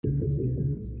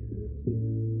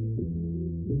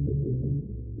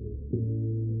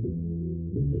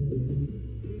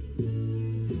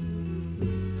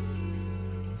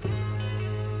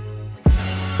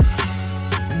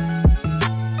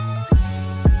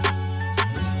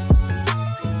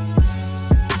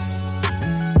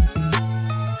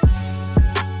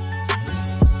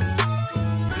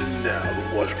And now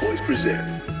the Watch Boys present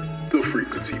the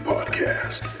Frequency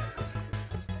Podcast.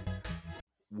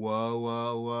 Whoa,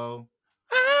 whoa, whoa.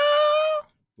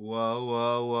 Whoa,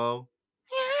 whoa, whoa.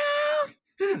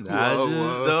 I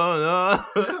just don't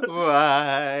know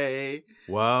Why?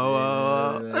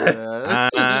 why.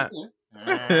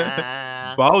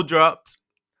 Ball dropped.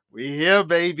 We here,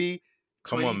 baby.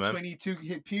 Come on, man. 2022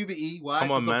 hit puberty. Why?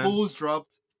 Come on, the man. balls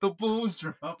dropped. The balls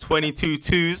dropped. 22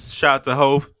 twos. Shout out to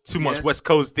Hove. Too much Yes. West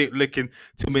Coast dick licking.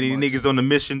 Too many much. niggas on the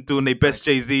mission doing their best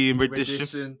Jay-Z rendition.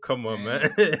 Rendition. Come on, Yeah.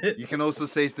 man. You can also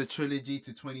say it's the trilogy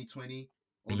to 2020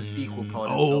 or the sequel part.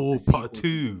 Oh, itself, the part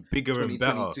sequel to 2. Bigger and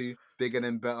better. 2022, bigger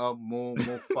and better, more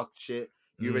fuck shit.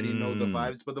 You already know the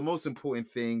vibes. But the most important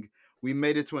thing, we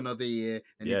made it to another year.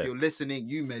 And Yeah. if you're listening,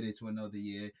 you made it to another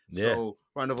year. Yeah. So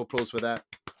round of applause for that.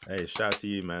 Hey, shout out to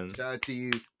you, man. Shout out to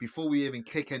you. Before we even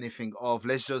kick anything off,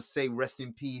 let's just say rest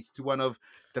in peace to one of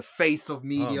the face of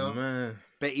media, Oh, man.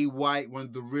 Betty White, one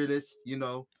of the realest,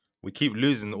 We keep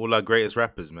losing all our greatest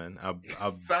rappers, man. Our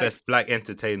Facts. best black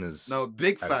entertainers. No,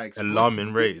 big At facts. bro. alarming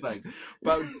Big rates. facts.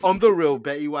 But on the real,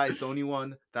 Betty White is the only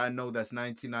one that I know that's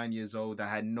 99 years old that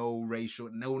had no racial,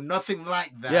 nothing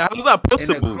like that. Yeah, how's that in a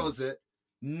possible? closet,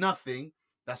 nothing.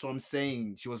 That's what I'm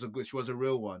saying. She was a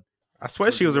real one. I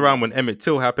swear she was around when Emmett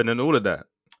Till happened and all of that.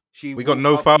 We got woke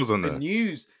no up files on the her.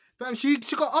 news. But she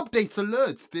got updates,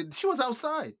 alerts. She was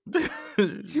outside.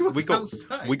 She was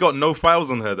outside. We got no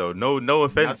files on her though. No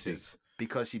offenses.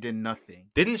 Because she did nothing.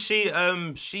 Didn't she?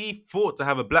 She fought to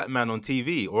have a black man on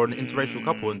TV or an interracial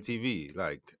couple on TV,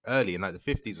 like early in like the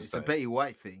 50s or It's a something. Betty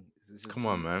White thing. It's just- Come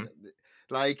on, man.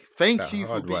 Like, thank That you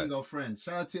for hard being work. our friend.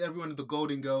 Shout out to everyone of the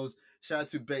Golden Girls. Shout out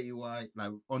to Betty White.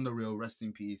 Like, on the real, rest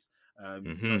in peace.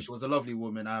 She was a lovely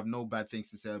woman. I have no bad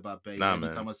things to say about Betty. Nah,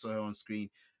 Anytime man. I saw her on screen,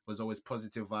 it was always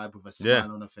positive vibe with a Yeah.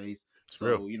 smile on her face.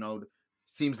 real. So,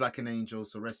 seems like an angel.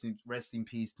 So rest in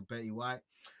peace to Betty White.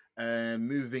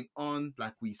 Moving on,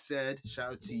 like we said,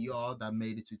 shout out to y'all that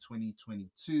made it to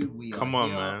 2022. We Come are on,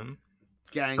 here. man.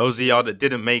 Gang Those of shit. y'all that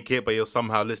didn't make it, but you're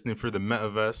somehow listening through the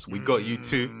metaverse, we got you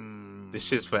too. This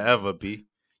shit's forever, B.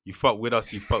 You fuck with us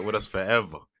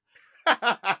forever.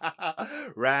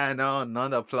 Ran on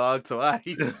the plug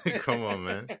twice. Come on,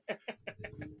 man.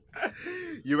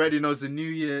 You already know it's a new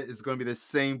year. It's gonna be the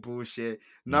same bullshit.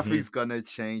 Nothing's gonna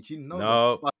change. You know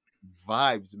No. the fucking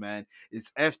vibes, man.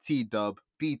 It's FT dub,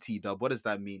 BT dub. What does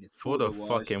that mean? It's For the wash,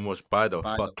 fucking wash, by the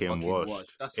by the fucking wash.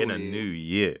 That's In all a it new is.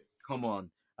 year. Come on.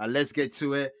 Let's get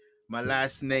to it. My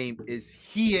last name is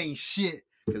He Ain't Shit.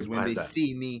 Because when Why they is that?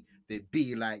 see me, they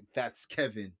be like, that's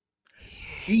Kevin.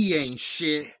 He ain't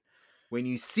shit. When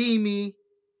you see me,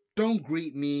 don't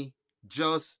greet me.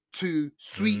 Just to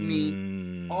sweet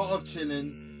me. Art of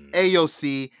chilling.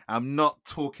 AOC, I'm not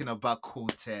talking about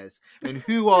Cortez. And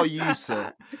who are you,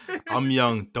 sir? I'm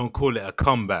young. Don't call it a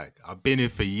comeback. I've been here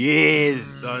for years,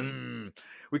 son.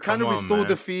 We kind Come of on, restored man.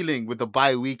 the feeling with the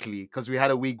bi-weekly because we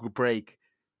had a week break.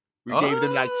 We gave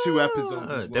them like 2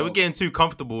 episodes as They were well. getting too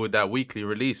comfortable with that weekly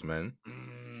release, man.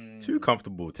 Too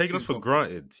comfortable. Taking Too us for comfortable.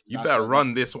 granted. You That's better what-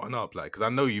 run this one up, like, because I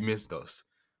know you missed us.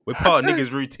 We're part of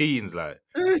niggas' routines, like.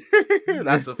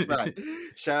 That's a fact.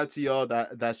 Shout out to y'all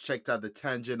that's checked out the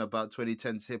tangent about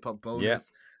 2010's hip hop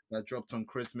bonus that dropped on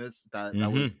Christmas. That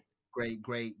was great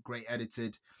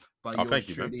edited. By Oh, yours thank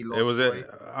you, man. truly, It was Lost it.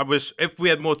 Boy. I wish if we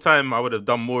had more time, I would have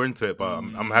done more into it. But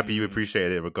I'm happy you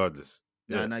appreciated it regardless.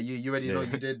 Yeah, now you already know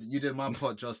Yeah. you did my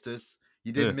part justice.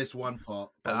 You did Yeah. miss one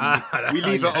part. but Ah, we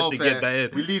leave you it had off to get air. that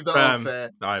in. We leave that Fam. off air.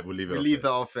 All right, we'll leave it. We off leave air. that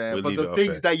off air. We'll But leave the it off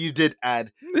things air. that you did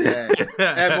add,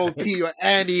 MOP or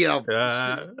any of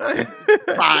Ah.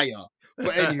 fire.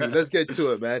 But anywho, let's get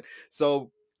to it, man.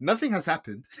 So nothing has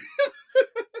happened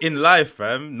In life,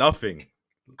 fam, nothing.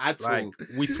 at Like all.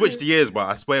 we switched years, but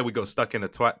I swear we got stuck in a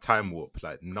time warp.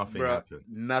 Like nothing Bruh, happened.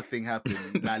 nothing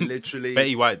happened. Like literally,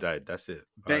 Betty White died. That's it.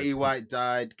 Betty Alright. White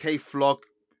died. K Flock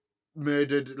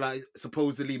murdered, like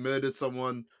supposedly murdered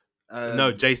someone.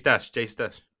 No, J Stash.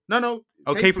 No.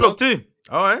 Oh, K Flock too.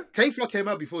 All right. K Flock came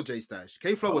out before J Stash.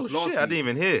 K Flock Oh was last shit! I week. didn't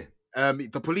even hear.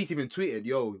 The police even tweeted,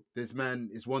 "Yo, this man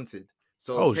is wanted."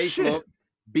 So Oh, K shit. Flock,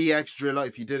 BX Driller,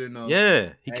 if you didn't know,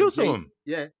 Yeah, he and killed J- someone.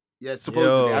 Yeah,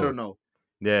 supposedly. I Yo. don't know.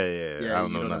 Yeah. Yeah, I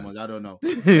don't know. you nothing. I don't know.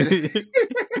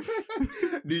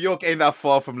 New York ain't that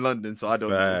far from London, so I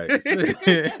don't Facts.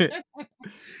 know.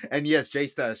 And yes, J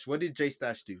Stash. What did J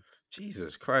Stash do?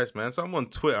 Jesus Christ, man. So I'm on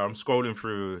Twitter. I'm scrolling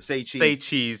through Say Say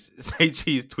Cheese.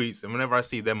 Cheese tweets. And whenever I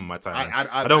see them on my timeline,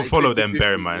 I I don't it's follow them, 50-50,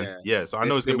 bear in mind. Yeah, so I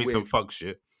know It's it's going a to be bit some weird. fuck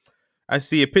shit. I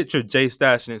see a picture of J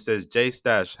Stash and it says J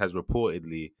Stash has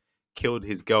reportedly killed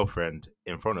his girlfriend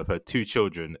in front of her 2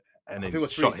 children and I think then it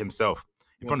was shot 3. himself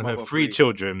in It front of was her mother 3 3.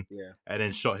 children Yeah. and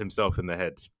then shot himself in the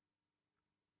head.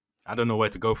 I don't know where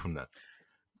to go from that.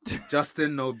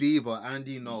 Justin, no Bieber.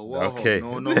 Andy, no Warhol. Okay.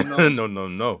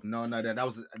 No.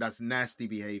 No. That's nasty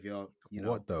behavior. You know.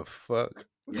 What the fuck?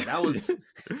 Yeah, that was.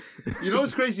 You know,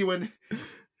 it's crazy when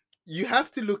you have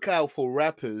to look out for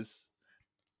rappers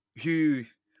who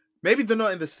maybe they're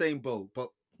not in the same boat, but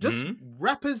just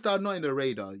rappers that are not in the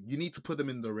radar. You need to put them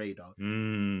in the radar.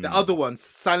 The other ones,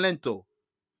 Silento.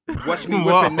 Watch me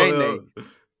whipping Nene.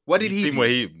 What did he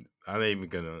do? I'm not even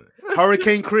gonna.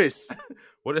 Hurricane Chris.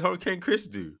 What did Hurricane Chris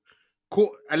do?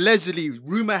 Allegedly,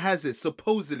 rumor has it,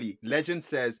 supposedly, legend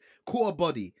says, caught a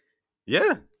body.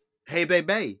 Yeah. Hey,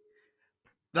 baby.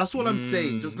 That's what I'm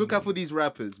saying. Just look out for these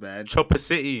rappers, man. Chopper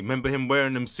City. Remember him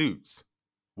wearing them suits?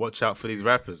 Watch out for these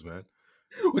rappers, man.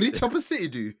 What did Chopper City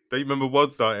do? Don't you remember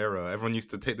Worldstar era? Everyone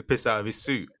used to take the piss out of his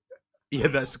suit. He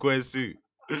had that square suit.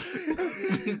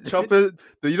 Chopper,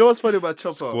 you know what's funny about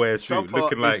Chopper? Square suit, Chopper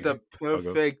looking like is the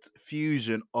perfect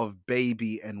fusion of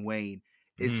Baby and Wayne.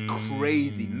 It's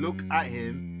crazy. Look at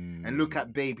him and look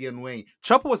at Baby and Wayne.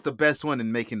 Chopper was the best one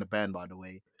in making the band, by the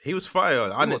way. He was fire.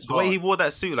 The way hard. he wore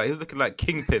that suit, like he was looking like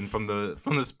Kingpin from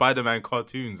the Spider-Man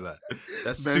cartoons. Like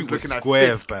that suit was looking at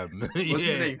square, Fisk. fam. What's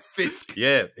his name? Fisk.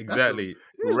 Yeah, exactly.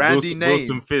 Randy name.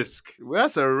 Wilson Fisk.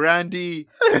 That's a Randy.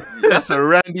 That's a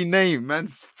Randy name, man.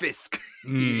 It's Fisk.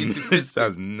 This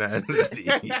sounds nasty.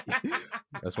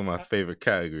 That's one of my favorite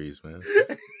categories, man.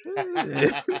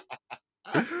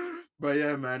 But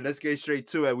yeah, man, let's get straight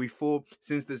to it. We thought,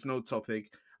 since there's no topic,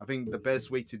 I think the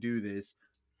best way to do this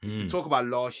is to talk about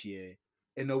last year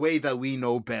in a way that we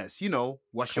know best. You know,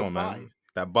 what's Come your on, 5? man.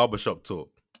 That barbershop talk.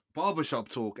 Barbershop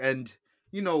talk. And,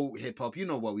 you know, hip hop, you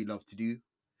know what we love to do.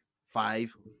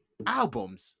 5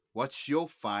 albums. What's your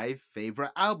 5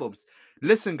 favorite albums?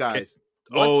 Listen, guys.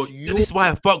 This is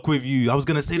why I fuck with you. I was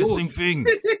going to say the same thing.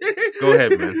 Go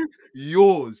ahead, man.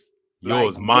 Yours,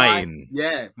 mine.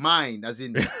 Yeah, mine. As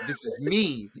in, this is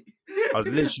me. I was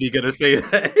literally going to say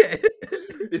that.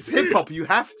 It's hip hop. You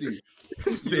have to.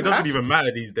 It doesn't even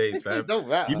matter these days, fam. It don't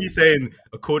matter. You be saying,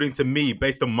 according to me,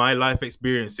 based on my life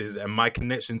experiences and my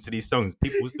connections to these songs,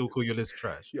 people will still call your list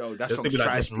trash. Yo, that's They'll some still be like,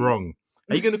 trash. that's wrong.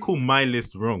 Are you going to call my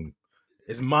list wrong?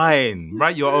 It's mine.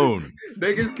 Write your own.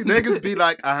 Niggas be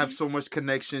like, I have so much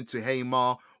connection to Hey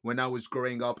Ma when I was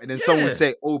growing up. And then someone would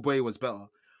say, Oh Boy was better.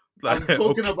 Like, I'm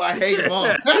talking about Hey Ma.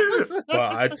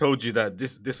 But I told you that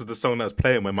this was the song that was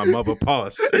playing when my mother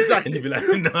passed. Exactly. And you'd be like,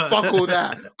 no. Fuck all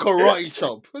that. Karate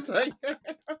chop. It's like,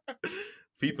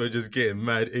 People are just getting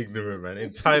mad ignorant, man.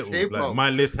 Entitled. hip-hop. Like, my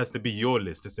list has to be your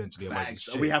list, essentially. I'm like, facts.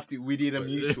 shit. We need a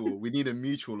mutual. We need a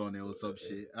mutual on it or some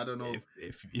shit. I don't know.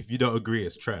 If you don't agree,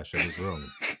 it's trash and it's wrong.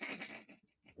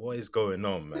 What is going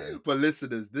on, man? But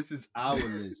listeners, this is our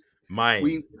list.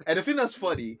 Mine. And the thing that's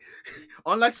funny,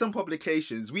 unlike some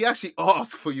publications, we actually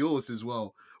ask for yours as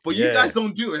well. But you guys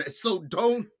don't do it, so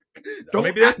don't.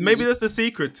 Maybe that's the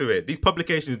secret to it. These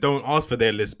publications don't ask for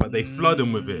their list, but they flood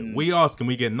them with it. We ask and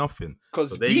we get nothing.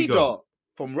 Because so B-Dot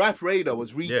from Rap Radar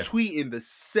was retweeting the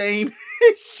same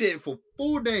shit for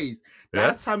 4 days.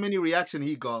 That's how many reaction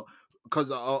he got because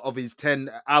of his 10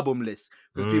 album list.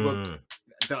 Because people,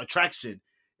 the attraction,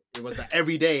 it was like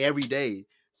every day.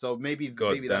 So maybe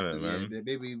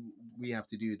maybe we have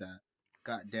to do that.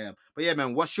 God damn. But yeah,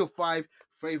 man, what's your 5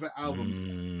 favorite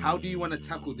albums? How do you want to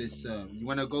tackle this? You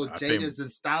want to go Jada's and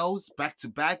Styles back to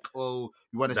back, or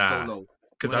you want to solo?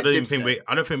 Because I don't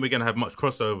think we're gonna have much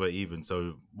crossover even.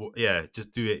 So yeah,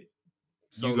 just do it.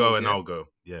 You go and I'll go.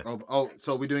 Yeah.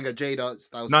 So we're doing a Jada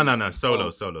Styles. No. Solo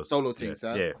things.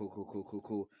 Yeah. Huh? Yeah.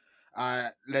 Cool.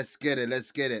 Let's get it.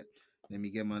 Let me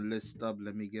get my list up.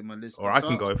 Or I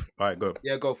can go. All right, go.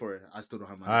 Yeah, go for it. I still don't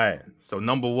have my list. All right. So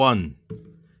number 1.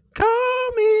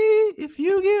 Call me if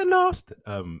you get lost.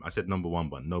 I said number 1,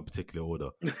 but no particular order.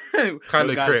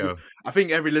 Kyler Creator. I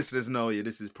think every listeners know. Yeah,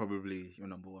 this is probably your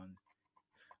number 1.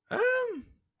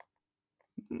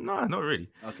 No, not really.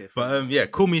 Okay. But yeah,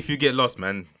 Call Me If You Get Lost,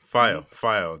 man. Fire.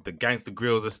 The Gangsta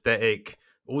Grills aesthetic,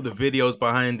 all the videos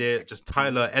behind it, just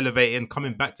Tyler elevating,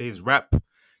 coming back to his rap.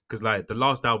 Because like the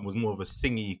last album was more of a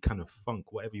singy kind of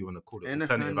funk, whatever you want to call it,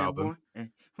 alternative album.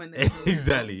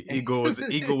 Exactly. Eagle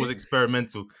was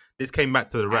experimental. This came back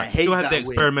to the rap. Still had the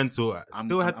experimental.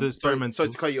 Sorry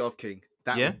to cut you off, King.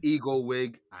 That Eagle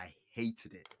wig, I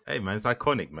hated it. Hey man, it's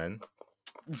iconic, man.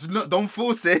 Don't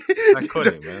force it.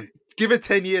 Iconic, man. Give it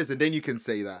 10 years and then you can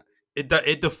say that.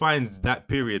 It defines that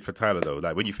period for Tyler though.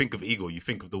 Like when you think of Eagle, you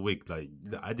think of the wig. Like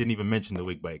I didn't even mention the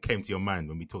wig, but it came to your mind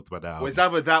when we talked about that. Well, it's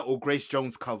either that or Grace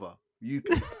Jones cover. You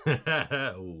pick.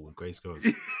 Oh, Grace Jones.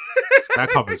 That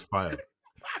cover's fire.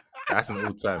 That's an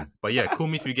all time. But yeah, Call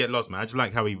Me If You Get Lost, man. I just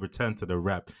like how he returned to the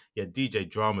rap. Yeah, DJ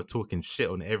Drama talking shit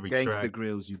on every Gangsta track.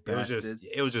 Grills, you It was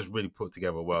bastards. just really put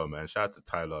together well, man. Shout out to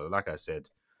Tyler. Like I said,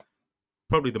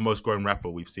 probably the most grown rapper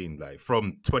we've seen. Like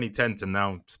from 2010 to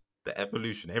now, just the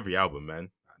evolution, every album, man.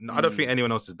 I don't think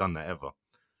anyone else has done that ever.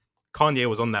 Kanye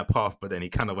was on that path, but then he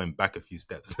kind of went back a few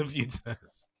steps, a few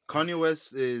times. Kanye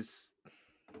West is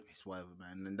whatever,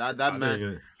 man. And that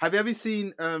man. Have you ever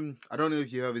seen? I don't know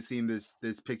if you've ever seen this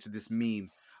picture, this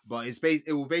meme, but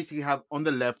it will basically have on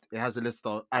the left it has a list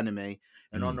of anime,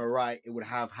 and on the right it would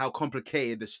have how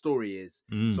complicated the story is.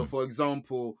 So, for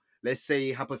example, let's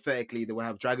say hypothetically they would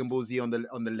have Dragon Ball Z on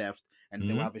the left, and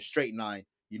they will have a straight line.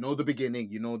 You know the beginning,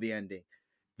 you know the ending.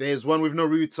 There's one with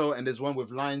Naruto, and there's one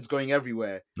with lines going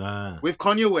everywhere. With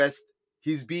Kanye West,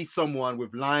 he's be someone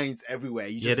with lines everywhere.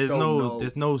 You just there's don't know.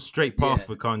 There's no straight path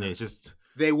for Kanye. It's just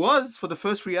there was for the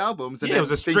first 3 albums. And it was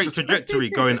a straight trajectory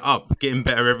going up, getting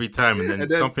better every time, and then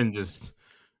something just.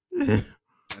 And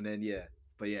then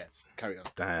but carry on.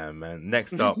 Damn, man.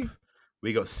 Next up,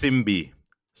 we got Simbi.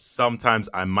 Sometimes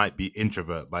I Might Be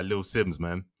Introvert by Lil Sims,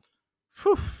 man.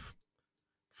 Whew.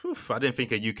 I didn't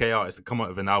think a UK artist would come out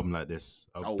with an album like this.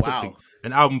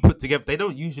 An album put together. They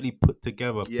don't usually put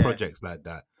together projects like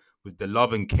that with the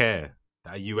love and care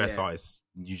that a US artists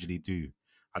usually do.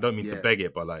 I don't mean to beg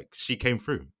it, but like she came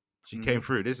through. She came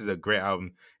through. This is a great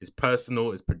album. It's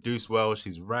personal. It's produced well.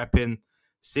 She's rapping.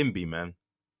 Simbi, man.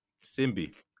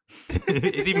 Simbi.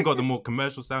 It's even got the more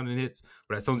commercial sounding hits,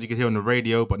 but like songs you can hear on the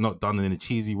radio, but not done in a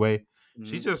cheesy way.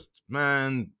 She just,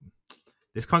 man,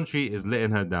 this country is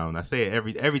letting her down. I say it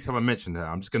every time I mention her.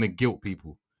 I'm just gonna guilt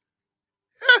people.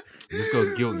 I'm just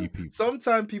gonna guilt you people.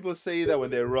 Sometimes people say that when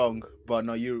they're wrong, but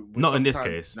no, not in this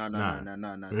case. No.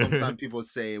 Sometimes people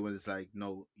say it when it's like,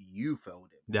 no, you failed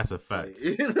it. That's a fact.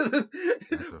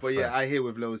 But yeah, I hear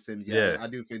with Lil Sims. Yeah, I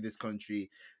do think this country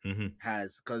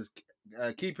has, because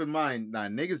keep in mind,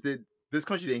 this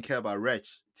country didn't care about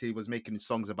Wretch till he was making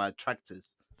songs about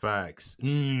tractors. Facts.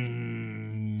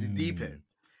 Deep in.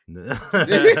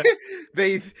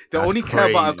 they only care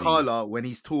about Akala when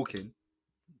he's talking.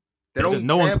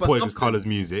 No one supported Akala's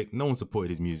music. No one supported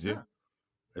his music. Yeah.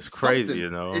 It's crazy, you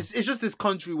know. It's just this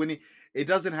country when it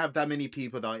doesn't have that many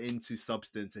people that are into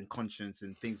substance and conscience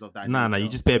and things of that. Nah, you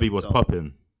just better be what's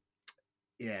popping.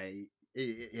 Yeah.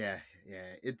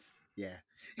 It's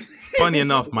Funny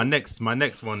enough, my next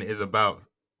one is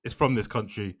from this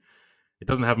country. It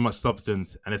doesn't have much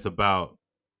substance, and it's about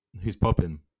who's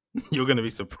popping. You're gonna be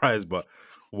surprised, but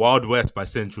Wild West by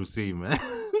Central C, man.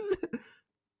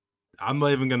 I'm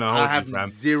not even gonna hold you, fam. I have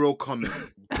zero comment.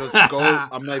 Just go.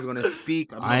 I'm not even gonna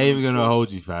speak. I ain't even gonna hold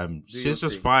you, fam. Shit's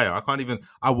just fire.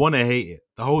 I want to hate it.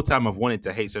 The whole time I've wanted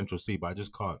to hate Central C, but I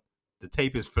just can't. The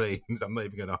tape is flames. I'm not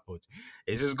even gonna hold you.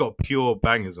 It's just got pure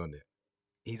bangers on it.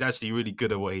 He's actually really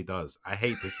good at what he does. I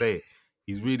hate to say it.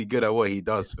 He's really good at what he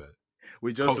does, man.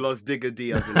 We just lost Digger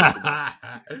D as a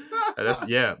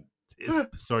listener.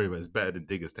 Sorry, but it's better than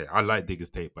Digger's tape. I like Digger's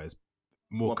tape, but it's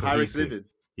more cohesive. Living?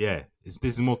 Yeah, this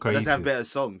is more cohesive. Let's have better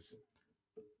songs.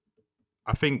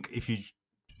 I think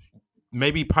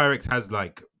maybe Pyrex has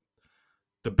like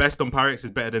the best on Pyrex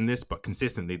is better than this, but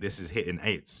consistently this is hitting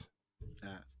 8s.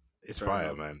 Yeah, it's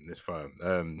fire, man. It's fire.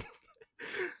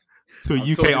 To a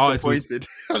UK artist,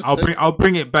 I'll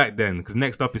bring it back then, because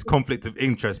next up is Conflict of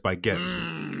Interest by Gets.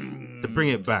 To bring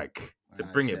it back.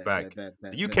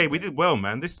 The UK, we did well,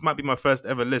 man. This might be my first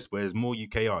ever list where there's more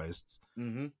UK artists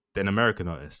than American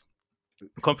artists.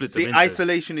 Conflict of interest.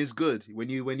 Isolation is good when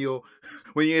you're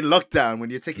in lockdown, when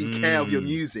you're taking care of your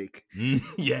music.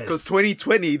 Yes, because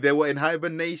 2020 they were in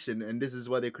hibernation, and this is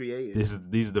what they created.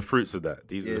 These are the fruits of that.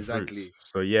 These are the fruits.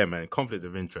 So yeah, man, Conflict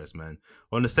of Interest, man.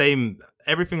 On the same,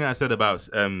 everything that I said about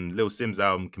Lil Sims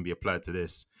album can be applied to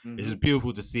this. It's just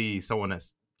beautiful to see someone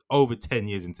that's over 10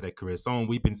 years into their career, someone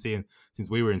we've been seeing since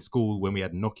we were in school when we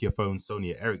had Nokia phones,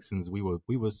 Sony Ericssons. We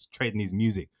were trading his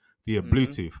music via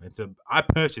Bluetooth. And I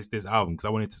purchased this album because I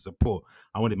wanted to support.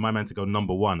 I wanted my man to go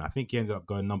number 1. I think he ended up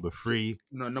going number 3.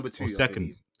 No, number 2 or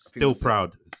second. Still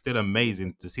proud. Still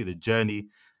amazing to see the journey.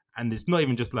 And it's not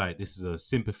even just like this is a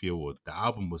sympathy award. The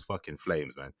album was fucking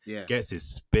flames, man. Yeah. Gets his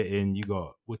spitting. You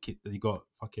got Wicked. You got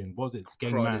fucking, what was it?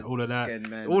 Skengman. All of that.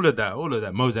 Skengman. All of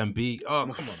that. Mozambique. Oh,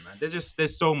 come on, man.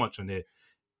 There's so much on there.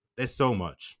 There's so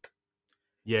much.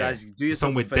 Yeah, Guys, do the yourself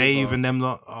song a with favor. Dave and them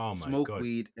lot. Oh my Smoke god.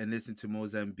 weed and listen to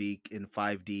Mozambique in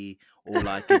 5D or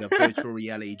like in a virtual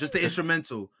reality. Just the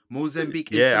instrumental. Mozambique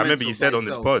Yeah, I remember instrumental you by said on this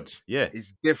itself pod. Yeah,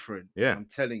 is different. yeah. I'm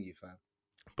telling you, fam.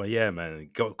 But yeah, man,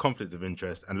 got conflict of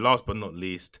interest. And last but not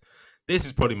least, this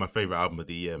is probably my favorite album of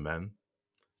the year, man.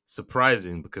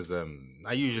 Surprising because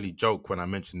I usually joke when I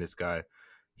mention this guy.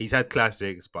 He's had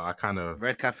classics, but I kind of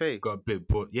Red Cafe. got a bit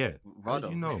bored. Yeah, how did Vado.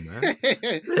 you know, man?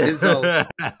 Lizzo.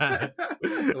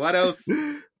 What else?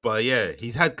 But yeah,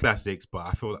 he's had classics, but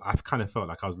I've kind of felt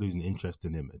like I was losing interest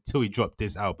in him until he dropped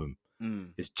this album.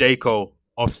 It's J. Cole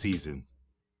Off Season.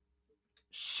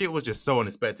 Shit was just so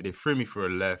unexpected. It threw me for a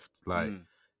left. Like,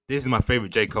 this is my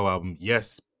favorite J. Cole album.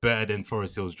 Yes, better than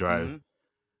Forest Hills Drive.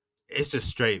 It's just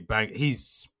straight bang. He's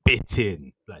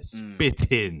spitting. Like,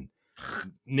 spitting.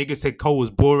 Niggas said Cole was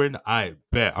boring. I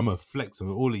bet. I'm a flex on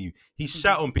all of you. He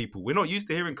shout on people. We're not used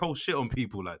to hearing Cole shit on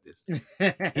people like this.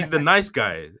 He's the nice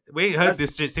guy. We ain't heard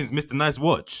this shit since Mr. Nice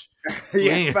Watch.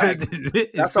 Yeah, fact.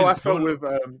 That's how I felt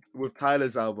long. with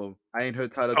Tyler's album. I ain't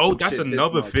heard Tyler. Oh, talk that's shit this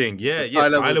another much. thing. Yeah, But yeah.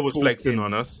 Tyler was talking flexing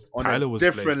on us. on Tyler a was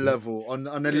different flexing. level, on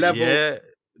a level Yeah.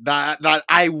 that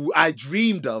I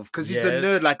dreamed of because he's a Yes.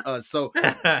 nerd like us. So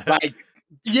like,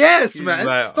 yes, He's man.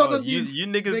 like, Stop oh, on you these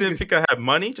niggas didn't think I had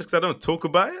money just because I don't talk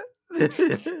about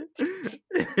it?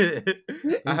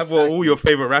 I have what all your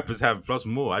favorite rappers have, plus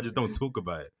more. I just don't talk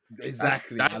about it.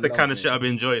 Exactly. That's I the love kind of it. shit I've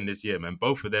been enjoying this year, man.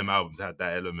 Both of them albums had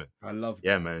that element. I love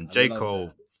Yeah, that. man. I J. love Cole,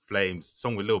 that. Flames,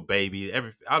 song with Lil Baby,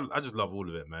 everything. I just love all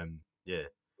of it, man. Yeah.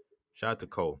 Shout out to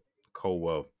Cole. Cole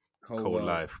World. Cold Well.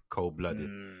 Life. Cold Blooded.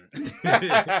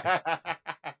 Yeah,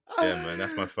 Yeah, man.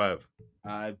 That's my 5.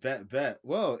 I bet.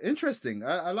 Well, interesting.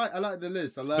 I like the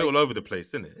list. I It's like. a bit all over the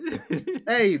place, isn't it?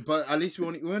 Hey, but at least we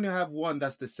only have one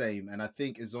that's the same, and I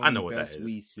think it's only know what that best is.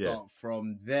 we Yeah. start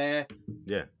from there.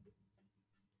 Yeah.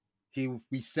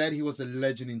 We said he was a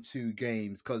legend in 2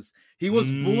 games because he was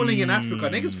balling in Africa.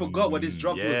 Niggas forgot what this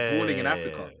dropped. He was balling in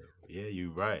Africa. Yeah,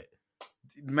 you right.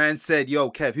 Man said, "Yo,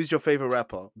 Kev, who's your favorite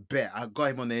rapper?" Bet I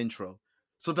got him on the intro.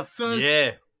 So the first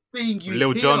Yeah. thing you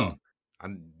Lil hear, Jon.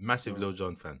 I'm a massive Lil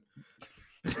Jon fan.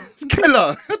 it's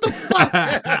killer. What the fuck?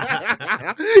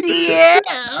 Yeah.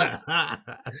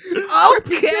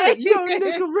 Okay. Yo,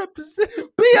 nigga, represent.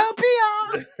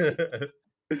 Pia.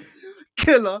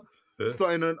 Killer.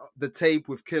 Starting on the tape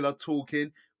with Killer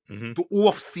talking. The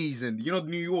off season. You know,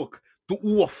 New York. The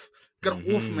off. Got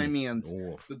off, my mans.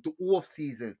 The off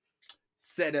season.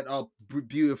 Set it up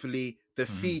beautifully. The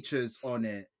features on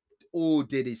it all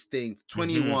did his thing.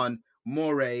 21,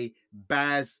 Moray,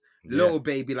 Baz, Little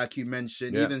Baby, like you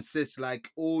mentioned, even Sis, like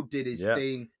all did his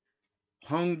thing.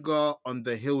 Hunger on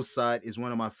the Hillside is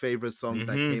one of my favorite songs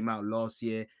that came out last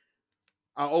year.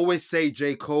 I always say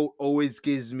J. Cole always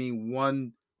gives me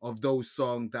one of those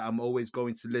songs that I'm always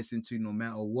going to listen to no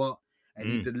matter what. And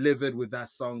he delivered with that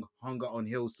song, Hunger on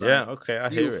Hillside. Yeah, okay, I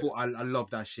hear it. I love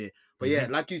that shit. But yeah,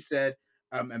 like you said,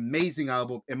 amazing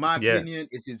album. In my opinion,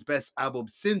 it's his best album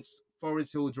since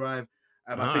Forest Hill Drive.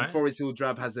 I think Forest Hill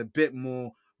Drive has a bit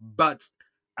more, but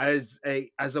as a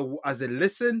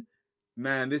listen,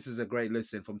 man, this is a great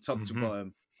listen from top to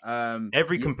bottom.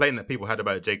 Every complaint that people had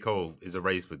about J. Cole is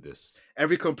erased with this.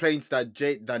 Every complaint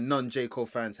that non J. Cole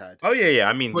fans had. Oh yeah.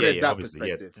 I mean, Put obviously,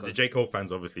 yeah. The J. Cole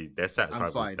fans, obviously, they're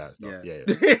satisfied with that stuff.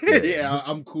 Yeah,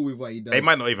 I'm cool with what he does. They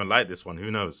might not even like this one.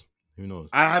 Who knows?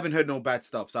 I haven't heard no bad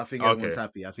stuff, so I think everyone's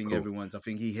happy. I think he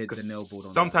hit the nail board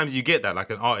on sometimes you get that, like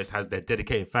an artist has their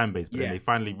dedicated fan base, but then they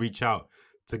finally reach out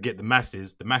to get the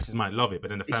masses might love it, but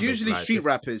then the fan it's base usually like, street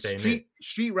rappers,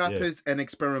 street rappers and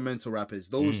experimental rappers.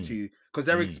 Those two, because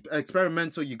they're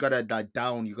experimental. You gotta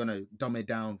you're gonna dumb it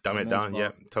down. Yeah,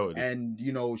 totally. And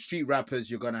street rappers,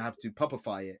 you're gonna have to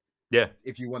popify it. Yeah,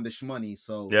 if you want the shmoney.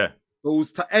 So yeah,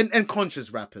 those and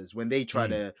conscious rappers when they try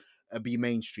to be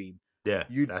mainstream. Yeah,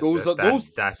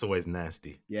 those. That's always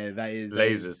nasty. Yeah, that is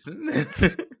lasers.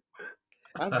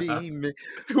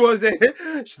 Who was it?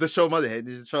 The show must hit.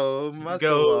 The show must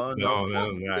go on.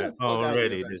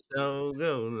 Already, the show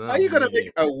goes on. Are you gonna make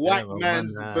a white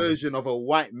man's version of a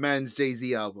white man's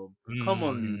Jay-Z album? Come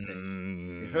on, Lupe.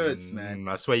 It hurts, man.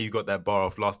 I swear you got that bar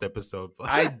off last episode.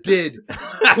 I did.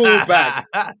 Call back.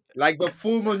 Like the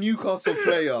former Newcastle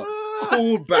player.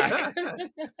 Call back.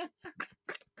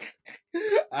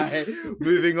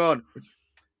 Moving on.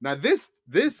 Now this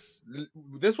was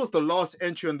the last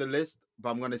entry on the list, but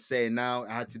I'm gonna say it now. I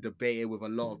had to debate it with a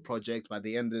lot of projects. By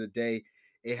the end of the day,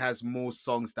 it has more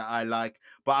songs that I like,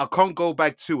 but I can't go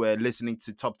back to it listening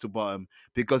to top to bottom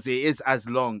because it is as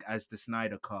long as the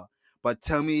Snyder Cut. But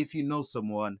tell me if you know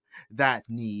someone that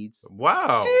needs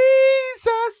wow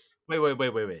Jesus.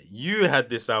 Wait. You had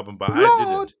this album, but Lord.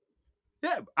 I didn't.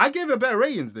 Yeah, I gave it better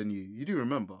ratings than you. You do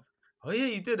remember. Oh yeah,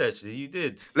 you did actually. You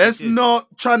did. Let's You did.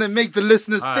 not trying to make the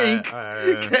listeners think.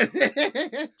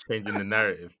 Changing the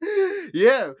narrative.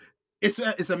 Yeah,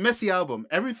 it's a messy album.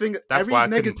 Everything, That's every why I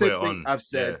couldn't put negative it thing on. I've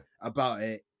said about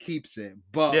it keeps it.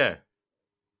 But Yeah.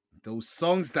 those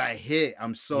songs that hit,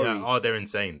 I'm sorry, Yeah. Oh, they're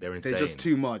insane. They're insane. they're just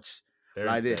too much. They're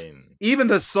Like this. insane. Even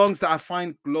the songs that I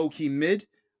find low key mid,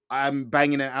 I'm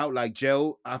banging it out like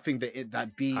Joe. I think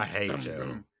that beat. I hate Joe.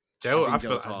 dum. Joe, think I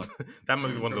feel Joe's hard. that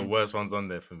might be one of the worst ones on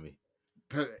there for me.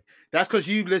 That's because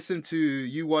you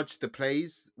watch the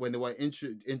plays when they were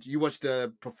you watch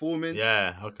the performance.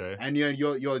 Yeah, okay. And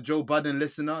you're a Joe Budden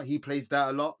listener. He plays that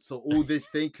a lot. So all this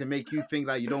thing can make you think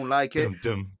like you don't like it.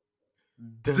 Dum,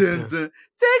 Dun, dun.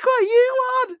 Take what you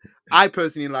want. I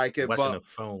personally like it, watching but the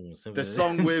phone. the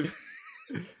song with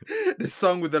the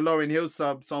song with the Lauryn Hill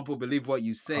sample, "Believe What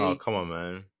You Say." Oh, come on,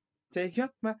 man. Take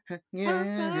up my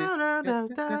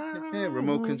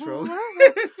remote control.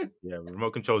 Yeah,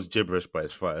 remote control's gibberish, but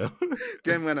it's fire.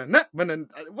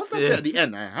 What's that shit at the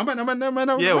end?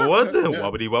 Yeah, what?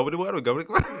 Wobbly. What?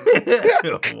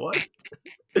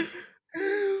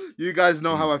 You guys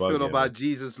know how I feel Bugging. about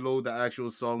Jesus Lord, the actual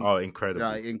song. Oh, incredible.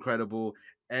 Yeah, incredible.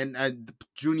 And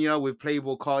Junior with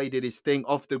Playboy Carti did his thing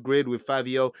off the grid with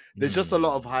Fabio. There's just a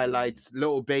lot of highlights.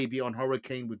 Little Baby on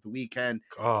Hurricane with The Weeknd.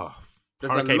 Oh,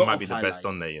 There's Hurricane a lot might of be the highlights. best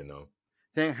on there, you know.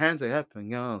 Then hands are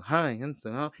happening, high and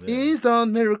so Yeah. he's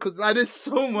done miracles. Like there's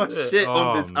so much shit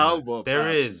on this man. album. There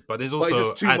man. is, but there's But it's also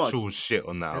just too actual much. shit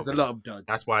on that There's album. a lot of duds.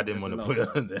 That's why I didn't There's want a to lot put of it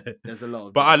on duds. there. There's a lot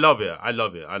of But duds. I love it. I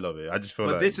love it. I love it. I just feel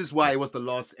But like this is why it was the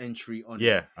last entry on.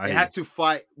 Yeah, it had to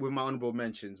fight with my honorable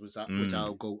mentions, which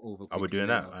I'll go over. Are we quickly doing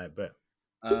later. that? I bet.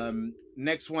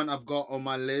 Next one I've got on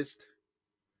my list.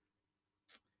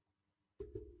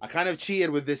 I kind of cheated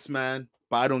with this, man,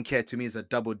 but I don't care. To me, it's a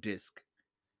double disc.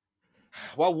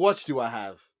 What watch do I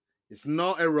have? It's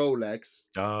not a Rolex.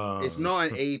 It's not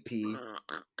an AP.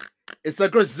 It's a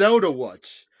Griselda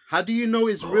watch. How do you know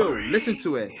it's real? Listen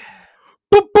to it.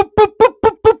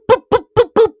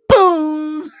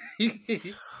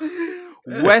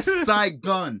 West Side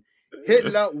Gun.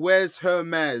 Hitler wears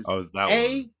Hermes. Oh, that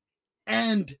A one.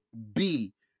 and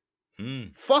B.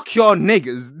 Mm. Fuck y'all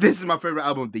niggas. This is my favorite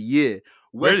album of the year.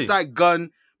 West Really? Side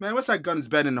Gun. Man, West Side Gun is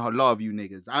better than a lot of you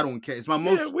niggas. I don't care. It's my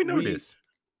most Yeah, we know this.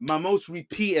 my most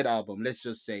repeated album. Let's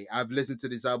just say I've listened to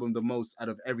this album the most out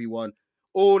of everyone.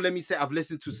 Or let me say I've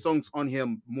listened to songs on here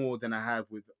more than I have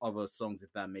with other songs,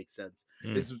 if that makes sense.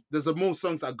 There's more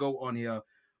songs that go on here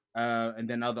and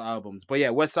then other albums. But yeah,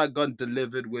 West Side Gun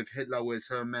delivered with Hitler Wears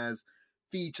Hermes,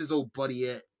 features Old Buddy.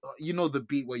 You know the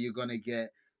beat where you're gonna get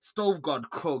Stove God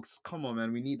Cooks. Come on,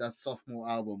 man, we need that sophomore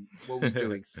album. What we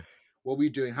doing? What we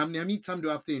doing? How many times do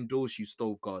I have to endorse you,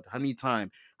 Stove God? How many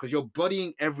times? Because you're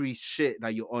bodying every shit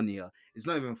that you're on here. It's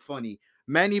not even funny.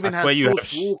 Man even I swear has you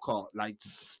Sauce Walker like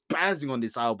spazzing on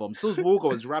this album. Sauce Walker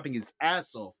was rapping his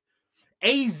ass off.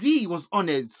 AZ was on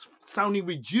it, sounding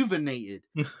rejuvenated.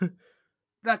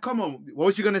 Like, come on, what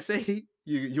was you gonna say?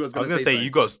 You was I was gonna say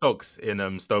you got stocks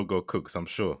in Stove God Cooks, I'm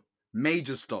sure.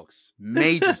 Major stocks.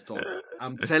 Major stocks.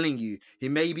 I'm telling you, he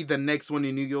may be the next one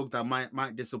in New York that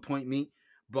might disappoint me,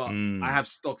 but I have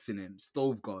stocks in him.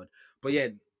 Stove God. But yeah,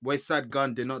 West Side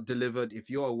Gun did not deliver. If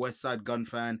you're a West Side Gun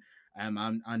fan,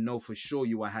 I know for sure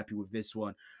you are happy with this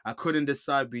one. I couldn't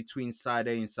decide between side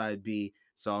A and side B,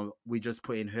 so we just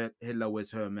put in Hitler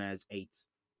Wears Hermes 8.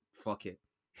 Fuck it.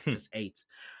 Just 8.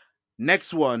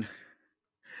 Next one.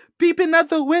 Peeping at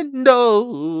the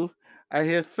window. I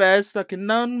hear fast knocking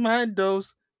on my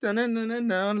doors.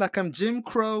 Dun-dun-dun-dun-dun, like I'm Jim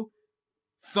Crow.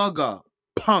 Thugger.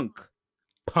 Punk.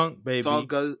 Punk, baby.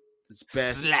 Thugger's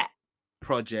best Slap.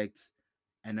 project.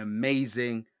 An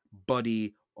amazing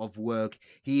body of work.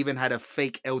 He even had a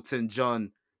fake Elton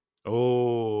John.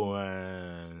 Oh,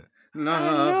 man.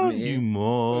 Love me you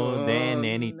more than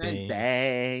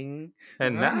anything.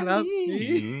 And I love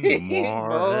you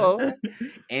more.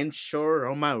 And sure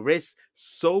on my wrist,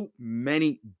 so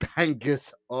many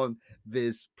bangers on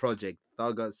this project.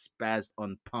 Thugger spazzed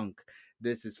on Punk.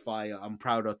 This is fire. I'm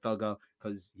proud of Thugger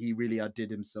because he really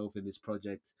outdid himself in this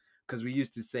project. Because we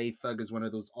used to say Thugger's one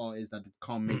of those artists that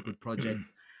can't make good projects.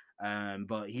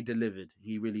 But he delivered.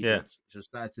 He really did. So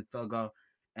shout out to Thugger.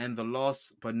 And the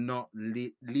last but not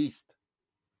least,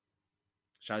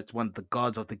 shout out to one of the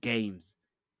gods of the games.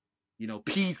 You know,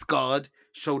 Peace God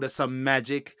showed us some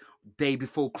magic day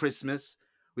before Christmas.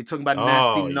 We're talking about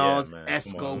Nasty Nas, man.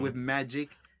 Esco with Magic.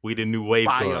 We the new wave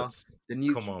Fire. gods. The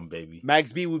new Come on, baby.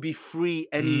 Max B will be free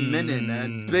any minute,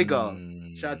 man. Bigger.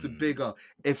 Shout out to Bigger.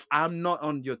 If I'm not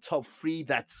on your top 3,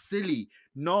 that's silly.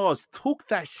 Nas, talk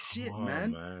that shit, Come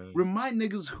on, man. Remind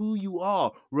niggas who you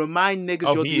are. Remind niggas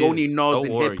Oh, you're he the only is. Nas Don't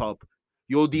in worry. hip hop.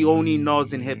 You're the only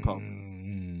Nas in hip hop.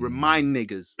 Remind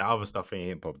niggas. The other stuff ain't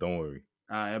hip hop. Don't worry.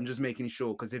 I'm just making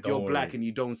sure, because if Don't you're black worry. and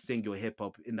you don't sing, you're hip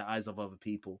hop in the eyes of other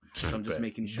people. So I'm just Bet.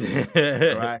 making sure.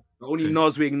 All right. The only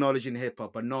Nas we acknowledge in hip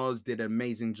hop, but Nas did an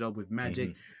amazing job with Magic.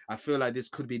 Mhm. I feel like this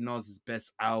could be Nas's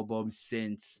best album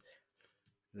since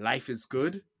Life is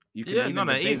Good. You can even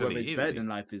debate easily, whether it's easily. better than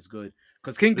Life is Good.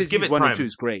 Because King Let's give Disease it 1 and time. 2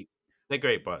 is great. They're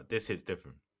great, but this hits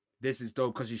different. This is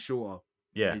dope because it's shorter.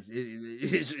 Yeah.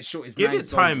 It's short. It's Give 9 it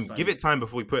songs or time. something. Give it time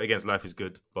before we put it against Life is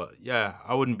Good. But yeah,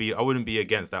 I wouldn't be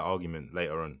against that argument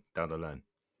later on down the line.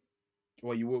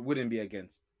 Well, you wouldn't be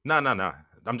against. No.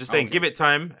 I'm just saying, Okay. give it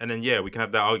time, and then we can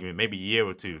have that argument. Maybe a year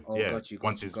or two. Oh, got you,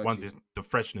 once the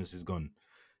freshness is gone,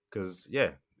 because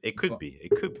it could be.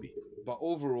 But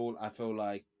overall, I feel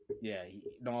like,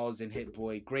 Nas and Hit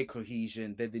Boy, great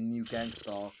cohesion. They're the new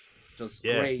Gangstar. Just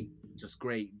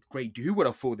great. Who would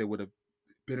have thought they would have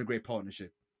been a great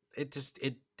partnership? It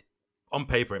on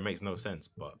paper it makes no sense,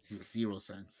 but 0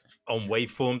 sense. on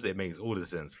waveforms it makes all the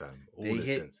sense, fam. All They the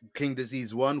hit sense. King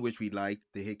Disease 1, which we liked.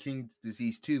 They hit King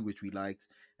Disease 2, which we liked,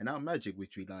 and now Magic,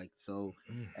 which we liked. So,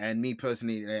 and me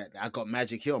personally, I got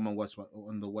Magic here on my What's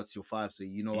Your 5, so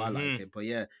I like it. But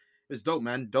yeah, it's dope,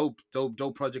 man. Dope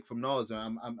project from Nas.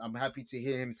 I'm happy to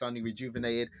hear him sounding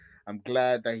rejuvenated. I'm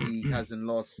glad that he hasn't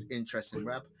lost interest in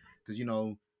rap, because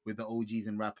with the OGs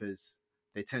and rappers,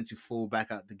 they tend to fall back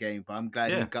at the game. But I'm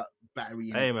glad he got battery.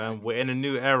 In Hey his man, back. we're in a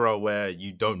new era where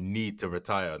you don't need to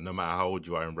retire, no matter how old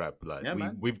you are in rap. Like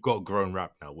we've got grown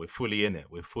rap now. We're fully in it.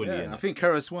 We're fully in I it. think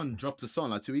KRS-One dropped a song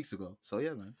like 2 weeks ago. So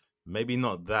yeah, man. Maybe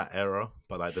not that era,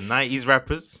 but like the 90s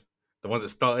rappers, the ones that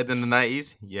started in the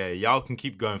 90s, y'all can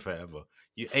keep going forever.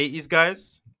 You 80s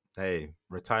guys, hey,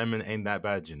 retirement ain't that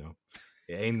bad, It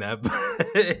ain't that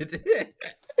bad.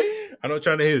 I'm not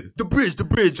trying to hear the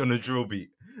bridge on the drill beat.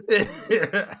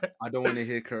 I don't want to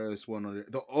hear KRS-One on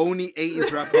it. The only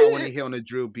 80s rapper I want to hear on a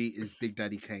drill beat is Big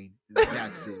Daddy Kane.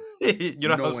 That's it. You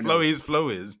know No how one slow else. his flow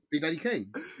is? Big Daddy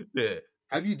Kane. Yeah.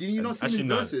 Did you not see Actually, him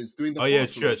no. verses doing the Oh, yeah,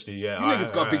 force flow? Church, yeah. You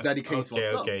niggas got Big Daddy Kane fucked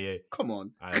up. Okay, yeah. Come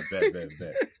on. I bet.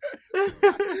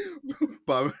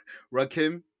 But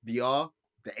Rakim, VR,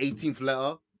 the 18th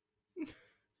letter.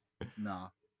 Nah.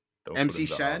 Don't MC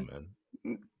put him down, Shan?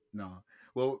 man. Nah.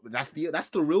 Well, that's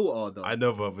the real R though. I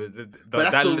know, but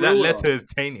that's that the real letter R. is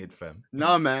tainted, fam.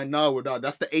 No, man, no,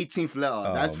 that's the 18th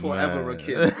letter. That's forever man.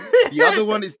 Rakim. The other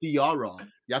one is the Yara.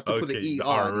 You have to put the Okay, ER. the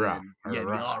at the R. end. Yeah,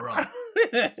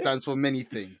 the R. Stands for many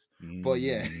things. But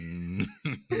yeah,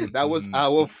 that was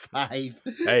our 5.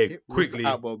 Hey, quickly,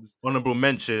 albums. honorable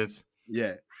mentions.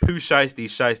 Yeah, Pooh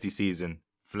Shiesty season,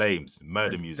 Flames,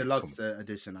 Murder Music. deluxe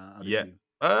edition. I'd Yeah.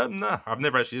 assume. Nah, I've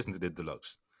never actually listened to the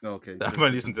deluxe. Okay. I've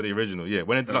only listened to the original. Yeah,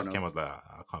 when the deluxe enough. came, I was like,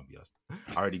 I can't be asked.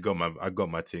 I already got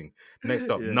my thing. Next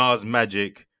up, Yeah. Nas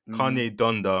Magic, Mhm. Kanye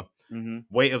Donda, Mm-hmm.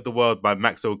 Weight of the World by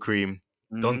Maxo Cream,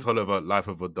 Don Mhm. Toliver, Life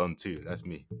of a Don 2. That's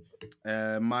me.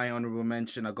 My honorable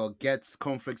mention, I got Gets,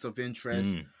 Conflicts of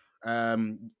Interest,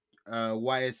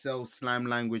 YSL, Slam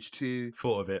Language 2,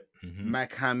 Thought of it. Mhm.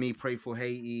 Mac Hammy, Pray for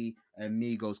Haiti, and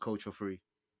Migos, Culture Free.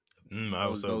 I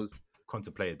also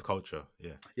contemplated Culture.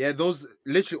 Yeah. Yeah, those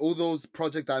literally all those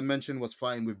projects that I mentioned was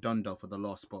fighting with Donda for the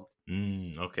last spot.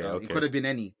 Okay. So Okay. it could have been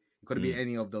any. It could have been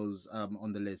any of those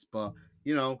on the list. But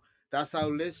that's our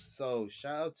list. So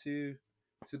shout out to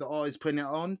the artists putting it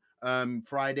on.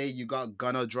 Friday you got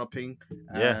Gunna dropping.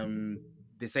 Yeah.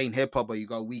 This ain't hip hop, but you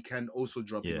got Weekend also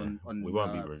dropping Yeah. on We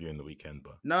won't be reviewing the weekend,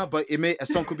 but no, but a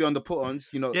song could be on the put ons.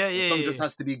 A song just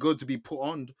has to be good to be put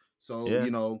on. So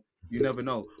you never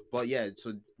know. But yeah,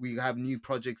 so we have new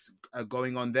projects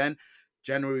going on then.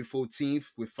 January 14th,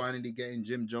 we're finally getting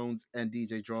Jim Jones and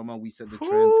DJ Drama. We set the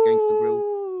trends, Gangsta Grills.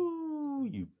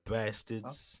 You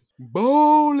bastards.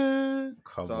 Bowling.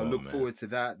 Come So I on, look man. forward to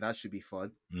that. That should be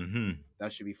fun. Mm-hmm.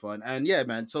 That should be fun. And yeah,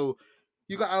 man. So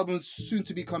you got albums soon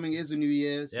to be coming. It's a new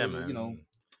year. So, Yeah, man.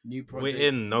 new projects. We're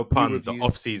in, no new pun, the reviews.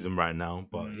 off season right now,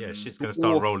 but yeah, shit's The gonna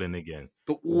start off- rolling again.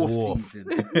 The off Off. season.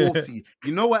 The off season.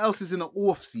 You know what else is in the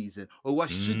off season? Or what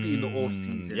should be in the off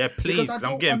season? Yeah, please, because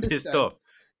I'm getting pissed off.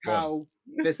 How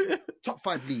there's top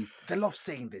 5 leagues. They love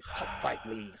saying this. Top 5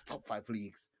 leagues. Top 5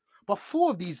 leagues. But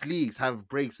 4 of these leagues have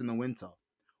breaks in the winter.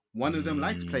 One of them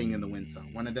likes playing in the winter.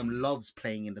 One of them loves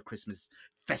playing in the Christmas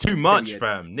festive Too much, period.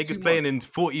 fam. Niggas Too playing much. in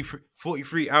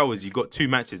 43 hours. You got 2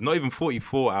 matches. Not even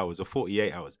 44 hours or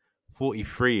 48 hours.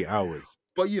 43 hours.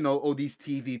 But all these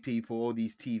TV people, all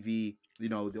these TV,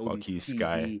 all Fuck these you, TV,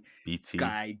 Sky, BT.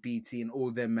 Sky, BT, and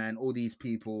all them, man, all these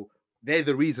people, they're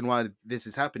the reason why this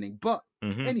is happening. But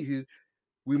anywho,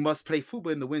 we must play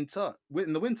football in the winter.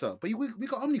 But we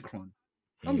got Omicron.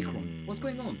 What's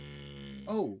going on?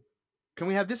 Oh, can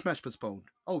we have this match postponed?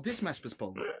 Oh, this match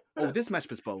postponed. Oh, this match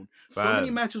postponed. So many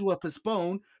matches were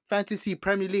postponed. Fantasy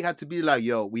Premier League had to be like,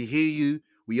 yo, we hear you.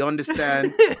 We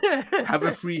understand. Have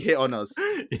a free hit on us.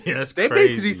 Yeah, that's they crazy.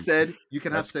 basically said you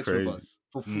can have sex with us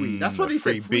for free. That's what they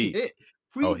said. Free hit.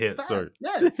 Free hit. Sorry.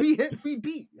 Yeah, free hit, free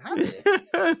beat. Have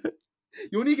it.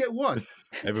 You only get one.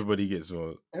 Everybody gets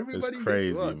one. Everybody it's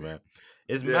crazy, gets one. man.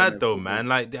 It's mad though, man.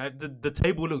 Like the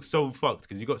table looks so fucked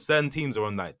because you got certain teams are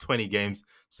on like 20 games,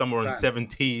 some are on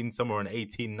 17, some are on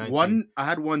 18, 19. I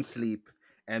had one sleep,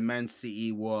 and Man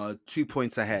City were 2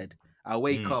 points ahead. I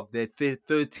wake up, they're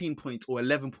 13 points or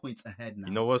 11 points ahead now.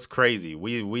 You know what's crazy?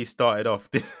 We started off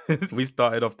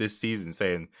this season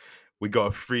saying we got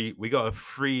a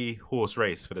free horse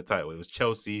race for the title. It was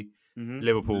Chelsea,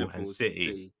 Liverpool, and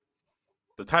City.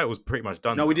 The title was pretty much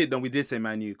done. No, we did say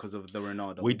Man U because of the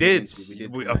Ronaldo. We did a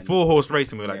 4-horse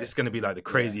race, and we were like, this is going to be like the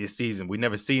craziest season. We've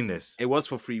never seen this. It was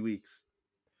for 3 weeks.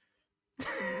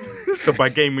 So by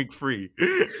game week 3.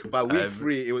 By week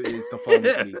 3, it's the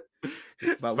Farmers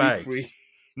League. By week 3.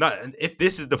 No, and if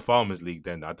this is the Farmers League,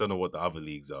 then I don't know what the other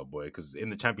leagues are, boy. Because in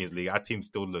the Champions League, our team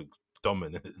still look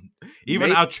dominant.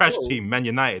 Even our trash team, Man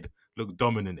United, look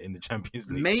dominant in the Champions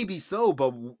League. Maybe so,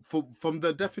 but from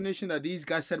the definition that these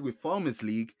guys said with Farmers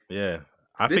League, I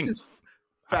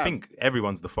think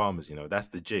everyone's the Farmers. That's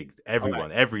the jig.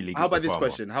 Everyone, every league. How about this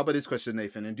question? How about this question,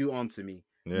 Nathan? And do answer me.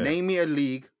 Yeah. Name me a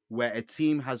league where a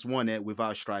team has won it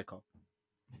without a striker.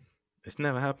 It's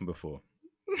never happened before.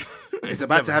 It's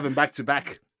about to happen back to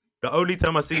back. The only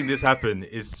time I've seen this happen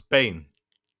is Spain.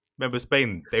 Remember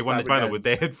Spain? They won the final with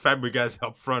their Fabregas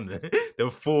up front. There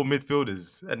were 4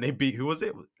 midfielders, and they beat, who was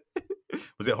it?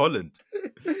 Was it Holland?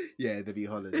 Yeah, they beat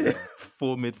Holland. Yeah.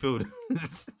 4 midfielders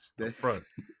up front.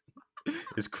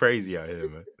 It's crazy out here,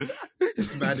 man.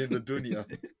 It's mad in the dunya.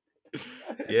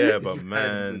 Yeah, but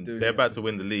man, they're about to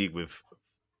win the league with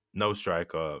no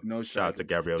striker. Shout out to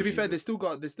Gabriel. To be fair, they still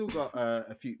got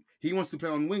a few. He wants to play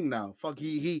on wing now. Fuck,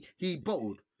 he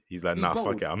bottled. He's like,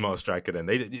 fuck it, I'm not a striker then.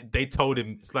 They told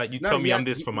him, it's like, you tell me I'm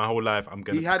this for my whole life, I'm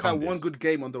going to He had that one good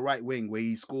game on the right wing where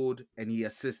he scored and he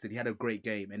assisted. He had a great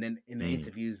game. And then in the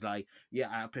interviews, like, yeah,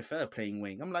 I prefer playing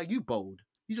wing. I'm like, you bold.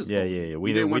 You just bold. Yeah.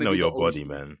 We know your body,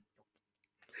 man.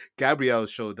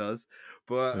 Gabriel's show does.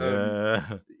 But,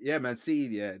 yeah, man,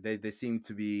 they seem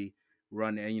to be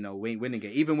running, winning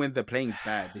it. Even when they're playing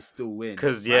bad, they still win.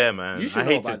 Because, man, you should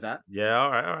know about that. Yeah,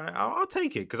 all right. I'll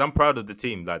take it because I'm proud of the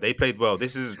team. Like, they played well.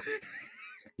 This is,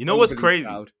 you know what's crazy?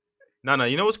 No,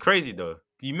 you know what's crazy though?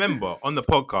 You remember on the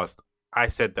podcast, I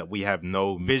said that we have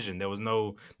no vision. There was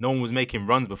no one was making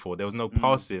runs before. There was no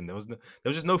passing. There was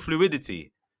just no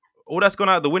fluidity. All that's gone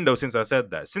out the window since I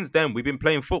said that. Since then, we've been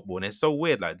playing football, and it's so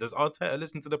weird. Like, does Arteta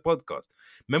listen to the podcast?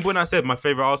 Remember when I said my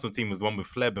favorite Arsenal team was the one with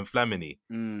Fleb and Flamini?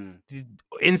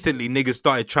 Instantly, niggas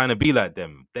started trying to be like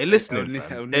them. They're listening.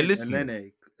 They're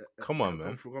listening. Come on,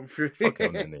 man. Fuck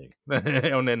El Nene.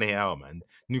 El Nene out, man.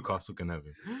 Newcastle can have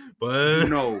him. But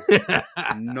no.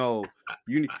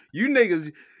 You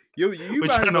niggas. We're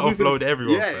trying to offload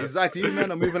everyone. Yeah, man. Exactly. You men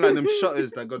are moving like them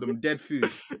shutters that got them dead food.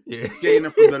 Yeah. Getting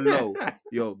them from the low.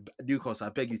 Yo, Newcastle, I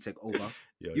beg you, take over.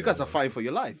 You guys are fighting for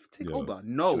your life. Take over.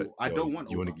 No, I don't want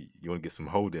over. You want to get some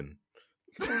holding.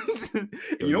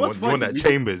 You know what's funny? You want that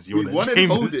Chambers. We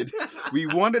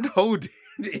wanted holding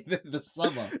in the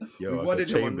summer. We wanted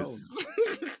Chambers.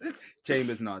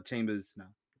 Chambers, no.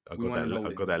 I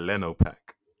got that Leno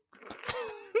pack.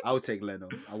 I would take Leno.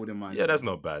 I wouldn't mind. Yeah, that's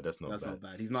not bad. That's not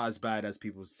bad. He's not as bad as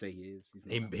people say he is.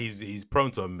 He's prone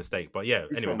to a mistake. But yeah,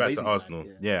 anyway, back to Arsenal.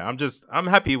 I'm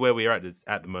happy where we are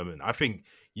at the moment. I think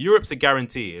Europe's a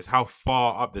guarantee. Is how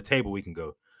far up the table we can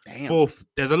go. Damn. Fourth,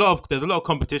 there's a lot of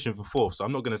competition for fourth. So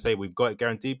I'm not going to say we've got it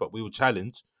guaranteed, but we will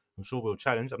challenge. I'm sure we'll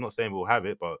challenge. I'm not saying we'll have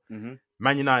it, but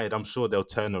Man United, I'm sure they'll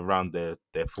turn around their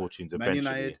fortunes eventually.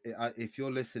 Man United, if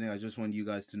you're listening, I just want you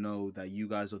guys to know that you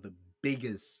guys are the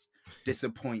biggest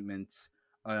disappointment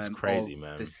crazy, of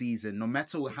man. The season, no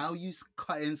matter how you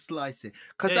cut and slice it.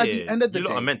 Because at the end of the day, you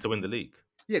lot are meant to win the league.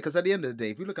 Yeah, because at the end of the day,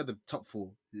 if you look at the top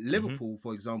 4, Liverpool,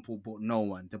 for example, bought no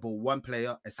one. They bought one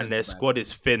player, and their squad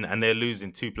is thin, and they're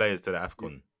losing 2 players to the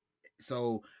AFCON.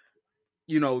 So,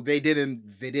 they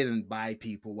didn't buy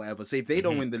people, whatever. So if they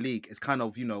don't win the league, it's kind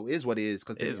of, is what it is.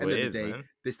 Because at the end of the day,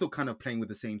 they're still kind of playing with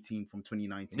the same team from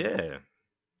 2019. Yeah.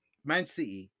 Man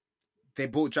City, They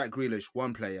bought Jack Grealish,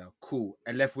 one player, cool.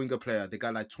 A left winger player. They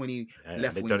got like 20 And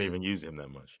left they wingers. don't even use him that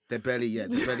much. They barely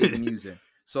even use him.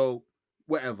 So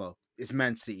whatever. It's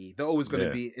Man City. They're always going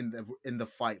to be in the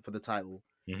fight for the title.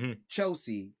 Mm-hmm.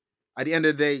 Chelsea. At the end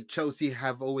of the day, Chelsea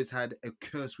have always had a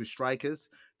curse with strikers.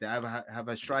 They have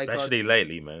a striker. Especially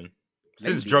lately, man.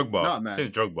 Since Lately? Drogba. Nah, man.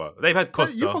 Since Drogba. They've had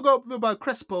Costa. You forgot about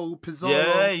Crespo, Pizarro.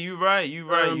 Yeah, you right.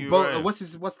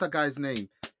 What's that guy's name?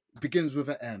 Begins with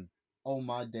an M. Oh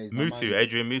my days. Mutu,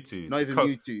 Adrian Mutu. Not even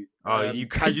Mutu. Oh, you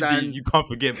can't forget. You can't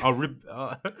forget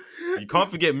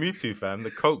Mutu, fam. The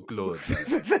Coke Lord.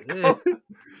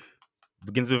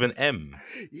 Begins with an M.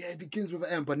 Yeah, it begins with an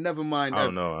M, but never mind. I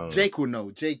don't know. Jake will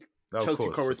know. Jake, Chelsea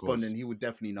course, correspondent, he would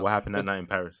definitely know. What happened that night in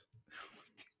Paris?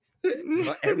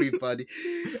 Not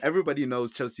everybody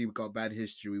knows Chelsea got bad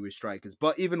history with strikers.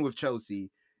 But even with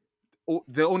Chelsea,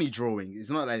 they're only drawing. It's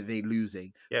not like they're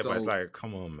losing. Yeah, but it's like,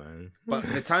 come on, man. But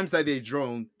the times that they're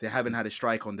drawn, they haven't had a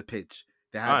strike on the pitch.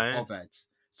 They had Havertz.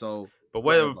 So, but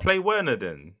play Werner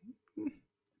then.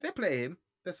 They play him.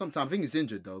 There's sometimes I think he's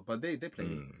injured though, but they play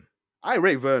him. I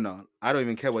rate Werner. I don't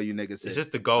even care what you niggas say. It's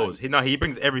just the goals. He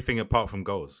brings everything apart from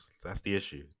goals. That's the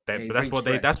issue. But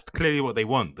that's clearly what they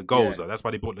want. The goals. Yeah. That's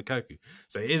why they bought Lukaku.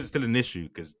 So it is still an issue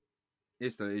because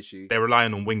it's still an issue. They're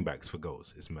relying on wing backs for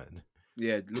goals. It's mad.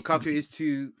 Yeah, Lukaku is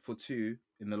 2 for 2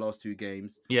 in the last 2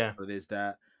 games. Yeah. So there's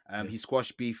that. He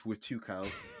squashed beef with Tuchel.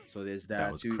 So there's that.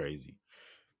 That was crazy.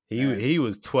 He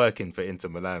was twerking for Inter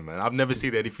Milan, man. I've never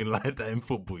seen anything like that in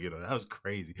football, you know. That was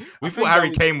crazy. We thought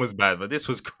Harry Kane was bad, but this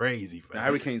was crazy. No,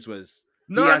 Harry Kane's was...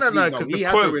 No, because he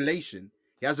has a relation.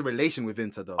 He has a relation with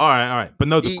Inter, though. All right. But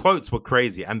no, the quotes were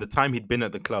crazy. And the time he'd been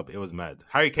at the club, it was mad.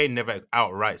 Harry Kane never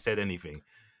outright said anything.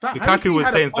 Lukaku was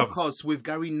saying stuff. Podcast with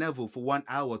Gary Neville for 1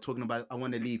 hour talking about, I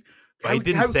want to leave. But he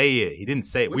didn't say it. He didn't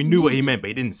say it. We knew what he meant, but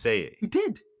he didn't say it. He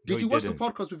did. Did you watch the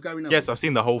podcast with Gary Neville? Yes, I've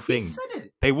seen the whole thing. He said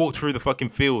it. They walked through the fucking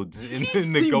fields in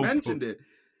the golf. He mentioned it.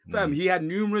 Fam, he had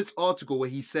numerous articles where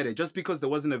he said it. Just because there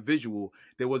wasn't a visual,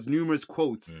 there was numerous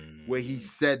quotes where he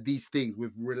said these things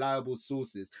with reliable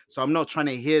sources. So I'm not trying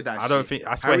to hear that.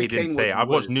 I swear he didn't say it. I've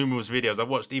watched numerous videos. I've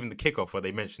watched even the kickoff where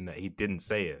they mentioned that he didn't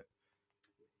say it.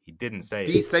 He didn't say it.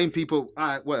 These same people,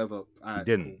 whatever. He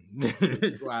didn't.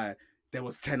 There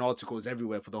was 10 articles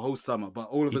everywhere for the whole summer, but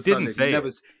all of a sudden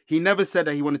he never said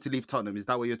that he wanted to leave Tottenham. Is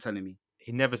that what you're telling me?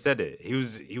 He never said it. He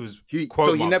was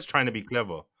trying to be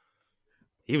clever.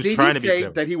 He was trying to be clever.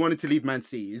 That he wanted to leave Man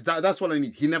City. That's what I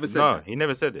need. He never said that. He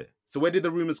never said it. So where did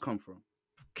the rumors come from?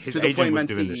 His agent was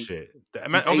doing the shit.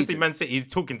 Obviously, Man City. He's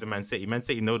talking to Man City. Man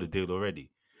City know the deal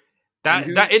already.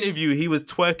 That interview, he was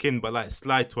twerking, but like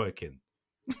sly twerking.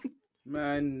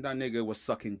 Man, that nigga was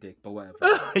sucking dick, but whatever.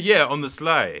 Yeah, on the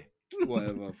sly.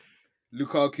 Whatever.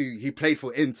 Lukaku, he played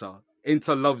for Inter.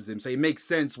 Inter loves him, so it makes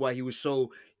sense why he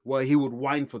would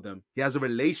whine for them. He has a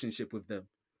relationship with them.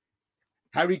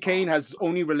 Harry Kane has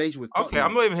only relation with Tottenham. Okay,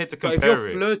 I'm not even here to compare it. If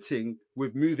you're flirting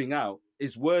with moving out,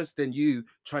 it's worse than you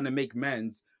trying to make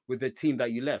amends with the team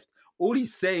that you left. All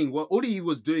he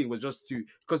was doing was just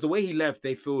because the way he left,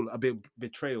 they feel a bit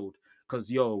betrayed. Because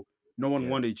no one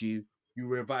wanted you. You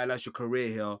revitalized your career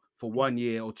here for 1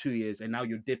 year or 2 years, and now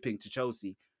you're dipping to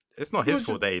Chelsea. It's not his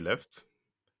fault that he left.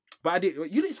 But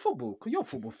it's football. Because you're a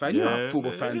football fan. You know how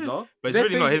football fans are. But it's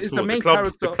really not his fault.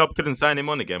 The club couldn't sign him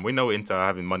on again. We know Inter are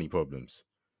having money problems.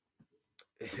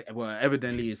 Well,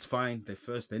 evidently it's fine. They're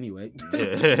first anyway.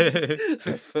 Yeah. They're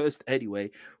first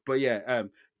anyway. But yeah,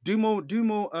 do more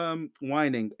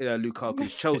whining,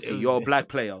 Lukaku's Chelsea. You're a black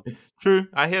player. True.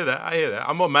 I hear that.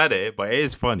 I'm not mad at it, but it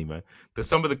is funny, man.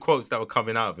 Some of the quotes that were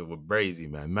coming out of it were brazy,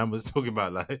 man. Man was talking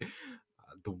about like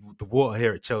the water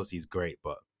here at Chelsea is great,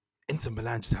 but Inter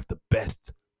Milan just have the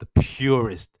best, the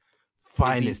purest,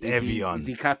 finest Evian. Is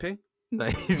he capping? No,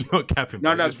 he's not capping.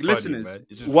 No, listeners.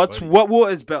 What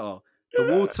water is better?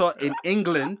 The water in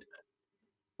England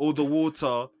or the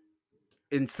water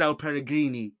in Sal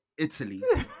Pellegrini, Italy?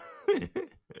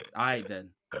 Alright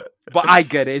then. But I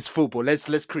get it. It's football.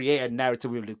 Let's create a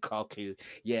narrative with Lukaku.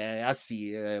 Yeah, I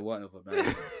see. Whatever, man.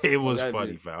 It was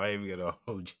funny, fam. I ain't even gonna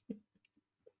hold you.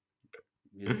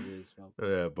 Yeah, it is, man.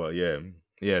 Yeah, but yeah.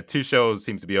 Tuchel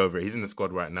seems to be over it. He's in the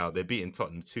squad right now. They're beating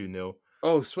Tottenham 2-0.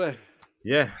 Oh, swear.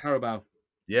 Yeah. How about?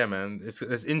 Yeah, man.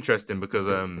 It's interesting because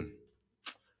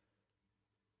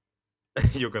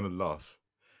you're gonna laugh.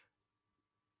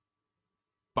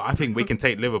 But I think we can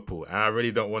take Liverpool, and I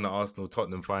really don't want an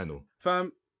Arsenal-Tottenham final.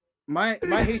 Fam, my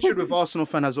hatred with Arsenal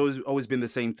fan has always been the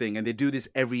same thing, and they do this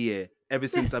every year, ever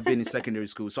since I've been in secondary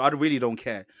school. So I really don't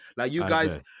care. Like you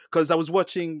guys, because I was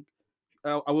watching,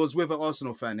 I was with an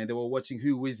Arsenal fan, and they were watching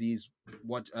Who Wizzy's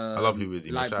I love Who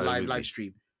Wizzy live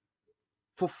stream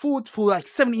for like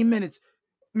 70 minutes.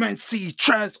 Man City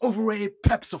trash, overrated,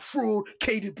 Pep's a fraud,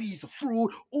 KDB's a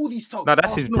fraud, all these talk. No,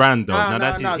 that's his brand, though. No,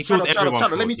 that's his. He Shut calls up, everyone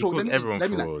shut up. Let frauds. me He talk. calls everyone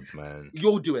Let me land. frauds, man.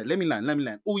 You'll do it. Let me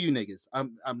land. All you niggas.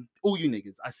 All you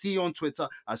niggas. I see you on Twitter.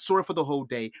 I saw it for the whole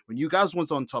day. When you guys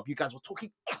was on top, you guys were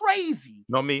talking crazy.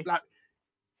 Not me. Like,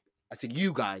 I said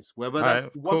you guys, whether All that's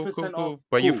right, 1% cool. off.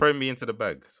 But you cool. throw me into the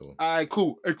bag, so. Alright,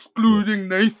 cool. Excluding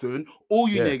Nathan, all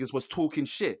you Yeah. niggas was talking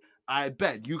shit. I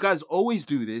bet you guys always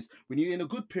do this when you're in a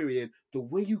good period. The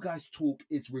way you guys talk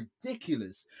is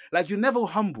ridiculous. Like, you're never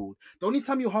humbled. The only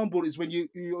time you're humbled is when you're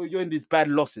in these bad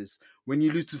losses. When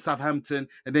you lose to Southampton,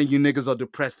 and then you niggas are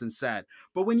depressed and sad.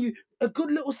 But when you a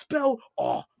good little spell,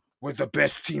 we're the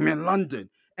best team in London,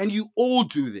 and you all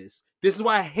do this. This is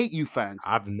why I hate you fans.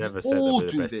 I've never You said that all we're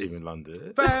the do best this. team in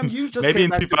London. Fam, you just maybe came in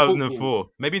back to 2004.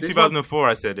 football. Maybe in This 2004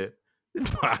 I said it.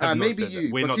 I have not Maybe said you.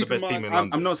 that. We're but not the keep in best team mind, in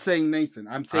London. I'm not saying Nathan.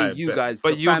 I'm saying you guys.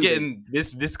 But the you're fan base. getting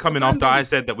this coming fan after I base.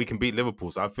 said that we can beat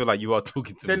Liverpool. So I feel like you are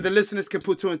talking to Then me. the listeners can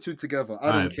put 2 and 2 together.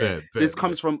 I don't care. This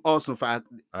comes from Arsenal fans.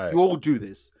 Alright. You all do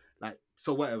this. Like,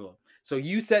 so whatever. So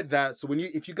you said that. So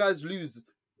if you guys lose,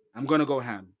 I'm gonna go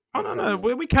ham. Oh no,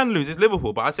 we can lose. It's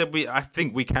Liverpool, but I said I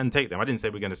think we can take them. I didn't say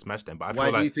we're going to smash them, but I Why feel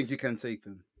do like you think you can take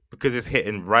them? because it's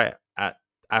hitting right at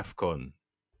AFCON,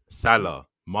 Salah,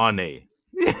 Mane,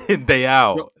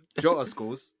 Diao. Jota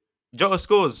scores. Jota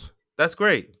scores. That's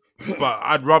great, but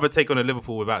I'd rather take on a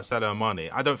Liverpool without Salah and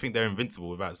Mane. I don't think they're invincible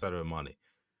without Salah and Mane.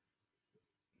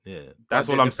 Yeah, that's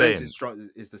But all their I'm saying. defense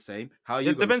is the same. How are The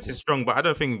you? defense is strong, but I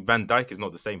don't think Van Dijk is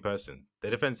not the same person. The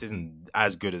defense isn't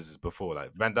as good as before.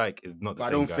 Like Van Dijk is not the But I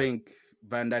same don't guy. think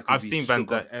Van Dijk. I've seen Van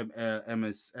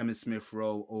Dijk. Emma Smith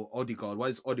Rowe or Odegaard. What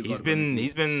is Odegaard?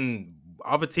 He's been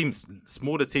other teams,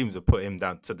 smaller teams have put him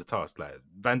down to the task. Like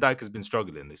Van Dijk has been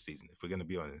struggling this season, if we're going to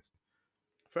be honest.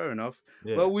 Fair enough.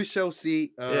 Yeah. Well, we shall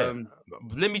see. Yeah.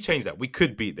 Let me change that. We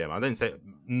could beat them. I didn't say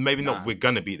maybe not. Nah. We're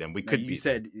gonna beat them. We could. You beat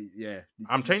said, them. yeah.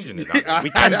 I'm changing it. Now. We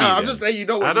can beat them. I'm just letting you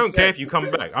know. What I don't you care said. if you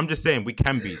come back. I'm just saying we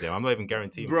can beat them. I'm not even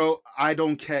guaranteeing. Bro, I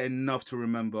don't care enough to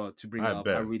remember to bring it up.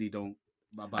 bet. I really don't.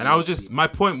 And I was just my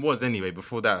point was anyway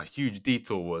before that huge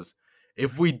detour was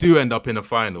if we do end up in a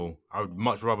final, I would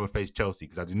much rather face Chelsea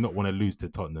because I do not want to lose to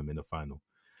Tottenham in the final.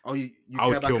 Oh, you I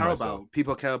would care about kill Carabao? myself.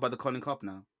 People care about the Carling Cup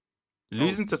now.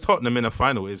 Losing to Tottenham in a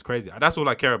final is crazy. That's all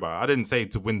I care about. I didn't say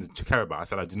to win the Carabao. I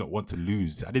said I do not want to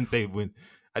lose. I didn't say win.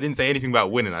 I didn't say anything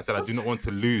about winning. I said I do not want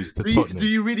to lose to Tottenham. Do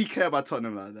you really care about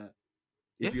Tottenham like that?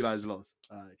 If Yes. you guys lost,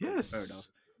 Yes. fair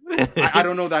enough. I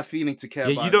don't know that feeling to care.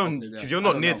 Yeah, about you don't because you're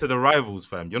not near to the rivals,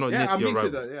 fam. You're not near to your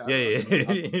rivals.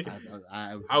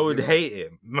 I would hate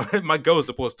it. My girl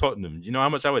supports Tottenham. You know how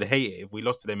much I would hate it if we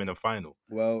lost to them in a final.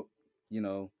 Well, you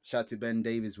know, shout to Ben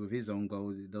Davies with his own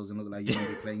goals. It doesn't look like you're going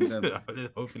to be playing them.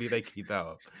 Hopefully they keep that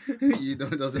up.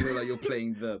 It doesn't look like you're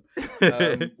playing them.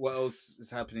 What else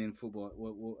is happening in football?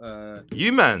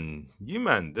 You man.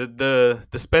 The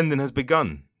spending has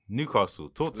begun. Newcastle,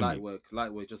 talk to me.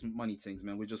 Light work, just money things,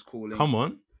 man. We're just calling. Come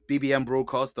on. BBM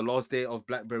broadcast, the last day of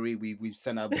BlackBerry. We've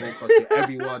sent our broadcast to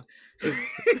everyone.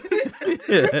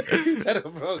 Sent a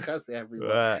broadcast to everyone.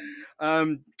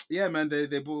 Right. Yeah, man,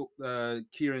 they bought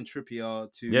Kieran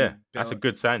Trippier to. Yeah, that's a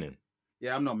good signing.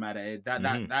 Yeah, I'm not mad at it.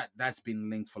 That's been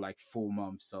linked for like 4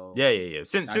 months. So yeah.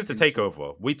 Since the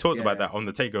takeover, we talked about that on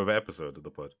the takeover episode of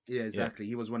the pod. Yeah, exactly.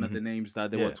 He was one of the names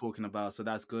that they were talking about, so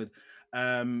that's good.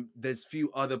 There's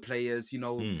few other players, you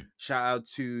know. Shout out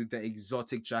to the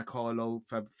exotic Jack Harlow,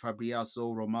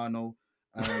 Fabriaso Romano.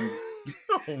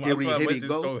 Here we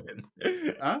go.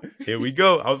 Huh? Here we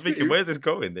go. I was thinking, where's this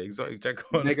going? The exotic Jack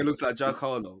Harlow. Nigga looks like Jack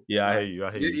Harlow. Yeah, I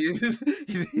hear you.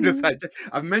 He looks like.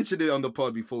 I've mentioned it on the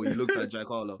pod before. He looks like Jack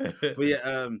Harlow. But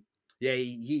yeah,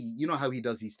 he you know how he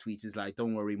does his tweets. It's like,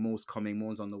 don't worry, more's coming,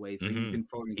 more's on the way. So he's been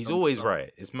following. He's always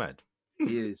right. It's mad.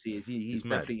 He is. He's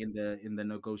definitely in the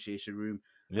negotiation room.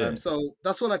 Yeah. So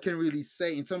that's all I can really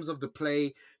say in terms of the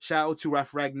play. Shout out to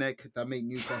Raf Ragnick that made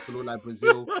Newcastle look like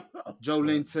Brazil. Joe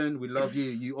Linton, we love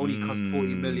you. You only cost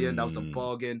 40 million. That was a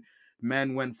bargain.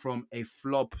 Man went from a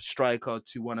flop striker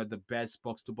to one of the best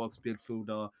box-to-box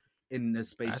midfielder in the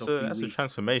space of 3 weeks. That's a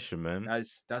transformation, man.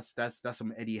 That's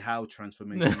some Eddie Howe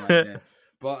transformation right there.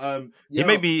 But I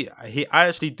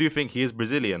actually do think he is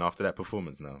Brazilian after that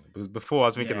performance now. Because before I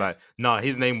was thinking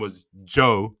his name was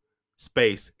Joe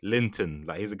space Linton.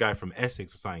 Like he's a guy from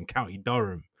Essex or something, County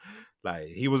Durham. Like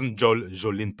he wasn't Joe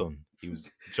Linton. He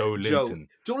was Joe Linton.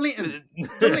 Joe Linton.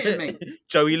 Joe Linton, mate.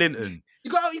 Joey Linton.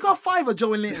 You got 5 of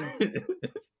Joey Linton.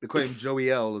 They call him Joey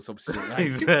L or something. Like.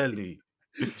 Exactly.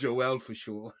 Joel for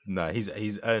sure. Nah,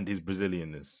 he's earned his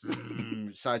Brazilianness.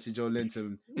 Shout out to Joe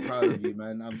Linton. Proud of you,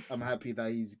 man. I'm happy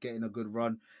that he's getting a good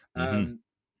run.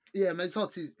 Yeah, man, it's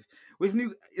hard to with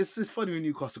new. It's funny with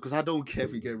Newcastle because I don't care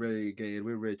if we get relegated.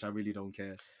 We're rich. I really don't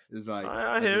care. It's like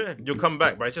I hear it. You'll come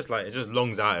back, but it's just like it just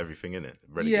longs out everything, innit?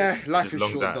 yeah, Relegation. It life just is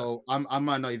longs short out. though. I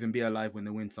might not even be alive when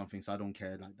they win something, so I don't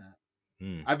care like that.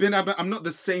 Mm. I'm not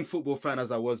the same football fan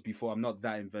as I was before. I'm not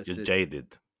that invested. You're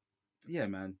jaded. Yeah,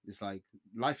 man. It's like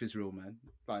life is real, man.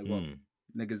 Like what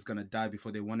niggas gonna die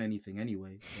before they won anything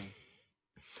anyway. So.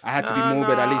 I had to be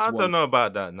morbid at least I once. don't know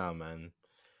about that now, man.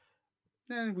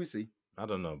 Yeah, we'll see. I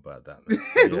don't know about that, man.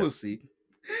 Yeah. We'll see.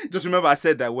 Just remember I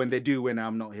said that when they do win,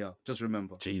 I'm not here. Just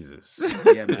remember. Jesus.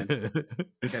 Yeah, man.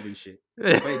 Kevin shit.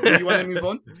 Wait, do you want to move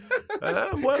on?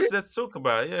 What else let's talk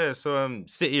about? Yeah, so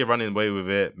City are running away with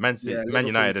it. Man Liverpool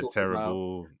United are talked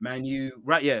terrible. Man U,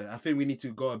 right? Yeah, I think we need to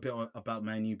go a bit about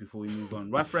Man U before we move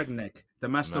on. Ralph Ragnick, the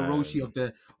master Roshi of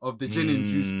the gin and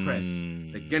juice press,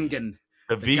 the Gengen,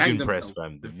 the vegan Gangnam press, Style.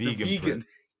 fam. The vegan press.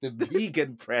 The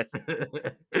vegan press.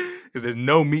 Because there's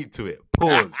no meat to it.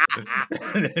 Pause.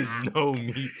 There's no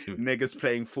meat to it. Niggas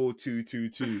playing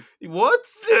 4-2-2-2. What?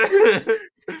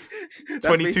 22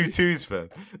 basically- twos, fam.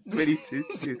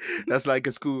 22. That's like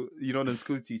a school, them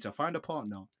school teacher. Find a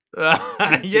partner. Yeah,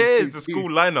 it's the school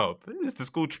lineup. It's the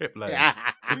school trip lineup.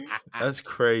 That's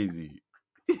crazy.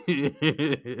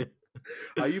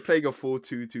 Are you playing a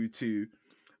 4-2-2-2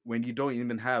 when you don't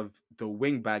even have the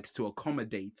wing backs to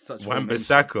accommodate such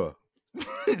Wan-Bissaka.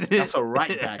 That's a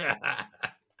right back.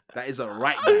 That is a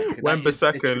right back.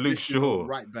 Wan-Bissaka and Luke Shaw.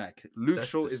 Right back. Luke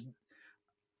Shaw is.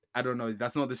 I don't know.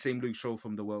 That's not the same Luke Shaw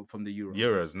from the Euros.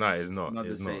 Euros, no, it's not. Not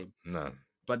it's the same. No.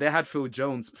 But they had Phil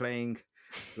Jones playing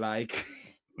like.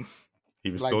 He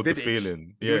restored the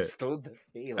feeling. Yeah. Restored the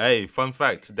feeling. Hey, fun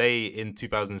fact. Today in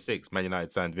 2006, Man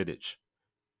United signed Vidic.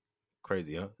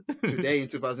 Crazy, huh? Today in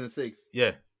 2006.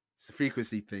 Yeah. It's a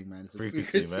frequency thing, man. It's a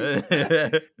frequency,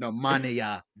 man. No,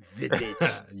 Mania,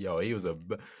 Vidic. Yo, he was a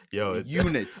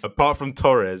unit. Apart from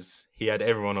Torres, he had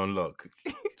everyone on lock.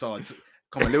 So,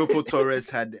 come on, Liverpool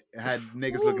Torres had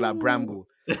niggas looking like Bramble.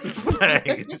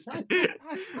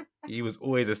 He was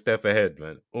always a step ahead,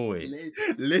 man. Always.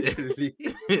 Literally.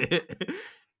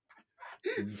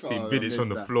 You see Vidic on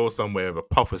the floor somewhere with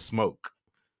a puff of smoke.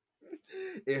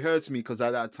 It hurts me because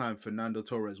at that time Fernando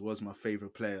Torres was my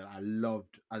favorite player. I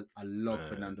loved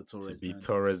Fernando Torres. To be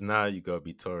Torres now, you gotta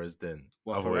be Torres then.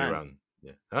 Other way around.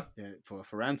 Yeah. Huh? Yeah, for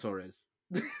Ferran Torres.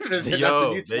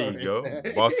 Yo, there you go.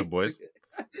 Barca boys.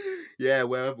 Yeah,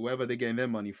 wherever they're getting their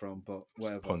money from, but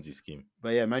whatever. Ponzi scheme.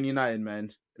 But yeah, Man United,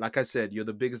 man. Like I said, you're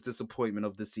the biggest disappointment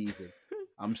of the season.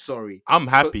 I'm sorry. I'm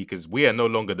happy because we are no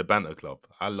longer the banter club.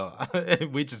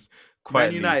 We just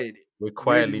quietly. Man United. We're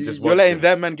quietly just. You're letting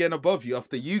them man getting above you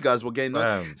after you guys were getting.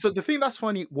 Damn. So the thing that's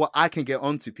funny, what I can get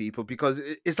onto people because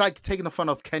it's like taking the fun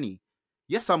of Kenny.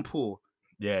 Yes, I'm poor.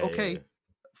 Yeah. Okay. Yeah.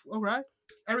 All right.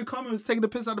 Eric Carmen was taking the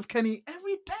piss out of Kenny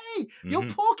every day. You're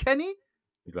Mhm. poor, Kenny.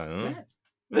 He's like, huh? Yeah.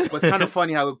 But it's kind of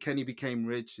funny how Kenny became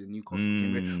rich and Newcastle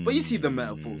became rich. But you see the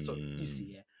metaphor, so you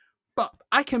see it. But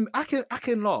I can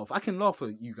laugh. I can laugh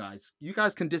at you guys. You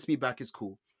guys can diss me back. It's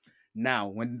cool. Now,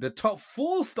 when the top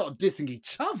four start dissing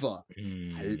each other,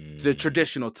 the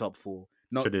traditional top four,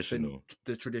 not traditional,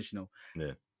 the traditional.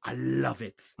 Yeah, I love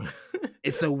it.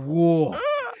 It's a war.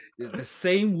 The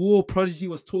same war Prodigy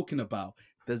was talking about.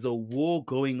 There's a war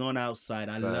going on outside.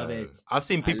 I love it. I've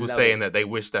seen people saying that they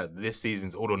wish that this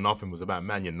season's All or Nothing was about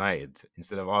Man United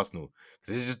instead of Arsenal.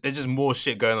 Because there's just more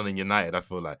shit going on in United, I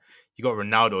feel like. You got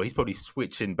Ronaldo. He's probably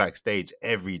switching backstage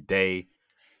every day.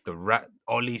 The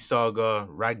Oli saga,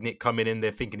 Ragnick coming in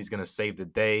there thinking he's going to save the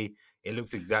day. It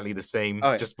looks exactly the same,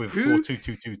 just with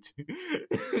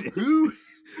 4-2-2-2-2. Who?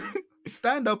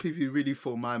 Stand up if you really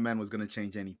thought my man was going to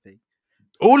change anything.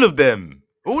 All of them.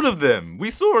 All of them. We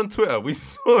saw on Twitter. We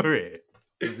saw it.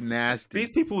 It was nasty. These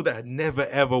people that had never,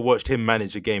 ever watched him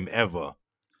manage a game ever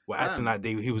were acting like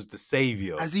he was the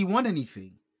savior. Has he won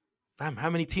anything? Fam, how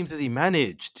many teams has he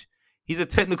managed? He's a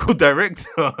technical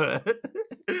director.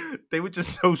 They were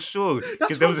just so sure.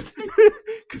 Because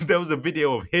there was a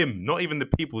video of him, not even the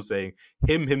people saying,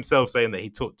 him himself saying that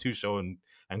he taught Tuchel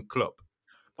and Klopp.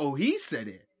 Oh, he said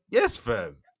it? Yes,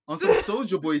 fam. On some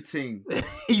Soldier Boy thing.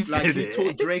 He said like it. He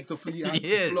taught Drake the free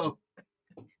flow.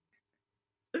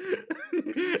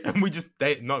 And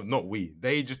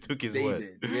they just took his word.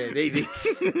 Yeah, they did.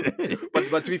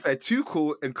 but to be fair,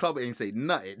 Tuchel and Klopp ain't say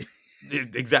nothing.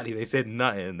 Exactly, they said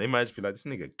nothing. They might just be like, this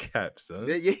nigga cap, son.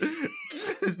 Yeah.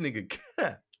 This nigga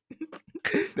cap.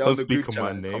 Don't speak on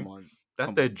my name.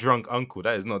 That's their drunk uncle.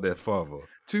 That is not their father.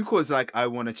 Tuchel is like, I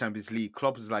won a Champions League.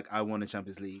 Klopp is like, I won a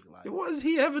Champions League. Like, what has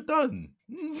he ever done?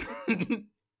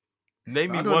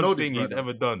 Name me one thing he's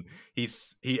ever done. He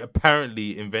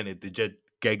apparently invented the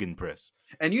gegenpress.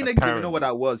 And you niggas didn't even know what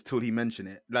Apparently. that was till he mentioned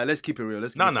it. Like, let's keep it real.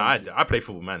 Let's keep No, it no, funky. I play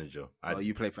Football Manager. Oh,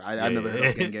 you play for... I Yeah, never heard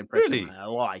of yeah. getting press Really? in my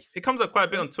life. It comes up quite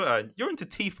a bit on Twitter. You're into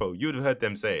Tifo. You would have heard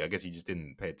them say it. I guess you just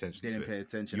didn't pay attention Didn't to pay it.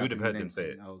 attention. You would have That's heard the them name say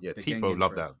thing. it. Oh, Yeah, the Tifo Gengen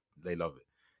love press. that. They love it.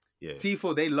 Yeah.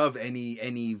 Tifo, they love any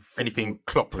Anything football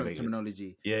Klopp related.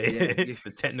 terminology. Yeah, Yeah.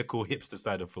 the technical hipster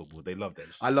side of football. They love that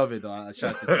shit. I love it though.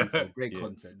 Shout out to Tifo. Great Yeah.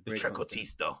 content. The Great content.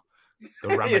 Trecotista. The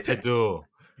Ramatador.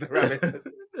 The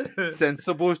rabbit.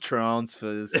 Sensible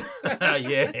transfers.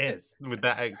 Yes, with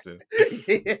that accent.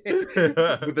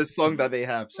 With the song that they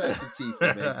have. Shout out to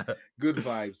Tifo, man. Good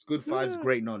vibes,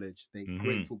 great knowledge.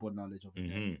 Great football knowledge over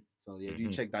there. So yeah, do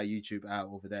check that YouTube out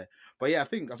over there. But yeah, I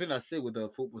think that's it with the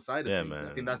football side of things. man.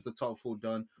 I think that's the top four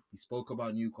done. We spoke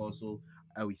about Newcastle,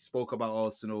 we spoke about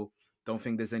Arsenal. Don't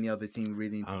think there's any other team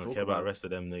really need to I talk don't care about about. the rest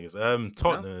of them niggas.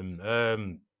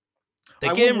 Tottenham.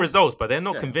 They're I getting will- results, but they're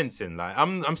not yeah. convincing. Like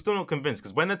I'm still not convinced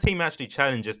because when a team actually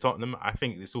challenges Tottenham, I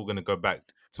think it's all gonna go back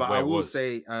to But where I it will was.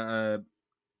 say,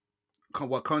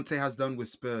 what Conte has done with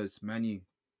Spurs, Man U.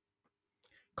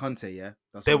 Conte, yeah,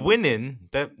 that's They're what I'm gonna say. winning.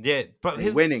 But They're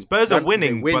his winning. Spurs are They're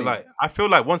winning. But winning. like I feel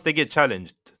like once they get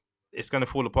challenged, it's gonna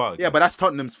fall apart. Yeah, Again. but that's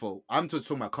Tottenham's fault. I'm just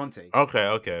talking about Conte.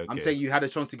 Okay. I'm saying you had a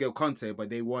chance to get Conte, but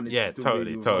they wanted Yeah, to still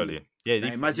really move on totally. Yeah,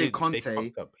 Now imagine they Conte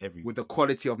fucked up everything. with the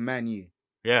quality of Man U.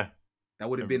 Yeah, That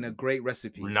would have been a great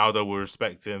recipe. Ronaldo will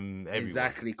respect him. Everywhere.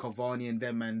 Exactly, Cavani and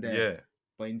them and there. Yeah.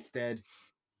 But instead,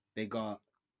 they got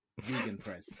vegan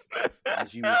press,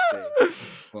 as you would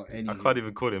say. But I anyway. can't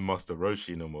even call him Master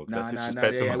Roshi no more because that's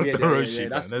disrespect to yeah, Master Roshi.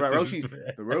 That's man. bro, Roshi.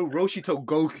 disrespect. Roshi told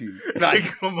Goku, Like,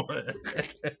 come on.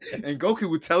 and Goku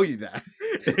would tell you that.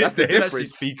 That's the He'll actually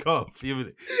difference. speak up. He'll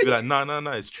be like, no,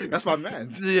 it's true. That's my man.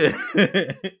 Yeah.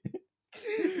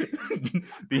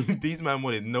 These man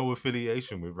wanted no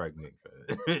affiliation with Ragnick.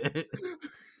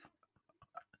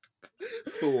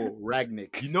 Thor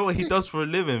Ragnick. You know what he does for a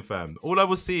living, fam? All I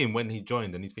was seeing when he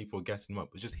joined and these people were gassing him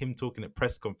up was just him talking at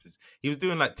press conferences. He was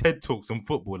doing like TED Talks on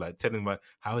football, like telling about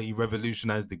how he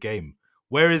revolutionized the game.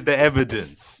 Where is the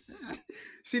evidence?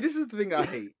 See, this is the thing I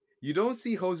hate. You don't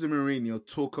see Jose Mourinho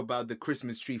talk about the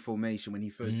Christmas tree formation when he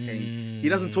first came. He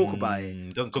doesn't talk about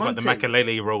it. Doesn't talk about the Conte-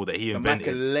 Makelele role that he The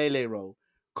invented. Makelele role.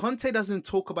 Conte doesn't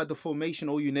talk about the formation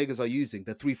all you niggas are using,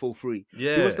 the 3-4-3.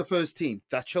 Yeah. He was the first team,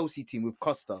 that Chelsea team with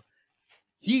Costa.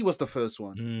 He was the first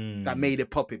one that made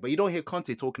it pop it. But you don't hear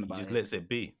Conte talking He about just it. lets it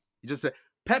be. He just said,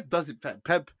 Pep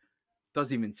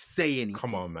doesn't even say anything.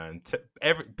 Come on, man.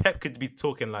 Pep could be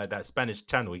talking like that Spanish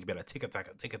channel. He could be like,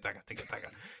 tic-a-taka, tic-a-taka, tica-taka.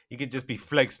 He could just be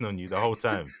flexing on you the whole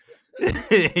time.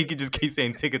 He could just keep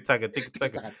saying tic-a-taka,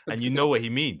 tic-a-taka. And you know what he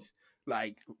means.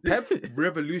 Like, Pep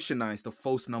revolutionized the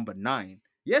false number 9.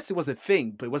 Yes, it was a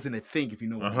thing, but it wasn't a thing if you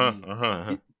know what I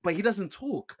mean. But he doesn't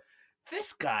talk.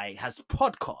 This guy has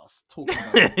podcasts talking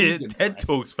about vegan TED press.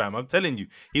 Talks, fam. I'm telling you.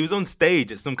 He was on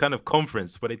stage at some kind of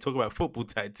conference where they talk about football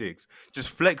tactics, just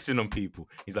flexing on people.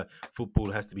 He's like,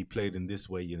 football has to be played in this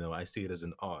way, you know. I see it as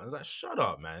an art. I was like, shut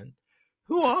up, man.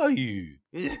 Who are you?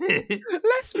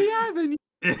 Let's be having you.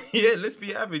 Yeah, let's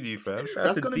be having you, fam. Shout out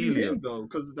That's to gonna be Delia. him though,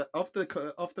 because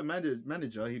after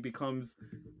manager, he becomes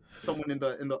someone in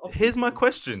the office. Here's my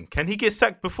question. Can he get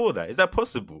sacked before that? Is that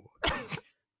possible?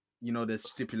 You know, there's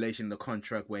stipulation in the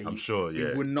contract where I'm sure,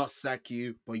 yeah. he would not sack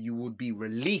you, but you would be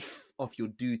relief of your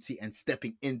duty and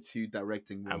stepping into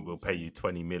directing roles. And we'll pay you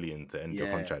 20 million to end your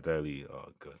Yeah. contract early. Oh,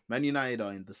 good. Man United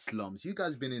are in the slums. You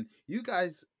guys,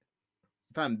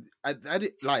 fam, I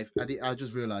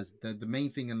just realized that the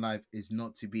main thing in life is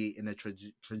not to be in a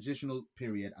transitional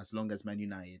period as long as Man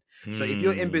United. So if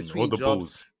you're in Or between the jobs,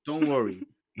 Bulls. don't worry.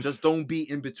 Just don't be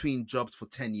in between jobs for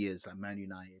 10 years like Man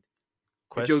United.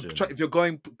 Question. If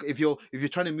you're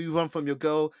trying to move on from your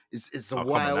girl, it's a Come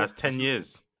while. on, that's 10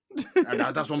 years. And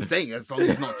that's what I'm saying. As long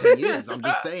as it's not 10 years, I'm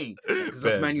just saying because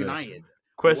that's Fair, Man fair. United.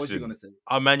 What was you Question. gonna say?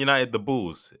 Are Man United the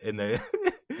Bulls in the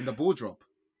In the ball drop,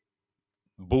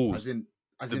 Bulls? as in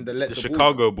the ball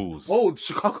Chicago drop. Bulls. Oh, the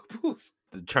Chicago Bulls.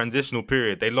 The transitional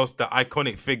period. They lost the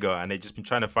iconic figure and they've just been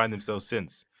trying to find themselves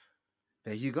since.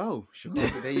 There you go, Chicago.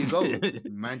 There you go.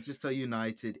 Manchester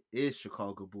United is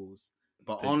Chicago Bulls,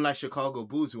 but unlike Chicago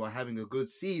Bulls, who are having a good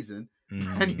season,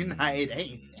 Man United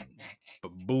ain't.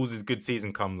 But Bulls' good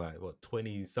season come like, what,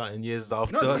 20-something years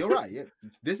after? No, you're right. Yeah,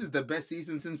 this is the best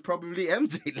season since probably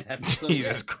MJ left. So,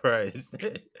 Jesus Christ.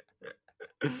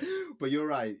 But you're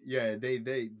right. Yeah,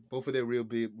 they both of their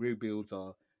rebuilds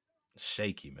are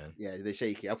Shaky, man. they're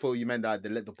shaky. I thought you meant that they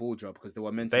let the ball drop because they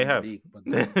were meant to They win the have. league, but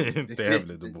They have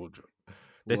let the ball drop.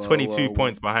 They're Whoa, 22 whoa.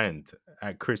 points behind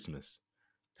at Christmas.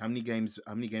 How many games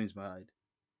behind?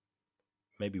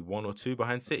 maybe 1 or 2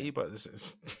 behind City, but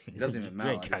It doesn't even matter.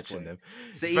 You ain't at this catching point. them.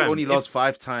 City Fam, only if- lost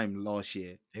 5 times last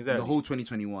year. Exactly. The whole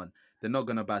 2021. They're not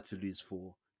gonna about to lose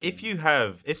 4. If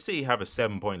City have a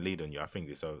 7-point lead on you, I think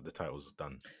the title's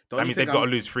done. The That only means thing they've got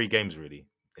to lose 3 games really.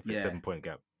 If it's Yeah. 7-point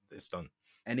gap, it's done.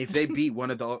 And if they beat one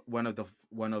of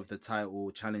the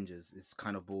title challengers, it's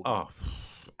kind of ball game. Oh,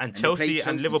 and they Chelsea played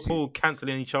and Chelsea Liverpool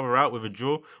cancelling each other out with a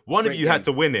draw. One of Great you had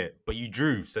game. to win it, but you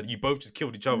drew, so you both just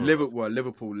killed each other.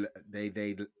 Liverpool,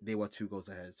 they were 2 goals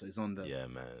ahead, so it's on them. Yeah,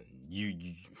 man. You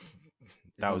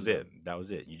that was it. That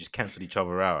was it. You just cancelled each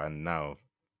other out, and now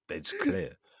they're just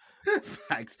clear.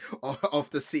 Facts.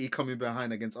 After City coming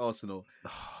behind against Arsenal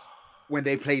when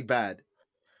they played bad.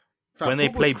 Fam, When they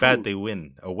football's play bad, cruel. they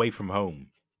win away from home.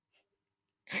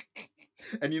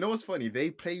 And you know what's funny? They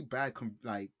play bad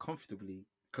comfortably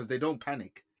because they don't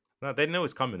panic. No, they know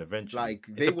it's coming eventually. Like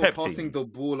It's they a were pep passing team. the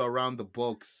ball around the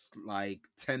box like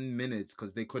 10 minutes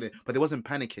because they couldn't, but they wasn't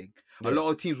panicking. Yeah. A lot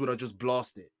of teams would have just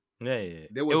blasted. Yeah. They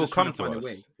It were will just trying come to to find a us.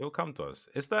 way. It will come to us.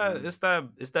 It's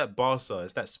that Barca.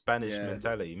 It's that Spanish Yeah.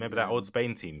 mentality. Remember that Yeah. old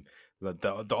Spain team. Like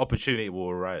the opportunity will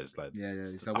arise. Like Yeah.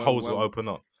 So holes will open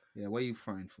up. Yeah, what are you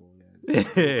frying for?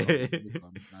 Yeah,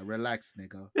 like, relax,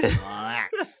 nigga.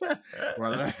 Relax.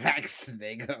 Relax,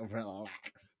 nigga.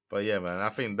 Relax. But yeah, man, I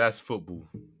think that's football.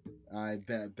 I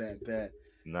bet.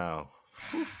 Now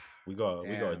we got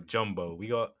a Damn. jumbo.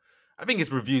 I think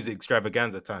it's reviews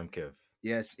extravaganza time, Kev.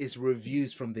 Yes, it's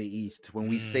reviews from the East. When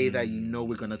we say that, you know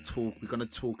we're gonna talk. We're gonna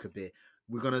talk a bit.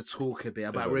 We're gonna talk a bit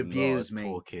about There's a lot reviews, of mate.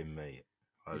 Talking, mate.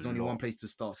 There's only one place to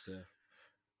start, sir.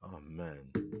 Oh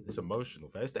man, it's emotional.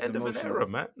 Man. It's the It's end of an emotional. era,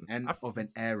 man. End of an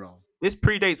era. This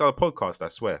predates our podcast. I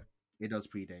swear. It does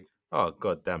predate. Oh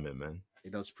god damn it, man.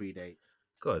 It does predate.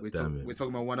 God We're damn it.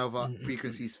 talking about one of our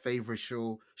Frequency's favorite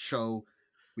show.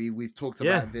 We've talked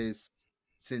Yeah. about this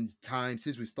since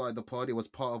we started the pod. It was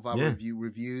part of our Yeah.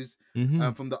 reviews.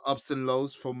 Mhm. From the ups and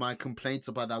lows, from my complaints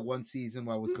about that one season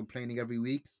where I was complaining every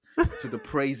week, to the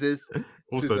praises.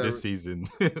 Also, the- this season,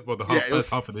 well, the Yeah, it was- first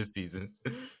half of this season.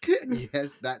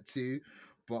 Yes, that too.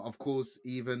 But of course,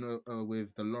 even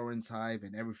with the Lawrence Hive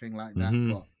and everything like that.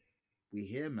 Mhm. But we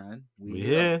here, man. We We here.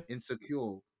 here.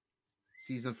 Insecure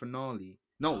season finale.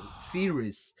 No,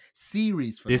 series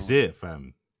finale. This it,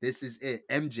 fam. This is it.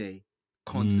 MJ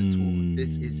concert tour.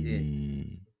 This is it.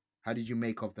 Mm. How did you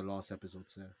make of the last episode,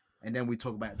 sir? And then we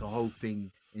talk about the whole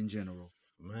thing in general.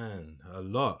 Man, a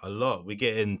lot. We're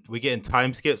getting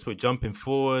time skips. We're jumping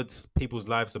forward. People's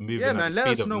lives are moving Yeah, at man. the Let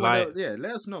speed us of know. light.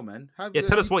 Let us know, man. Yeah,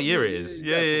 tell us what year it is. fuck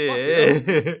Yeah.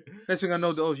 it. Next thing I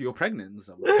know, you're pregnant or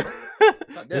something.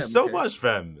 There's damn, so okay. much,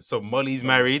 fam. So Molly's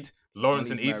married. Lawrence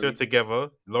Molly's and Issa are married.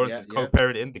 together. Lawrence Yeah, is yeah.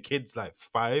 co-parenting. The kid's like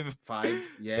 5.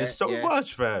 5. Yeah. There's so yeah.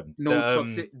 much, fam. No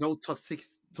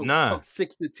Nah.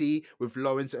 toxicity with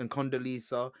Lawrence and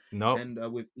Condoleezza, No. and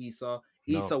with Issa.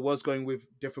 No. Issa was going with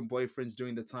different boyfriends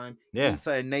during the time. Yeah.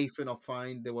 Issa and Nathan are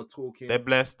fine. They were talking. They're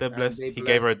blessed. they He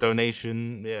gave her a blessed.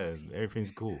 donation. Yeah,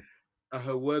 everything's cool.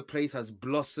 Her workplace has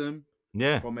blossomed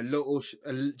Yeah. from a little,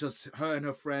 just her and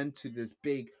her friend, to this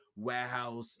big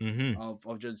warehouse Mm-hmm.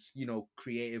 of just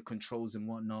creative controls and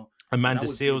whatnot. Amanda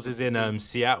was Seals beautiful is to in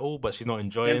see. Seattle, but she's not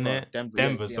enjoying it.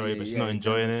 Denver, sorry, but she's not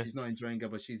enjoying Denver. it. She's not enjoying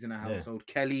it, but she's in a Yeah. household.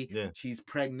 Kelly, Yeah. she's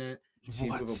pregnant. She's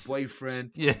What? with a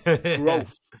boyfriend. Yeah.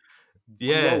 Growth.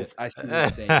 Yeah. Growth, I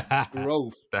should say.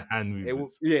 Growth. The hand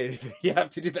movements. You have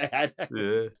to do that.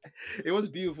 Yeah. It was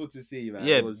beautiful to see, man.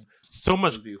 Yeah, It was so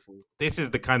much. beautiful. This is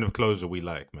the kind of closure we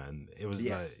like, man. It was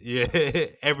Yes. like,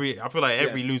 yeah, I feel like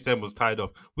every Yes. loose end was tied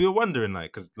off. We were wondering,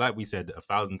 like, because like we said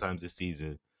 1,000 times this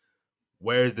season,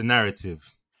 where is the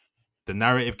narrative? The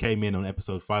narrative came in on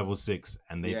episode 5 or 6,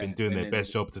 and they've Yeah, been doing and their then-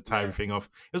 best job to tie yeah. everything off.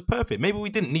 It was perfect. Maybe we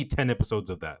didn't need 10 episodes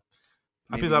of that.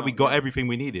 I Maybe feel like we not, got yeah. everything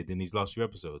we needed in these last few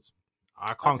episodes.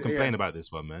 I can't feel- complain yeah. about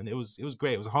this one, man. It was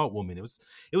great. It was heartwarming.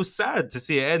 It was sad to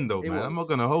see it end, though, It man. I'm was. not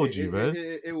gonna hold you, man.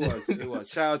 It was.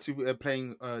 Shout out to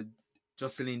playing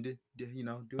Jocelyn. Do it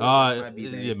like Ah, my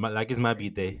birthday. yeah, like it's my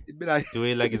birthday. It'd be like, Do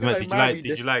it like it's it'd be my. my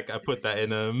Did you like? I put that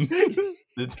in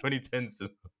the 2010s.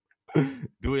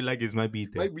 Do it like it's my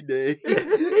birthday. my birthday.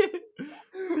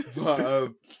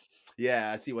 But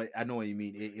yeah, I know what you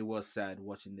mean. It was sad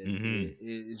watching this. Mhm.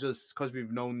 It's just because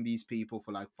we've known these people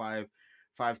for like 5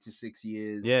 to 6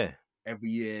 years. Yeah, Every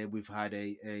year we've had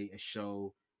a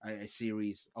show, a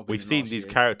series. Other we've than seen last these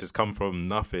year, characters come from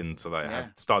nothing to like Yeah.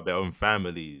 start their own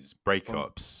families,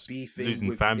 breakups, beefing losing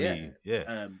with- family.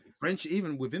 Yeah. friendship,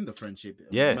 even within the friendship.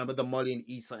 Yeah. Remember the Molly and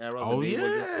Issa era? The Oh May was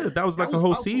yeah, it? that was like That a was whole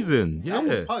powerful. season. That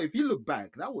was Yeah, if you look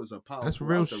back, that was a powerful. that's that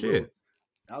real was a shit.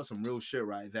 That was some real shit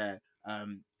right there.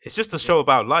 It's just a show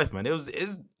about life, man.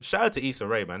 It's shout out to Issa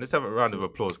Rae, man. Let's have a round of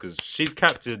applause because she's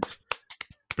captured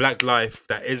black life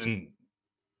that isn't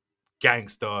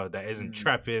gangster, that isn't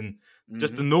trapping,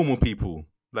 just the normal people,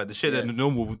 like the shit that the Yes.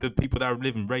 normal, the people that are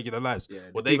living regular lives, Yeah,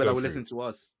 the what they people that go will through. listen to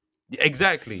us. Yeah,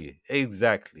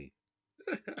 exactly.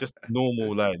 Just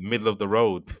normal, like middle of the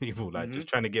road people, like just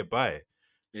trying to get by,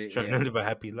 trying to live a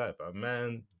happy life.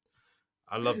 Man,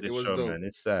 I love It this was show, dope. man.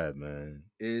 It's sad, man.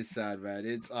 It is sad, man.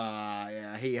 It's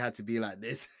yeah, I hate it had to be like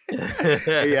this.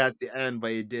 It had to end,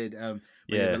 but it did. But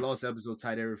yeah, the Yeah. last episode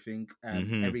tied everything.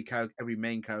 Mhm. Every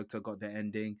main character got their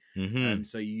ending. Mhm.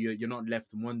 So you're not left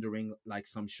wondering like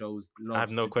some shows I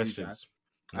have loves no to do that. questions.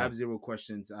 I No. have zero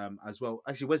questions. As well.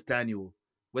 Actually, where's Daniel?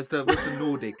 Where's the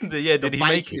Nordic? Yeah, The did he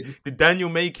make it? Viking? Did Daniel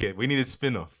make it? We need a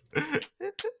spin-off.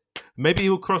 Maybe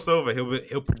he'll cross over.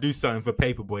 He'll produce something for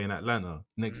Paperboy in Atlanta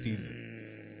next season.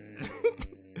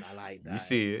 I like that. You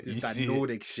see it. It's You that see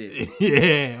Nordic shit. it.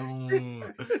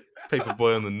 Yeah.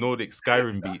 Paperboy on the Nordic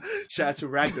Skyrim beats. Shout out to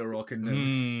Ragnarok and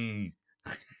them.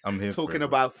 I'm here for Talking it.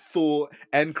 about Thor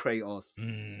and Kratos.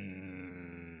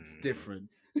 Mm. It's different.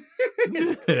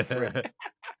 It's different.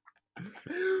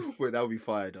 But that would be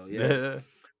fire though, yeah.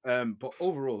 But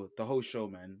overall, the whole show,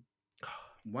 man,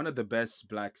 one of the best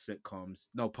black sitcoms.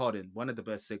 No, pardon, one of the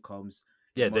best sitcoms.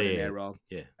 Yeah, Modern yeah. era.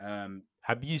 Yeah.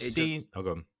 Have you it seen? just- Oh,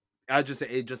 go on. I just say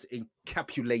it just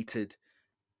encapsulated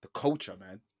the culture,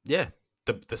 man. Yeah.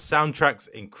 The soundtrack's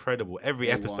incredible. Every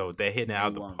A1. episode, they're hitting it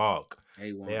out the A1. park.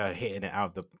 A1. They are hitting it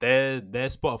out. Their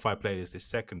Spotify playlist is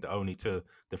second only to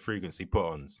the Frequency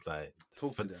put-ons. Like,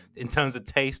 Talk to them. in terms of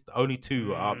taste, only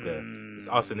two are up there. It's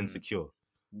us and Insecure.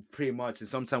 Pretty much, and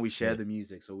sometimes we share the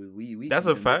music, so we That's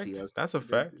see a them, they see fact. us. That's a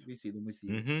fact. We see them, we see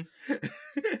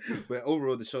Mm-hmm. But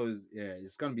overall, the show is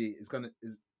it's gonna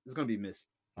be missed.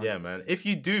 Yeah, man. 100%. If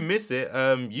you do miss it,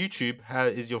 YouTube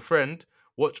is your friend.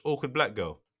 Watch Awkward Black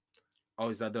Girl. Oh,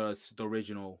 is that the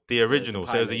original? The original.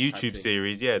 So it was a pilot type YouTube thing.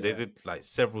 series. Yeah, they Yeah. did like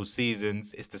several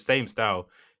seasons. It's the same style.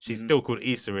 She's Mhm. still called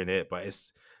Issa in it, but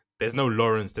there's no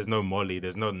Lawrence, there's no Molly,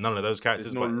 there's none of those characters.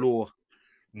 There's no but law.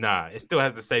 Nah, it still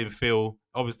has the same feel.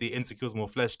 Obviously, Insecure's more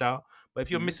fleshed out. But if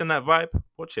you're Mhm. missing that vibe,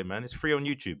 watch it, man. It's free on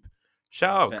YouTube. Shout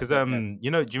out, Bet, because bet. do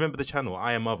you remember the channel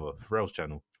I Am Mother, Pharrell's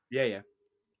channel? Yeah.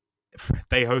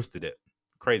 They hosted it.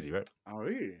 Crazy, right? Oh,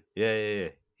 really? Yeah.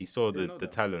 He saw Didn't know the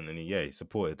that. talent and he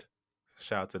supported.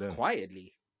 Shout out to them.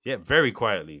 Quietly, Yeah, very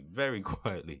quietly. Very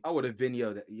quietly. I would have been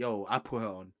yo. I put her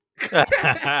on.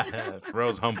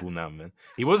 Pharrell's humble now, man.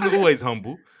 He wasn't always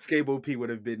humble. Skateboard P would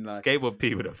have been like Skateboard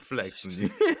P with a flex on you.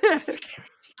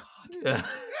 security guard.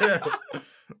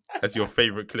 That's your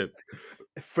favorite clip.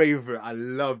 Favorite. I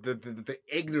love the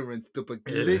ignorance, the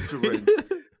belligerence.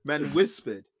 Man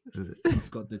whispered. He's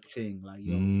got the ting, like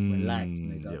yo, relax,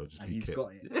 nigga. Yo, just Like, be he's careful.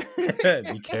 got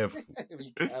it. Be careful.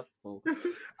 Be careful.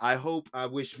 I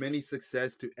wish many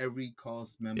success to every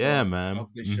cast member Yeah, man.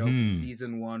 of the show from Mhm.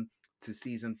 season 1 to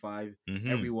season 5. Mhm.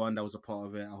 Everyone that was a part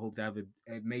of it. I hope they have an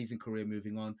amazing career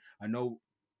moving on. I know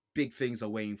big things are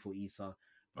waiting for Issa.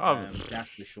 Oh, That's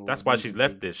for sure. That's why she's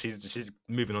Amazing left things. it. She's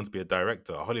moving on to be a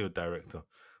director, a Hollywood director.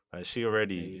 Like she There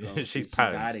already, you go. she's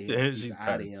out panned. of here. She's She's out of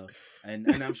panned. here. And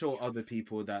I'm sure other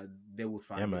people that they will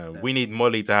find. Yeah, this man. step. We need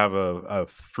Molly to have a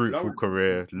fruitful Lauren-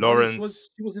 career. Molly,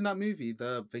 Lawrence, she was in that movie,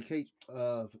 the vacation.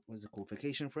 What's it called?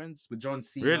 Vacation Friends with John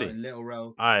Cena Really? and Little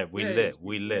Rel. alright, we Yeah, lit, yeah,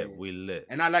 we yeah, lit, yeah. we lit.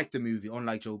 And I liked the movie,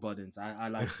 unlike Joe Budden's. I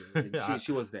liked it.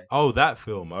 She was there. Oh, that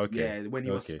film. Okay. Yeah, when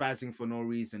he was Okay. spazzing for no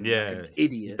reason. Yeah, like an He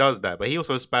idiot. does that, but he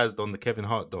also spazzed on the Kevin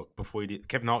Hart doc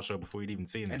Kevin Hart show before he'd even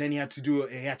seen it. And then he had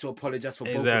to apologize for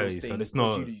both of Exactly, those so things. it's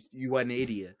not- because you were an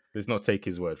idiot. Let's not take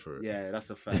his word for it. Yeah, that's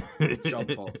a fact.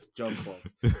 Jump off.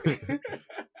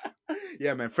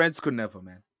 Yeah, man. Friends could never,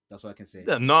 man. That's what I can say.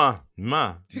 Nah.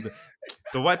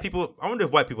 The white people. I wonder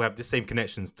if white people have the same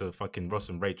connections to fucking Ross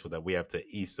and Rachel that we have to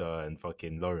Issa and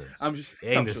fucking Lawrence. It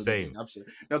ain't the same. I'm sure.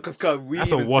 No, because we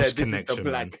That's a even wash said this is connection, the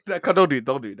black. Like, don't do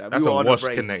that. That's we a were on wash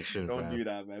break. connection, Don't fam. do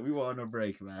that, man. We were on a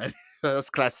break, man. That's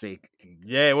classic.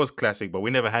 Yeah, it was classic, but we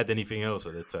never had anything else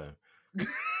at the time.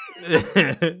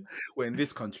 We're in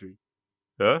this country.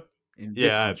 Huh? In this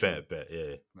Yeah, I country. bet.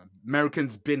 Yeah.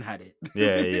 Americans been had it.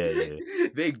 Yeah.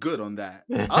 They good on that.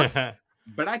 Us,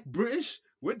 black British,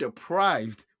 we're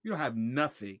deprived. We don't have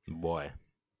nothing. Boy.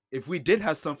 If we did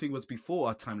have something, it was before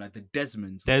our time, like the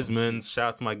Desmonds. Desmond, shout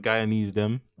out to my Guyanese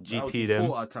them. That was GT them.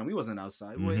 before our time. We wasn't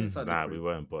outside. We were Mhm. inside Nah, the we crib.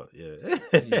 weren't, but yeah.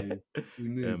 We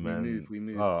move, Yeah, we man. move, we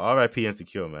move. Oh, R.I.P.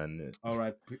 Insecure, man. All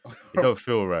right. It don't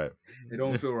feel right. It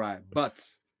don't feel right. But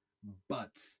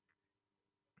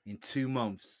in 2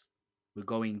 months, we're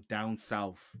going down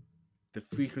south. The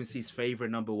Frequency's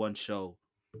favorite #1 show,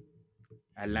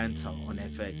 Atlanta on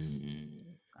FX.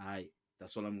 Alright,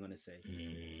 that's all I'm gonna say.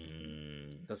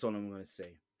 Mm. That's all I'm gonna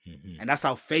say. Mhm. And that's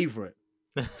our favorite.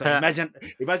 So imagine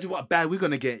what bag we're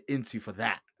gonna get into for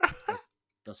that.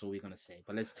 That's what we're gonna say.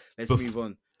 But let's move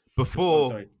on.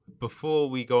 Before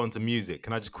we go on to music,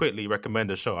 can I just quickly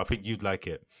recommend a show? I think you'd like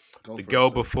it. Go The for Girl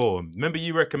it, sir. Before. Remember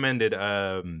you recommended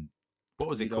what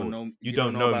was it called? You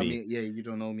don't know about me. Yeah, You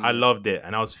Don't Know Me. I yeah. loved it,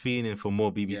 and I was feeling for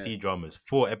more BBC dramas.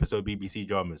 4-episode BBC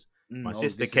dramas. My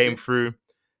sister this is came it? through.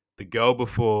 The Girl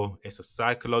Before. It's a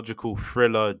psychological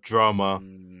thriller drama.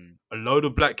 A load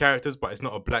of black characters, but it's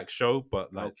not a black show.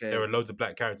 But like there are loads of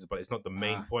black characters, but it's not the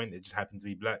main point. It just happened to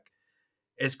be black.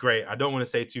 It's great. I don't want to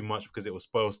say too much because it will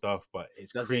spoil stuff, but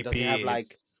it's creepy. Does it have like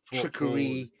it's thoughtful, trickery?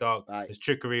 it's dark. Like, it's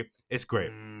trickery. It's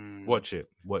great. Watch it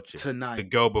tonight. The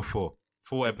Girl Before.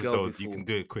 4 The Girl episodes. You Before. can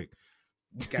do it quick.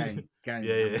 Gang.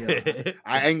 Yeah.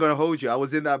 I ain't gonna hold you. I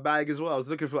was in that bag as well. I was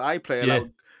looking for iPlayer. Yeah.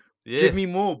 Like, give me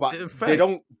more, but Yeah, they facts.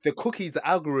 don't. The cookies, the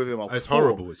algorithm are It's poor.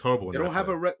 horrible. It's horrible. They on don't have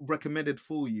iPlayer. a recommended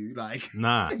for you. Like,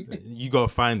 Nah, you gotta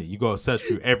find it. You gotta search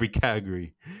through every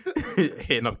category,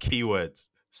 hitting up keywords,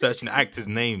 searching actors'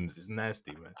 names. It's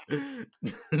nasty, man.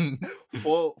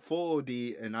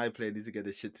 4D and iPlayer need to get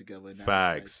this shit together. Now.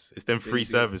 Facts. It's them They free do.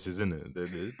 services, isn't it?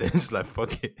 They're just like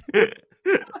fuck it.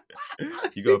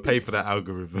 You gotta pay for that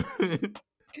algorithm.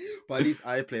 But at least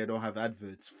iPlayer don't have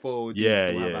adverts. 4D yeah.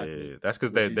 still have adverts. That's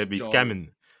because which they is be jarring. scamming.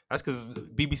 That's because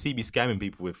BBC be scamming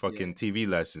people with fucking TV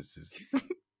licenses.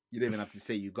 You don't even have to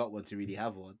say you got one to really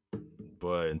have one.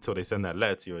 But until they send that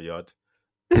letter to your yard.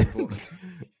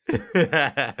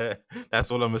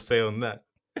 That's all I'm gonna say on that.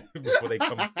 Before they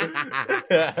come.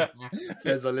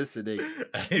 Feds are listening.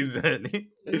 Exactly.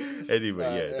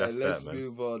 Anyway, that's let's that, man.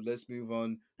 move on. Let's move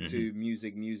on to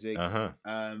music.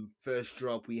 First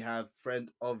drop, we have friend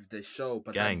of the show,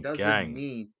 but Gang, that doesn't gang.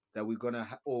 mean that we're gonna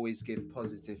always give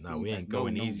positive. No, we feedback. ain't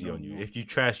going easy on you. no. If you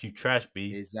trash, you trash,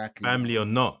 B. Exactly. Family or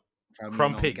not. Family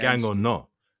Crumpet not gang or gangster. not.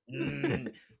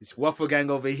 It's Waffle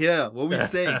Gang over here. What we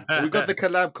saying? We got the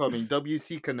collab coming.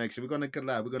 WC Connection. We're gonna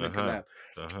collab. collab.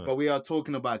 But we are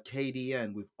talking about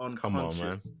KDN with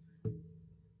Unconscious.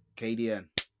 KDN.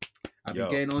 I've been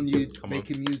getting on you,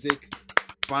 making music.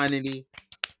 Finally,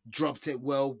 dropped it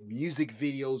well. Music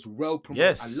videos, well promoted.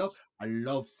 Yes. I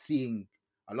love seeing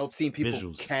people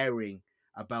Visuals. caring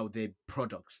about their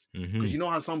products. Mhm. Because you know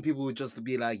how some people would just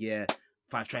be like,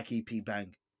 5-track EP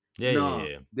bang. Yeah, Nah,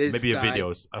 yeah. this Maybe a guy- video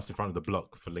is us in front of the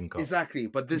block for link up. Exactly,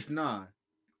 but this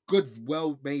good,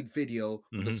 well-made video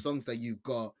for the Mhm. songs that you've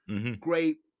got. Mhm.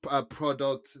 Great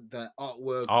product, the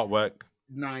artwork, Artwork.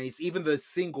 nice. Even the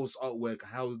singles artwork,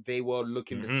 how they were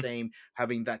looking the Mhm. same,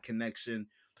 having that connection,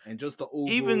 and just the overall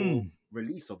Even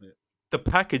release of it. the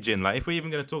packaging, like if we're even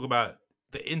gonna talk about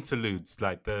the interludes,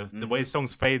 like the way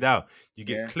songs fade out, you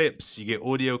get clips, you get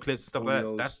audio clips, stuff like that.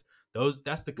 Audios.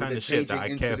 That's the kind the of shit that I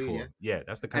changing care interlude, for. Yeah,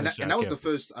 that's the kind And of shit that I was care the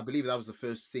for. first. I believe that was the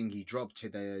first thing he dropped.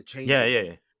 The change.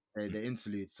 Yeah. The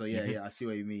interlude. So I see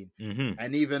what you mean. Mm-hmm.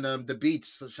 And even the beats.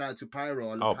 So shout out to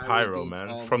Pyro. Oh, Pyro, beats man,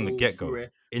 are from the all get go, through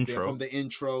it. intro. From the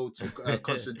intro to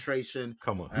concentration.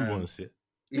 Come on, who wants it?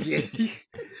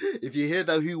 If you hear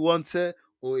that, who wants it,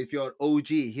 or if you're an OG,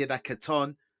 hear that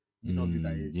Katon, you know who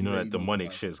that is. You know already that demonic who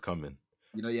that is. shit's coming.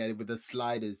 You know, with the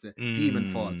sliders, the demon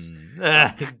farts.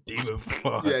 Demon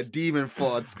farts. Yeah, demon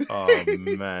farts.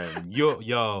 Oh man,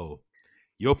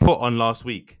 you're put on last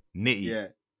week, Nitty. Yeah,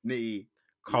 Nitty.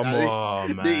 Come That-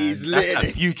 on, man. Nitty's That's lit. that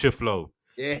future flow.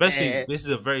 Yeah. Especially, this is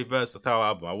a very versatile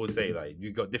album. I would say, like,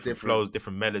 you got different flows,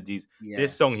 different melodies. Yeah.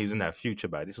 This song, he was in that future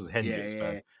bag. This was Hendrix, yeah.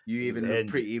 fam. You even look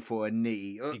pretty for a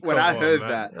Nitty. Come When I on, heard man.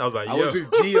 that, I was like, I yo. was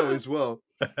with Gio as well.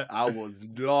 I was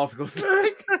laughing. I was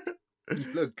like,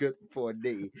 you look good for a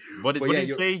Nitty. What did he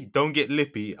say? Don't get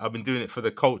lippy. I've been doing it for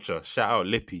the culture. Shout out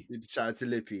Lippy. Shout out to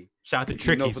Lippy. Shout out to You know,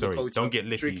 Tricky, for the sorry. culture. Don't get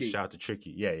lippy. Tricky. Shout out to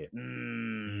Tricky. Yeah.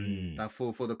 That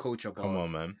for the culture. Come bars.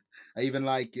 on, man. I even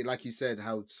like you said,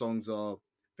 how songs are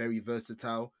very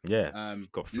versatile. Yeah.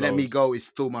 Got Let Me flows. Go is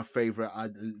still my favorite.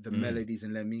 The melodies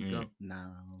in Let Me Go.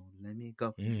 Now let me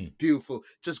go. Beautiful.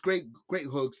 Just great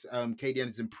hooks. KDN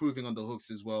is improving on the hooks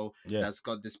as well. Yeah. That's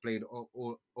got displayed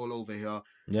all over here.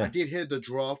 Yeah. I did hear the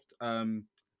draft.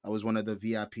 I was one of the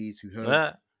VIPs who heard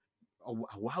a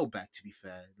while back, to be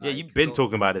fair. Yeah, you've been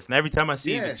talking about this. And every time I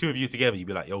see the two of you together, you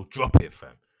be like, yo, drop it, fam.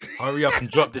 Hurry up and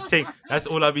drop the thing. That's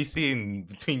all I be seeing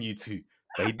between you two.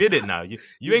 But he did it now. You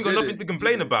ain't got nothing to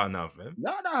complain about now, fam.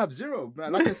 No, I have zero.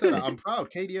 Like I said, I'm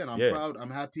proud. KDN, I'm Yeah. proud. I'm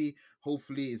happy.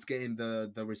 Hopefully, it's getting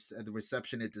the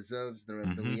reception it deserves, the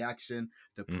reaction,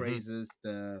 the praises,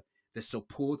 the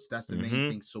support. That's the main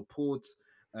thing. Support.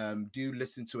 Do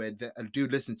listen to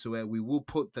it. We will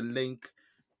put the link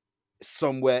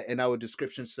somewhere in our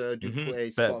description, sir. Just Mhm. put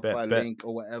a Bet, Spotify bet. link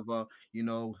or whatever,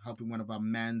 helping one of our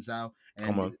mans out.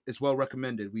 Come on. And it's well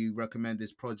recommended. We recommend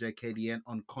this project, KDN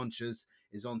Unconscious,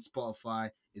 is on Spotify,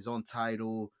 is on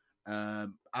Tidal. I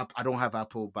don't have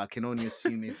Apple, but I can only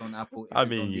assume it's on Apple if I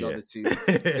it's mean, on the yeah. other two.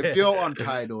 If you're on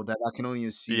Tidal, then I can only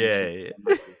assume Yeah, it's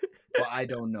on Apple. But I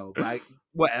don't know. But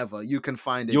whatever, you can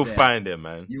find it. You'll there. find it,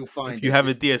 man. You'll find If you it. have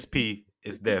a It's- DSP,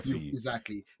 it's there for you.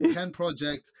 Exactly. 10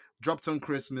 projects dropped on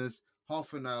Christmas,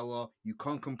 half an hour. You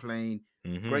can't complain.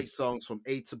 Mhm. Great songs from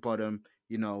A to bottom.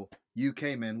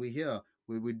 UK, man, we're here.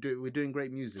 We're doing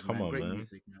great music. Come man. on, Great man.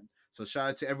 music, man. So shout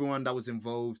out to everyone that was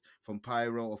involved, from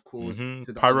Pyro, of course, Mhm.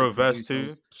 to the Pyro other verse too.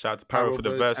 producers. Shout out to Pyro for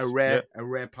the verse. a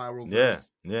rare Pyro Yeah, verse.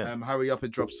 yeah. Hurry up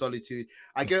and drop Solitude.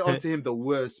 I get onto him the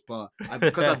worst, but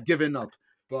because I've given up.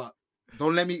 But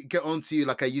don't let me get onto you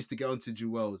like I used to get onto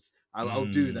Jewels. I'll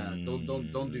do that. Don't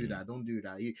do that. Don't do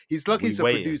that. He's lucky We he's a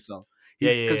waiting. producer.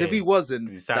 Yeah, Because if he wasn't,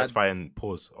 It's that- satisfying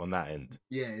pause on that end.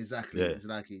 yeah, exactly. Yeah.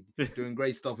 Exactly. Doing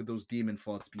great stuff with those demon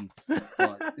farts beats.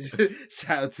 But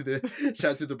shout out to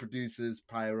the producers,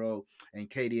 Pyro and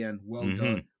KDN. Well Mhm.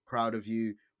 done. Proud of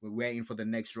you. We're waiting for the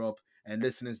next drop. And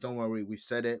listeners, don't worry, we've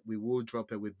said it. We will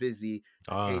drop it. We're busy.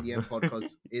 The Ah. KDN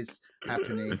podcast is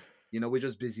happening. We're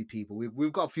just busy people.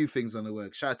 We've got a few things on the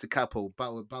work. Shout out to Capo,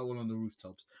 battle on the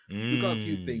rooftops. We got a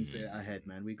few things ahead,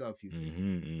 man. We got a few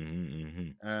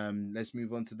things. Let's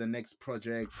move on to the next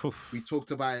project. Oof. We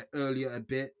talked about it earlier a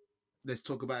bit. Let's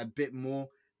talk about it a bit more.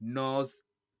 Nas,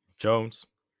 Jones,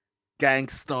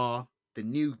 Gangstar, the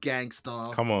new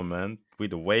Gangstar, come on, man. We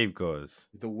the wave goers.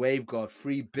 the Wave God,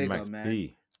 Free Bigger, Max man.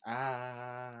 B.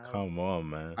 Ah, Come on,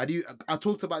 man. I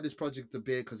talked about this project a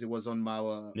bit because it was on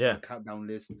my Yeah. countdown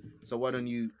list. So why don't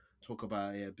you talk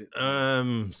about it a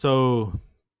bit? So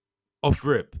off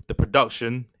rip, the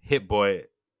production, Hit Boy.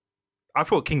 I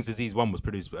thought King's Disease 1 was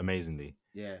produced amazingly.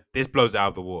 Yeah, This blows it out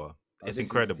of the water. It's this is-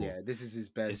 incredible. this is his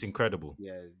best. It's incredible.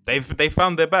 Yeah, They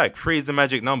found their bag. 3 is the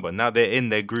magic number. Now they're in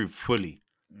their groove fully.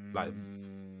 Like,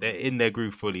 they're in their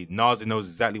groove fully. Nas knows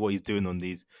exactly what he's doing on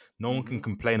these. No one can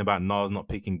complain about Nas not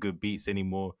picking good beats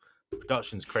anymore.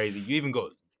 Production's crazy. You even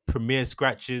got premiere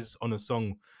scratches on a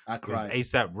song I with cried.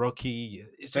 ASAP Rocky.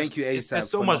 It's Thank you, it's- ASAP. There's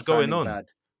so for much not going sounding on. bad.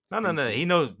 No. He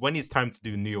knows when it's time to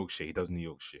do New York shit, he does New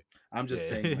York shit. I'm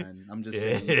just Yeah. saying, man. I'm just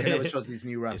Yeah. saying. You can never trust these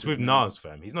new rappers. It's with man. Nas,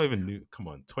 fam. He's not even new. Come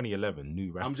on, 2011,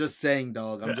 new rapper. I'm just saying,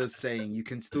 dog. I'm just saying. You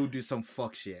can still do some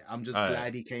fuck shit. I'm just Alright.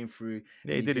 glad he came through.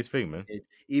 Yeah, he did his thing, man.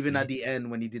 Even at the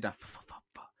end when he did that,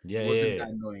 Yeah, it wasn't yeah. that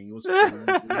annoying. It was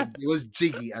cool. It was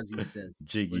jiggy, as he says. It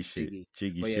Jiggy was shit. jiggy.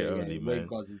 Jiggy But shit only, Wave man.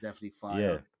 Gods is definitely fire.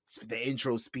 Yeah. The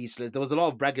intro speechless. There was a lot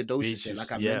of braggadocious shit, Speechless,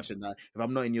 like I yeah. mentioned. That if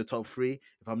I'm not in your top 3,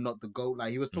 if I'm not the GOAT,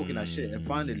 like he was talking that shit. And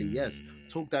finally, yes,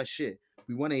 talk that shit.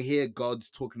 We want to hear gods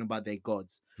talking about their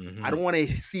gods. Mhm. I don't want to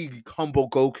see humble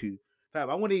Goku. Fam,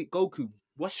 I want to Goku.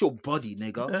 What's your body,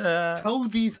 nigga? Tell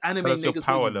these anime Tell us your niggas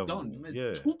power what you've level. done. Man.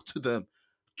 Yeah. Talk to them.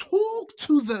 Talk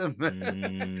to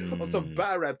them. Or some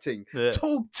battle rap thing. Yeah.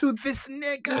 Talk to this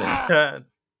nigga.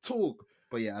 Talk.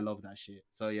 But yeah, I love that shit.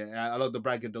 So yeah, I love the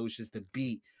braggadocious, the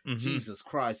beat. Mhm. Jesus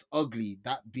Christ, ugly.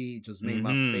 That beat just made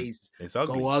my Mhm. face It's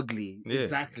ugly. go ugly. Yeah.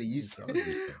 Exactly. You It's said ugly,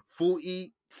 fam.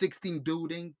 40, 16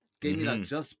 building. Gave me that Mhm.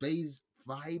 Just Blaze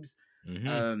vibes.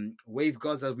 Mhm. Wave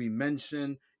Gods, as we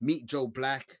mentioned. Meet Joe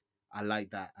Black. I like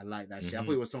that. shit. I Mhm.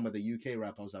 thought he was talking about the UK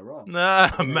rap. I was like, raw. Nah,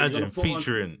 you imagine gotta put on-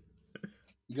 featuring.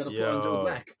 You gotta put on Joe Yo.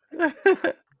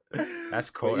 Black. That's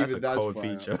cold. That's a even that's cold fire.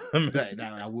 feature.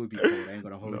 That would be cool. I ain't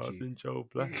gonna hold Nas you. and Joe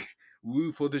Black.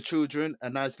 Woo for the children. A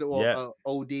nice little Yeah.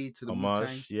 OD to the Wu-Tang.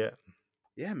 Homage. Yeah.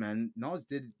 Yeah, man. Nas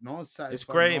satisfied. It's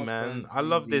great, Nas man. Burns, I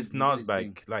love he this did Nas his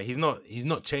thing. bag. Like he's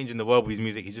not changing the world with his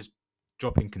music. He's just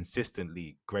dropping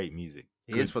consistently great music.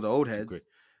 He is for the old It's heads. great.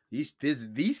 These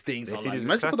things They are see like, these as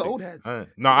imagine for the old classics. heads.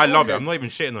 No, For I the love old it. I'm heads. not even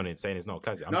shitting on it, saying it's not a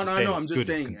classic. I'm No, just saying I'm it's just good. It's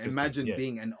saying. consistent. Imagine Yeah.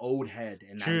 being an old head.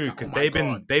 And True, because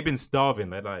because they've been starving.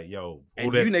 They're like, yo, all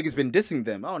And their- you niggas been dissing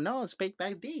them. Oh, Nas, fake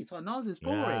back beats. Oh, Nas is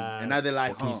boring. And now they're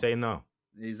like, what can you huh. say no?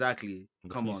 Exactly.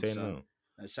 What Come can you on, say son.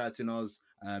 no? Shout out to Nas,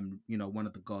 one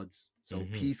of the gods. So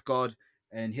Mhm. Peace God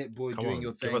and Hit Boy Come doing on,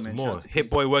 your thing. give us man. more. Shout out to Hit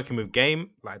Peace. Boy working with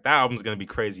Game, like that album's gonna be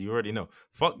crazy. You already know.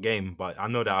 Fuck Game, but I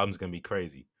know that album's gonna be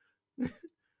crazy.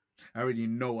 I already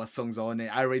know what songs are on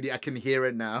it. I can hear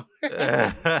it now. but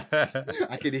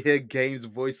I can hear Game's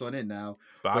voice on it now.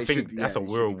 I it think should be- that's yeah, a it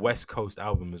should real be good. West Coast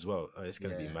album as well. It's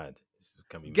gonna be Yeah. mad. It's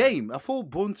gonna be mad. Game. I thought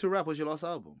Born to Rap was your last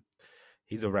album.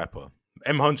 He's a rapper.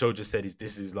 M Huncho just said this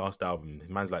is his last album.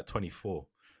 Man's like 24.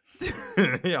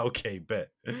 Yeah, okay,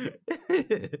 bet.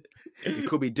 It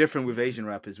could be different with Asian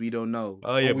rappers. We don't know.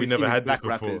 Oh yeah, All we we've never seen is had this black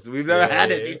before. rappers. We've never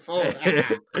had it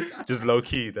before. Just low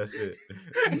key. That's it.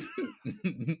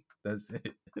 That's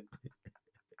it.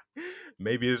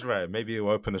 Maybe it's right. Maybe he'll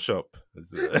open a shop.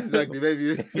 Exactly.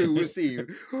 Maybe we'll see.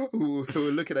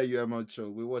 We're looking at you,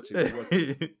 Amoncho. We're watching. We're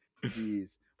watching.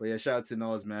 Jeez. But yeah, shout out to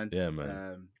Nas, man. Yeah,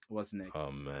 man. What's next?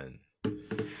 Oh man.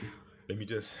 Let me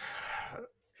just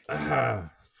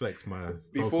flex my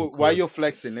While you're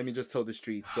flexing, let me just tell the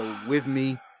street. So with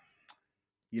me,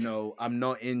 you know, I'm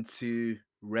not into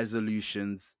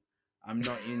resolutions. I'm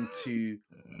not into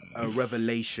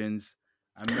revelations.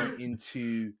 I'm not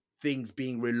into things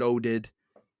being reloaded.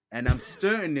 And I'm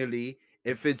certainly,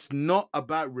 if it's not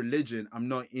about religion, I'm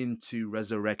not into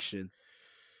resurrection.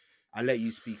 I'll let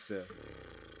you speak, sir.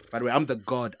 By the way, I'm the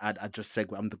god. I just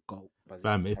segue. I'm the god.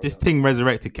 Fam, if this thing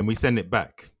resurrected, can we send it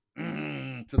back?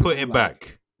 Put it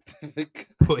back.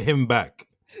 Put him back.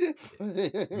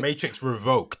 Matrix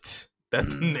revoked. That's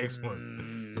the next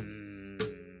one.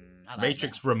 Like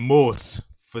Matrix that. Remorse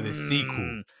for the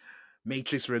sequel.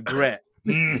 Matrix regret.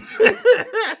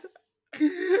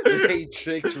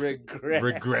 Matrix regret.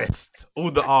 Regressed.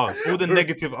 All the R's. All the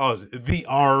negative R's. The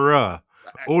R.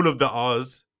 All of the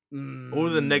R's. All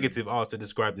the negative R's to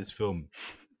describe this film.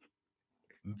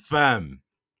 Fam.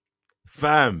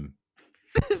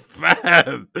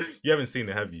 You haven't seen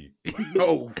it, have you?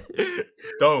 No.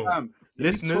 Don't. Fam,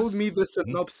 listeners, you told me the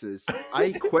synopsis.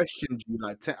 I questioned you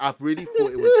like I really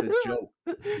thought it was a joke.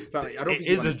 Fam, I don't think it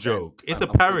is a joke. It's a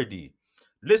parody.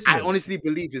 Listeners, I honestly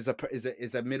believe is a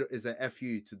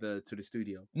FU to the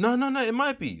studio. No. It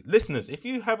might be. Listeners, if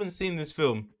you haven't seen this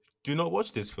film, do not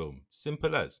watch this film.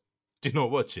 Simple as. Do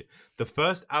not watch it. The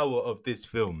first hour of this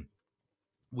film,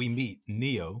 we meet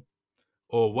Neo,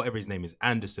 or whatever his name is,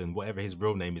 Anderson, whatever his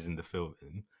real name is in the film,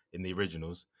 in the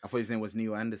originals. I thought his name was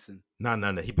Neo Anderson. No.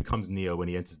 He becomes Neo when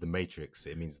he enters the Matrix.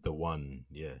 It means the one,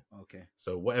 yeah. Okay.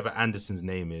 So whatever Anderson's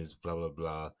name is, blah, blah,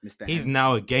 blah. Mr. He's Anderson.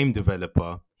 now a game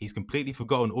developer. He's completely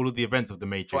forgotten all of the events of the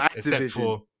Matrix. Except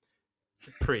for,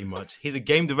 pretty much, he's a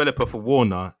game developer for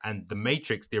Warner. And the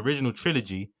Matrix, the original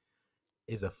trilogy,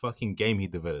 is a fucking game he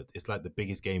developed. It's like the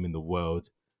biggest game in the world.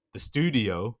 The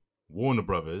studio, Warner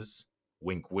Brothers,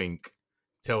 wink, wink,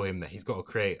 tell him that he's got to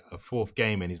create a fourth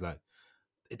game. And he's like,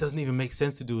 it doesn't even make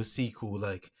sense to do a sequel.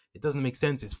 Like, it doesn't make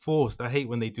sense. It's forced. I hate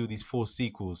when they do these forced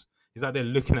sequels. It's like they're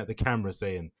looking at the camera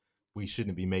saying, we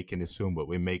shouldn't be making this film, but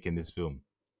we're making this film.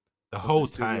 The whole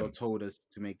time. Told us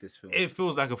to make this film. It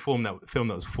feels like a film that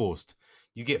was forced.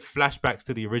 You get flashbacks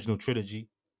to the original trilogy.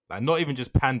 Like, not even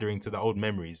just pandering to the old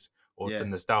memories or to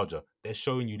nostalgia. They're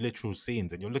showing you literal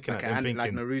scenes and you're looking at them thinking...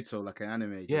 Like Naruto, like an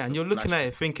anime. Yeah, and you're looking at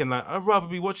it thinking like, I'd rather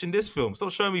be watching this film.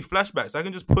 Stop showing me flashbacks. I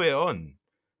can just put it on.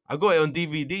 I got it on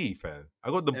DVD, fam. I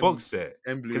got the box set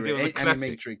because it was a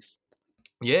classic. Animatrix.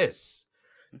 Yes,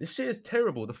 this shit is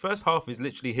terrible. The first half is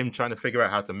literally him trying to figure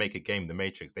out how to make a game, The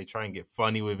Matrix. They try and get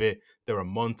funny with it. There are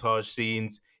montage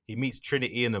scenes. He meets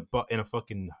Trinity in a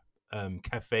fucking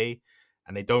cafe,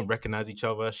 and they don't recognize each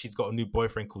other. She's got a new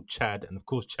boyfriend called Chad, and of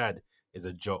course Chad is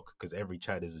a jock because every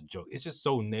Chad is a jock. It's just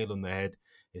so nailed on the head.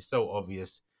 It's so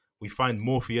obvious. We find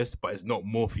Morpheus, but it's not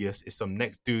Morpheus. It's some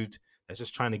next dude that's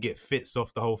just trying to get fits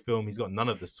off the whole film. He's got none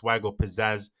of the swag or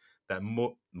pizzazz that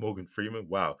Morgan Freeman.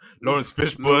 Wow. Lawrence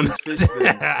Fishburne.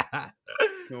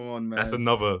 Come on, man. That's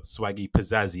another swaggy,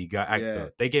 pizzazzy guy actor. Yeah.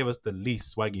 They gave us the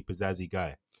least swaggy, pizzazzy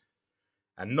guy.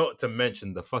 And not to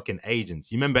mention the fucking agents.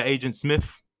 You remember Agent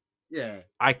Smith? Yeah.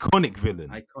 Iconic villain.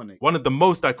 Iconic. One of the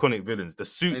most iconic villains. The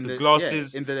suit, the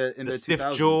glasses, in the stiff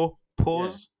 2000s. Jaw,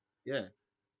 pause. Yeah.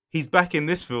 He's back in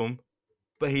this film,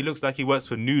 but he looks like he works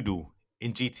for Noodle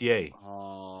in GTA.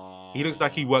 He looks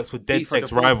like he works for Dead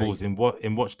Sex Rivals in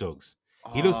Watch Dogs.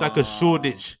 He looks like a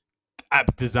Shoreditch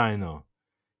app designer.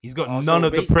 He's got none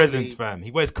of the presents, fam. He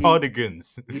wears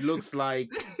cardigans. He looks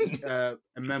like a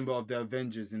member of the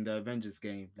Avengers in the Avengers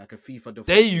game, like a FIFA.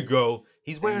 There you go.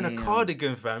 He's wearing a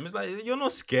cardigan, fam. It's like, you're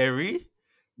not scary.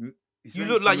 You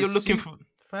look like you're looking for...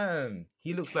 Fam,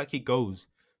 he looks like he goes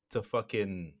to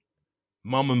fucking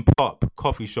mum and pop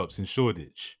coffee shops in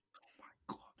Shoreditch.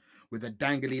 With the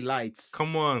dangly lights.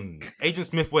 Come on. Agent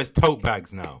Smith wears tote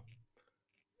bags now.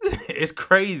 It's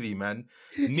crazy, man.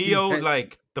 Neo,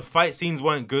 like, the fight scenes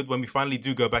weren't good. When we finally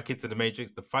do go back into the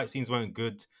Matrix, the fight scenes weren't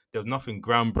good. There was nothing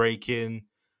groundbreaking.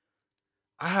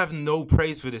 I have no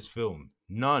praise for this film.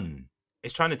 None.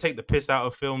 It's trying to take the piss out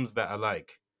of films that are,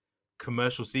 like,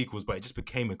 commercial sequels, but it just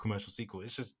became a commercial sequel.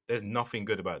 It's just, there's nothing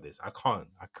good about this. I can't.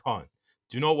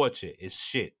 Do not watch it. It's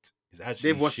shit. It's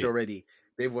actually They've watched shit. already.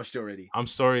 They've watched already. I'm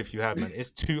sorry if you have, man.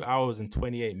 It's 2 hours and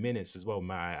 28 minutes as well,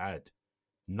 may I add.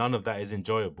 None of that is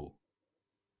enjoyable.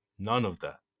 None of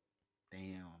that.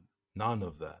 Damn. None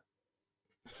of that.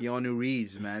 Keanu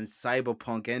Reeves, man.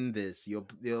 Cyberpunk, end this. You're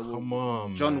Come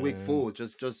on, John man. Wick 4.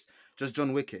 Just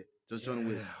John Wick it. Just John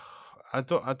Wick. I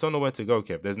don't know where to go,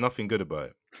 Kev. There's nothing good about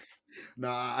it. No,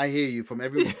 I hear you. From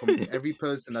every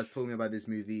person that's told me about this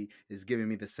movie is giving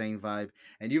me the same vibe,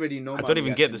 and you already know I my don't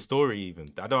even get the reaction. story. Even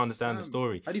I don't understand the Fam,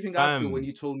 story. how do you think I feel when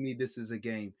you told me this is a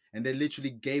game, and they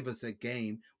literally gave us a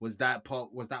game? Was that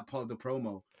part? Was that part of the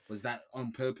promo? Was that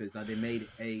on purpose that they made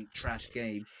a trash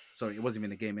game? Sorry, it wasn't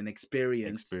even a game, an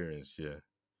experience Yeah.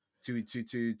 to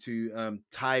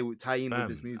tie in with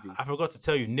this movie. I forgot to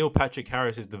tell you, Neil Patrick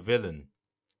Harris is the villain.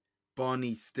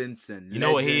 Barney Stinson. You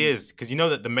know what he is? Because you know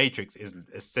that the Matrix is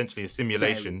essentially a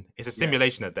simulation. It's a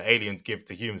simulation that the aliens give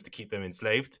to humans to keep them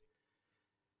enslaved.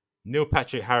 Neil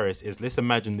Patrick Harris is, let's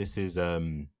imagine this is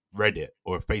Reddit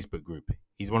or a Facebook group.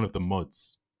 He's one of the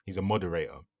mods. He's a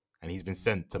moderator. And he's been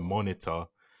sent to monitor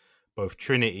both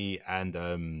Trinity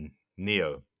and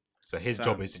Neo. So his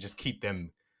job is to just keep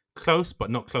them close, but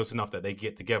not close enough that they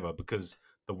get together, because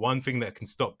the one thing that can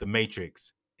stop the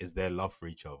Matrix is their love for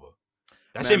each other.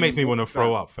 That shit makes me want to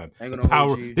throw up, fam. The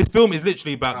power. This film is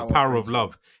literally about the power of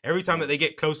love. Every time that they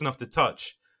get close enough to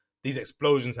touch, these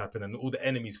explosions happen and all the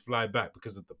enemies fly back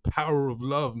because of the power of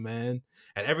love, man.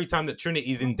 And every time that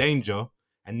Trinity's in danger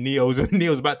and Neo's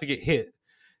about to get hit,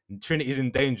 and Trinity's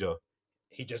in danger,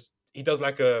 he does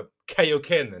like a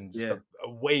Kaioken and just a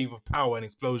wave of power and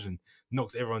explosion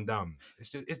knocks everyone down.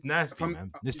 It's nasty,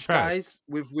 man. It's trash. Guys,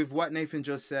 with what Nathan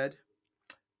just said,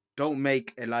 don't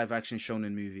make a live action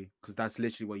shonen movie, because that's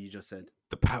literally what you just said.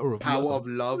 The power of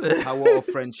love, power of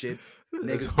friendship.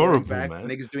 It's Niggas horrible, back, man.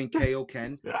 Niggas doing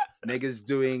Kaioken, niggas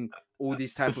doing all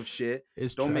this type of shit.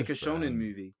 Don't make a shonen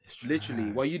movie.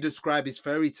 Literally, what you describe is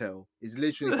fairy tale. It's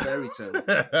literally fairy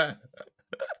tale.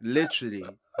 Literally,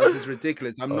 this is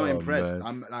ridiculous. I'm not impressed. Man.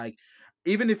 I'm like,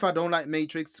 even if I don't like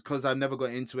Matrix because I never got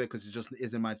into it because it just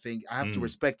isn't my thing, I have to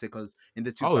respect it, because in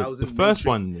the 2000s, the first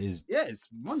one is it's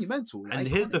monumental. And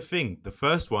here's the thing: the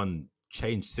first one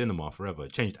changed cinema forever.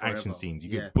 It changed action scenes. You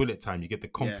get bullet time. You get the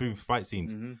kung fu fight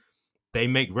scenes. Mm-hmm. They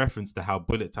make reference to how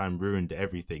bullet time ruined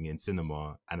everything in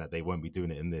cinema, and that they won't be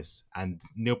doing it in this. And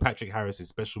Neil Patrick Harris's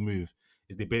special move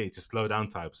is the ability to slow down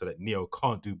time so that Neo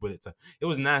can't do bullet time. It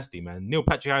was nasty, man. Neil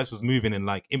Patrick Harris was moving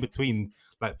in between,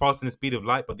 like faster than the speed of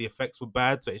light, but the effects were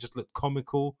bad, so it just looked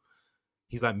comical.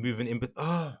 He's like moving in, but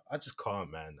I just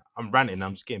can't, man. I'm ranting.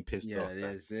 I'm just getting pissed off.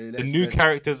 The new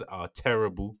characters are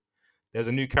terrible. There's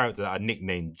a new character that I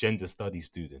nicknamed Gender Studies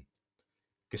Student,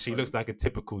 because she looks like a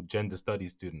typical gender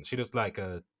studies student. She looks like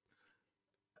a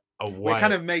white. It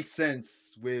kind of makes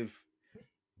sense with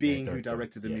being who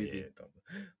directed the movie.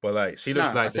 But like, she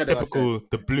looks like the typical,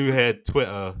 the blue-haired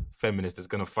Twitter feminist that's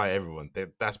gonna fight everyone.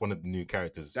 That's one of the new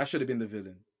characters. That should have been the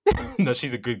villain. No,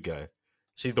 she's a good guy.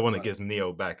 She's the one that gets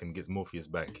Neo back and gets Morpheus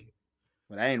back.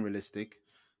 Well, that ain't realistic.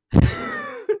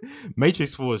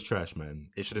 Matrix 4 is trash, man.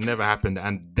 It should have never happened,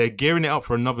 and they're gearing it up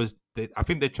for another. I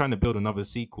think they're trying to build another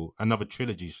sequel, another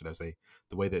trilogy, should I say?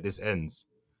 The way that this ends,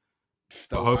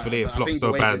 but hopefully it flops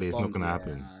so badly, it's not going to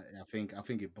happen. I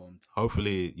think it bombed.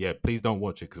 Hopefully, please don't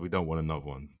watch it, because we don't want another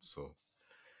one. So,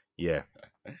 yeah.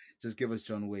 Just give us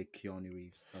John Wick, Keanu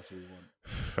Reeves. That's what we want.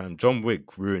 Fam, John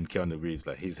Wick ruined Keanu Reeves.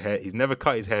 Like, his hair, he's never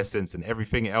cut his hair since, and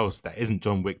everything else that isn't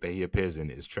John Wick that he appears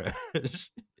in is trash.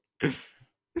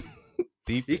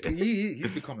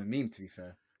 He's become a meme, to be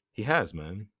fair. He has,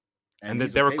 man. And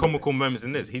there are comical moments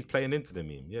in this. He's playing into the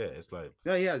meme. Yeah, it's like...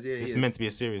 Yeah, he has. Yeah, this is meant to be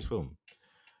a serious film.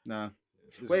 Nah.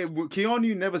 Wait,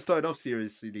 Keanu never started off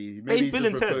seriously. Maybe he's Bill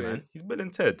and Ted, man. He's Bill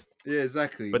and Ted. Yeah,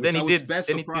 exactly. But then I was best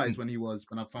surprised when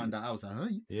I found out. I was like, huh?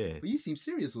 Yeah. But you seem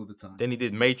serious all the time. Then he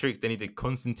did Matrix. Then he did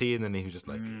Constantine. And then he was just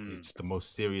like, just the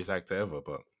most serious actor ever.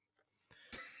 But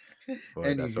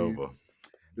that's over.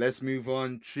 Let's move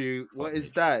on to what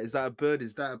is that? Is that a bird?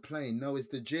 Is that a plane? No, it's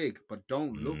the jig. But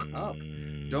don't look up.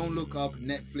 Don't look up.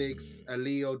 Netflix,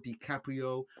 Leo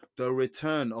DiCaprio, the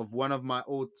return of one of my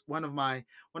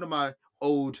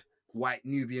old white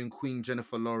Nubian queen,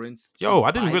 Jennifer Lawrence. Yo,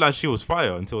 I didn't realize she was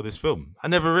fire until this film. I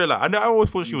never realized. I always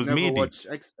thought she was meaty. Watched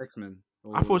X-Men.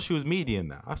 I thought she was meaty in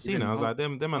that. I've seen her. I was like,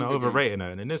 them are overrating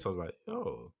her. And in this, I was like,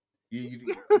 yo.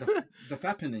 The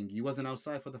fappening. You wasn't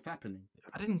outside for the fappening.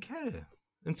 I didn't care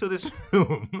until this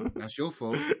film. That's your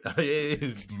fault.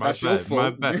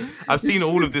 My bad. I've seen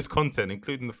all of this content,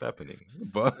 including the fappening.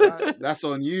 But that's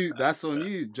on you. That's on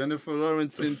you. Jennifer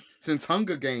Lawrence since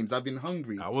Hunger Games. I've been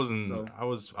hungry. I wasn't. So. I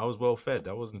was well fed.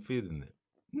 I wasn't feeling it.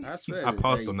 That's fair. I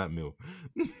passed on that meal.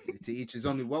 To each his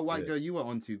own. What white girl you were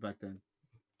onto back then?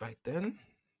 Back then,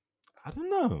 I don't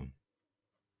know.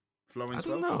 Florence. I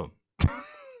don't know.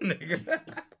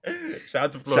 Shout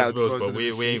out to Florence Welch, but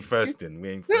we ain't thirsting. We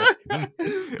ain't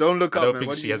thirsting. Don't look up. I don't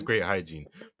think she has great hygiene.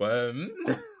 But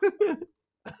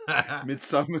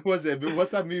Midsummer, was it?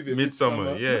 What's that movie?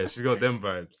 Midsummer, yeah, she's got them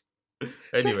vibes.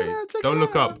 Anyway, check Don't it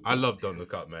Look out. Up. I love Don't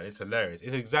Look Up, man. It's hilarious.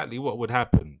 It's exactly what would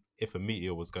happen if a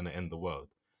meteor was going to end the world.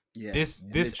 Yeah, This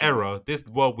literally. era, this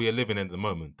world we are living in at the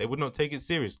moment, they would not take it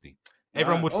seriously.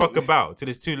 Everyone Right. would fuck about till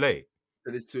it's too late.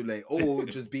 Till it's too late, or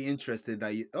just be interested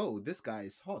that this guy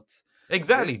is hot.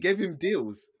 Exactly. Let's give him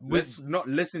deals. With- Let's not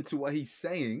listen to what he's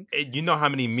saying. You know how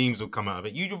many memes will come out of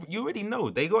it. You already know.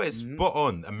 They got it Mhm. spot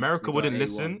on. America They got wouldn't A1.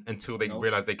 listen until they Nope.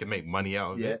 realized they could make money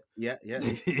out of Yeah, it. yeah.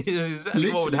 It's exactly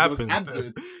what would Literally, happen. there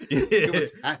was adverts. Yeah. There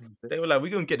was adverts. They were like,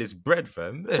 we're going to get this bread,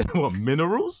 fam. What,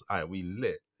 minerals? All right, we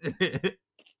lit.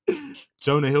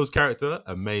 Jonah Hill's character,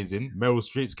 amazing. Meryl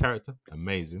Streep's character,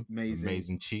 amazing. Amazing.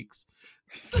 Amazing cheeks.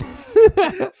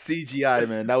 CGI,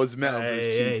 man. That was metaverse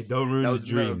Hey, cheeks. don't ruin That the was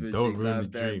dream. metaverse Don't cheeks. ruin I the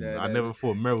bet, dream. yeah, I yeah. never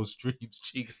thought Meryl Streep's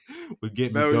cheeks would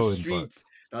get me Meryl going. Street.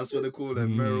 That's what they call her.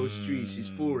 Meryl Street. She's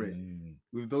for it. Mm.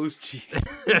 With those cheeks.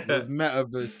 Those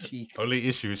metaverse cheeks. Only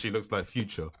issue is she looks like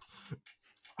Future.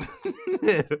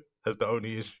 That's the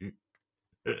only issue.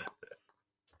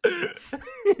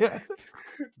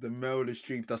 The Meryl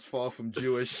Streep that's far from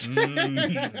Jewish. Far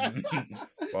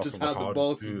Just from had the hardest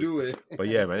balls to dude. do it. But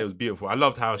yeah, man, it was beautiful. I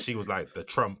loved how she was like the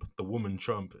Trump, the woman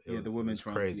Trump. The woman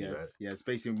Trump. Crazy, yes, man. yes.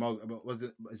 Basically,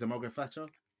 is it Margaret Thatcher?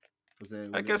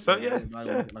 I guess so, yeah. Like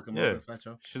Yeah, a yeah. Margaret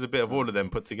Thatcher. She's a bit of all of them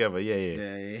put together. Yeah.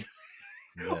 Yeah. Yeah.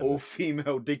 All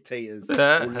female dictators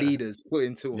Yeah. or leaders put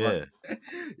into Yeah. one.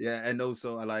 Yeah, and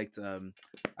also I liked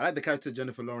the character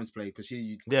Jennifer Lawrence played because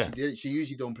she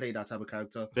usually don't play that type of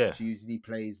character. Yeah. She usually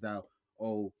plays that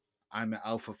I'm an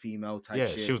alpha female type Yeah,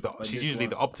 shit. she's usually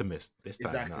the optimist this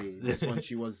time. Exactly. Nah. This one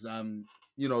she was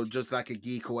just like a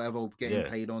geek or whatever, getting Yeah.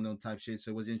 played on type shit.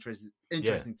 So it was interesting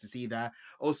to see that.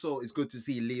 Also, it's good to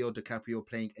see Leo DiCaprio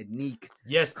playing Enique.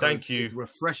 Yes, thank 'cause you. It's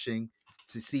refreshing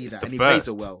to see It's that, the and he plays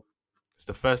it first. well. It's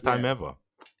the first time Yeah. ever.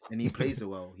 And he plays it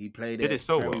well. He played Did it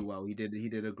so very well. well. He did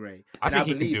it great. I And think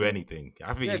he can believe do him. anything.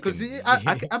 I think Yeah, he because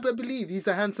can. I believe he's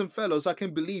a handsome fellow, so I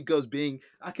can believe girls being.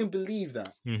 I can believe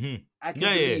that. Mhm. I can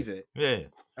Yeah, believe it. Yeah.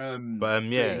 So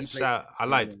Yeah, he played- I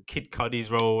liked Kid Cudi's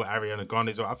role, Ariana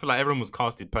Grande's role. I feel like everyone was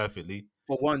casted perfectly.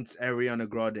 For once, Ariana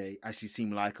Grande actually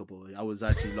seemed likable. I was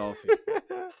actually laughing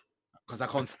because I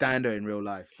can't stand her in real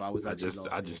life, but I was actually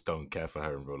laughing. I just don't care for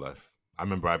her in real life. I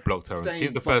remember I blocked her. Same,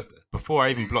 She's the but- first. Before I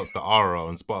even blocked the Aura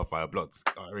on Spotify, I blocked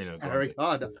Ariana Grande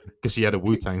Ariana because she had a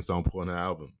Wu-Tang sample on her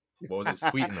album. What was it,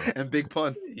 Sweetener? and Big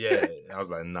Pun. Yeah, I was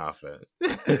like, nah, fam.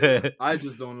 I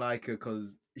just don't like her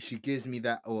because she gives me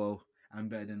that I'm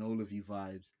better than all of you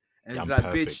vibes, and Yeah, it's I'm like,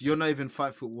 perfect. bitch, you're not even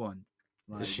 5'1".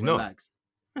 Like, Is she not? relax.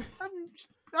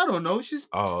 I don't know. She's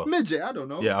midget. I don't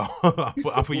know. Yeah, I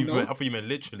thought Who you knows? meant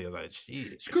literally. I was like,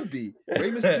 shit. She could be.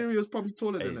 Rey Mysterio's probably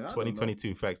taller Hey, than her. I don't know.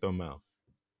 2022 facts don't matter.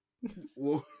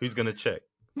 Well, Who's gonna check?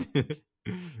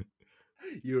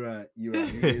 you're right. He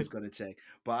is gonna check.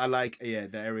 But I like,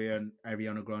 the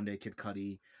Ariana Grande Kid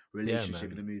Cudi relationship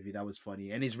in man. the movie. That was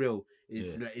funny and it's real.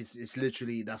 It's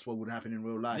literally that's what would happen in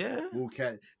real life. Yeah.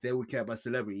 They would care about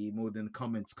celebrity more than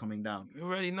comments coming down. You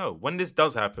already know when this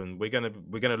does happen. We're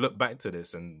gonna look back to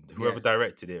this, and whoever Yeah.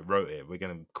 directed it, wrote it. We're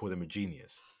gonna call them a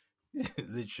genius.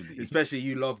 Literally. Especially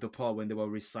you love the part when they were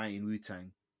reciting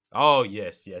Wu-Tang. Oh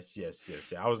yes. Yeah,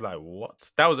 I was like,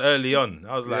 what? That was early on.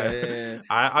 I was like, Yeah.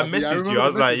 I See, I messaged remember you. I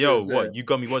was the like, yo, messages, what? yeah. You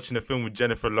got me watching a film with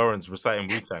Jennifer Lawrence reciting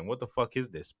Wu-Tang. What the fuck is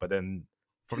this? But then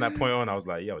from that point on, I was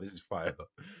like, yo, this is fire.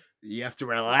 You have to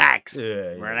relax.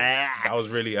 Yeah. Relax. That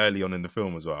was really early on in the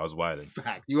film as well. I was wilding.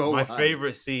 fact. You are My wild.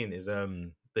 favorite scene is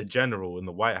the general in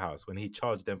the White House when he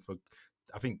charged them for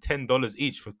I think $10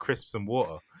 each for crisps and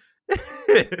water.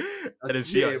 And then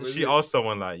she asked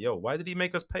someone like, yo, why did he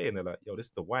make us pay? And they're like, yo, this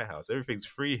is the White House, everything's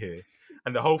free here.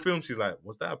 And the whole film she's like,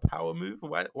 was that a power move?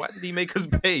 Why did he make us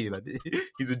pay? Like,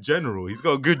 he's a general, he's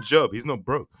got a good job, he's not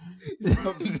broke.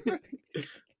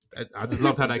 I just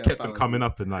loved how that kept on coming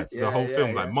up, and like for the whole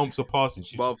film, like months are passing.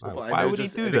 She's just like, why would he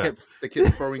do that? The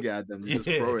kids throwing it at them. They just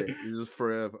Yeah. throw it. You just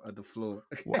throw it at the floor.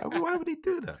 Why would he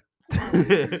do that?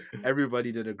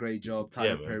 Everybody did a great job.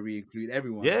 Tyler man. Perry included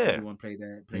everyone. Yeah. Everyone played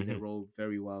their role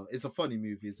very well. It's a funny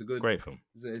movie. It's a good Great film.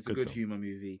 It's a Good good film. humor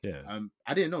movie. Yeah.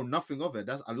 I didn't know nothing of it.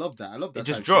 I love that. I love that. It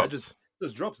just type of shit. dropped.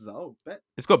 Just drops. It's like, bet.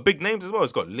 It's got big names as well.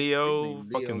 It's got Leo, Leo,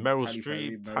 fucking Meryl Tyler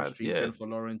Perry, Streep, yeah. Jennifer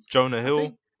Lawrence. Jonah Hill, think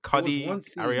there was Cuddy, one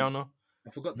scene- Ariana. I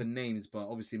forgot the names, but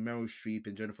obviously Meryl Streep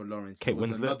and Jennifer Lawrence. Kate There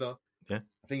was Winslet? Another, Yeah.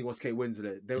 I think it was Kate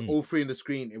Winslet. They're Mm. all three on the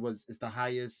screen. It's the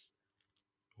highest.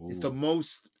 It's the Ooh.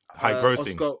 most High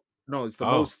grossing. Oscar, no, it's the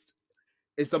Oh. most.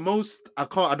 It's the most. I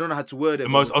don't know how to word it. The but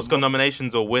most it's Oscar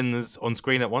nominations or wins on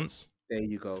screen at once. There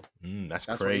you go. That's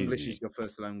That's why English crazy. is your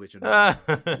first language. And yeah,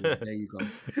 there you go.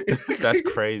 That's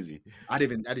crazy. I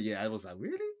was like,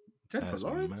 really? Jennifer That's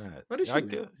Lawrence? mad. What is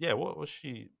Yeah, she? what was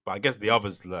she? But I guess the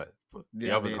others like The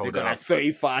Yeah, others they hold it got like up.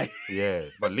 35. Yeah,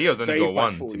 but Leo's only got 35,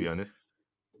 one, to 40. be honest.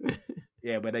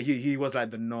 Yeah, but he was like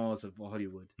the Nas of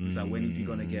Hollywood. He's like, when is he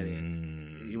gonna get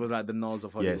it? He was like the Nas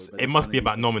of Hollywood. Yes, but it they must be finally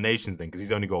about got it. nominations then, because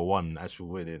he's only got one actual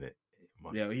win in it.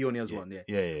 Yeah, he only has one. Yeah.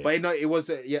 Yeah. But it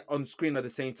was on screen at the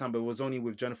same time, but it was only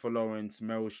with Jennifer Lawrence,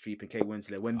 Meryl Streep, and Kate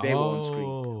Winslet when they were on screen.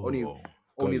 Only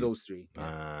got you. those three.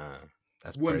 Yeah.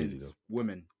 That's crazy though.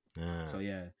 Women. Ah. So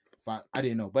yeah, but I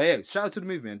didn't know. But yeah, shout out to the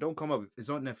movie, man. Don't come up. It's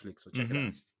on Netflix, so check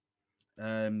it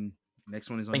out. Next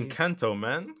one is on Encanto,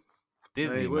 man.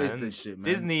 Disney, hey, what is man. this shit, man?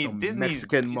 Disney's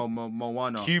Mexican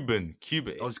Moana. Cuban.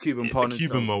 Oh, it's Cuban. It's the Pardon,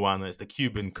 Cuban so- Moana. It's the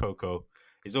Cuban Coco.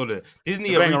 It's all the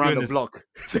Disney They're are going around redoing the this. block.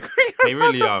 They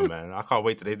really are, man. I can't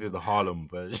wait till they do the Harlem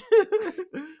version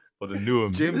or the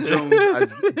Newham. Jim Jones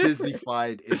as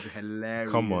Disney-fied is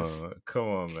hilarious. Come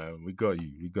on, man. We got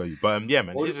you. But yeah,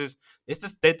 man. What- It's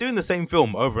just they're doing the same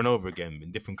film over and over again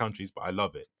in different countries, but I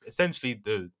love it. Essentially,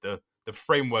 the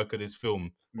framework of this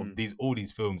film, of all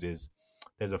these films, is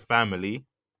there's a family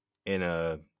in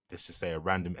let's just say a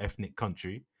random ethnic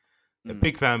country. A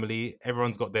big family,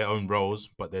 everyone's got their own roles,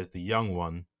 but there's the young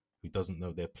one who doesn't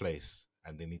know their place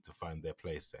and they need to find their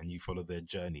place, and you follow their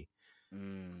journey.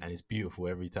 And it's beautiful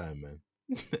every time, man.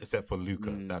 Except for Luca.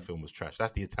 That film was trash.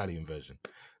 That's the Italian version.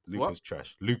 Luca's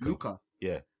trash. Luca.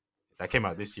 Yeah. That came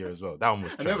out this year as well. That one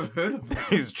was trash. I never heard of it.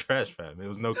 It's trash, fam. It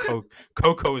was no Coco.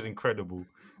 Coco is incredible.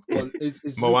 Well, is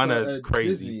Moana Luca, is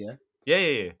crazy. Disney,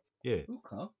 yeah? Yeah.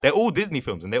 Luca? They're all Disney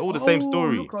films and they're all the same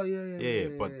story. Luca, yeah.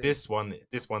 But this one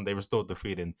they restored the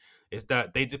feeling. It's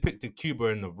that they depicted Cuba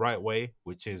in the right way,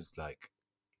 which is like,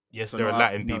 yes, So there are no,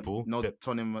 Latin no, people. No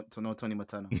Tony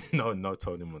Montana. no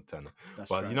Tony Montana. That's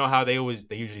But trash. you know how they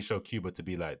usually show Cuba to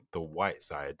be like the white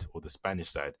side or the Spanish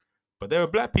side, but there are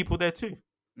black people there too,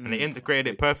 and they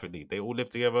integrated it perfectly. They all live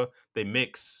together. They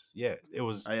mix. Yeah, it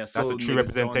was. That's a true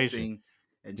representation.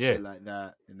 And Yeah. shit like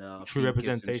that. True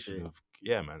representation of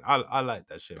man. I like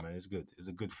that shit, man. It's good. It's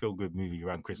a good feel good movie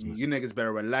around Christmas. You niggas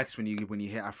better relax when you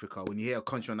hear Africa. When you hear a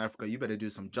country in Africa, you better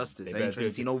do some justice. They I ain't better trying to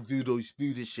do see no voodoo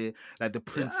shit like the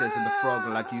princess and the frog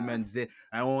like you men did.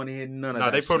 I don't want to hear none of No,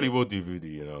 that. they probably shit. will do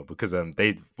voodoo, because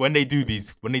when they do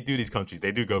these countries,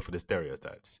 they do go for the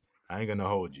stereotypes. I ain't gonna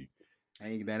hold you, I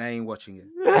ain't watching it.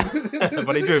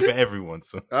 but they do it for everyone.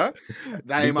 So Huh? at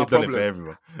That least ain't my they've done it for problem.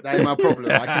 everyone. That ain't my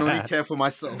problem. I can only care for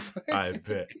myself. I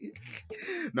bet.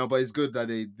 No, but it's good that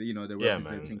they're Yeah, man.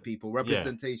 representing people.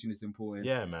 Representation is important.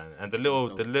 Yeah, man. And the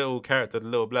little character, the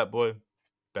little black boy,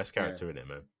 best character in it,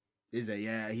 man. Is it?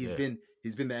 Yeah, he's Yeah. been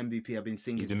the MVP. I've been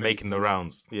seeing. He's his been face. making the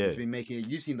rounds. Yeah, He's been making.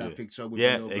 You seen that Yeah. picture? With the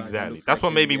yeah, little black that exactly. looks That's like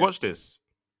what made me him, watch this.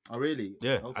 Oh really?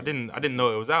 Yeah, Okay. I didn't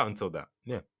know it was out until that.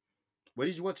 Yeah, Where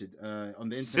did you watch it? On the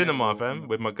internet? cinema, or- fam,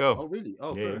 with my girl. Oh really?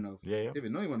 Oh, Yeah, fair enough. yeah. Didn't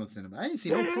even know you went on cinema. I ain't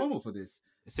seen no Yeah. promo for this.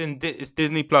 It's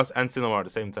Disney Plus and cinema at the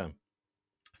same time.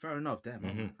 Fair enough. Damn,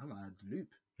 Mhm. I'm out of the loop.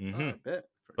 Mm-hmm. I bet.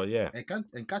 But yeah,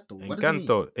 Encanto. What does it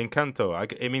mean?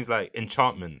 Encanto. It means like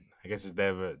enchantment. I guess it's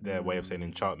their way of saying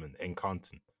enchantment.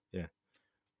 Encanton. Yeah.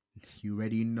 You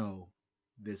already know.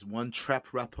 There's one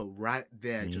trap rapper right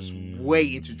there just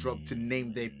waiting to drop to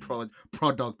name their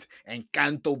product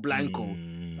Encanto Blanco.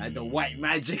 Like the white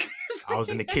magic. I was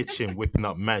in the kitchen whipping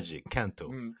up magic. Canto.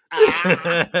 Mm.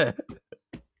 Ah.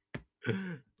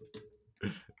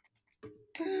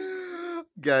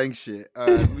 Gang shit.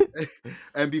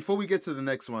 And before we get to the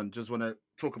next one, just want to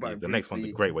talk about Yeah, it the next one's a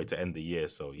briefly. great way to end the year.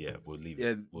 So yeah, we'll leave it.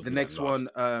 Yeah, We'll the do next that one,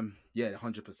 last. yeah,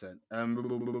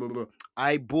 100%.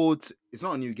 I bought. It's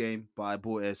not a new game, but I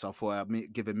bought it, so I thought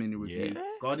I'd give a mini review. Yeah?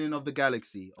 Guardian of the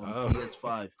Galaxy on Oh.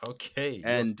 PS5. Okay, you're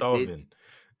and starving.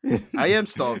 I am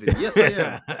starving. Yes, I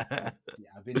am. Yeah,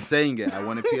 I've been saying it. I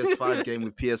want a PS5 game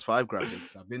with PS5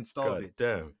 graphics. I've been starving, God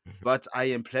damn. but I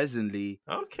am pleasantly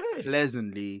Okay.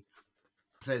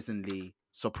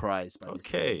 surprised by this.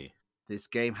 Game. Okay. This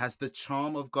game has the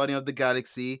charm of Guardian of the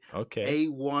Galaxy. Okay.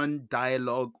 A1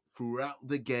 dialogue throughout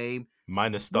the game.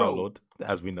 Minus Bro. Star-Lord,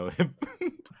 as we know him.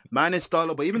 Minus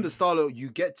Star-Lord, but even the Star-Lord, you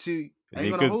get to. Is I'm he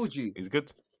gonna good? hold you. He's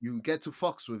good. You get to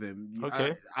fox with him.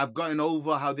 Okay. I've gotten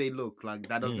over how they look. Like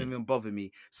that doesn't even bother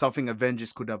me. Something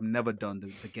Avengers could have never done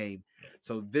the game.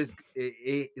 So this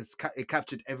it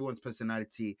captured everyone's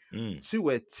personality to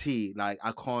a T. Like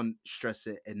I can't stress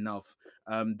it enough.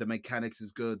 The mechanics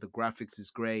is good. The graphics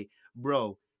is great,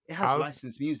 bro. It has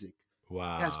licensed music.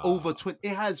 Wow. It has over 20.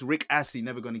 It has Rick Astley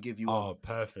Never Gonna Give You Up. Oh,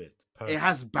 perfect. It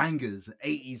has bangers,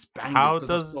 80s bangers. How 'cause of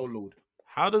does- Star-Lord.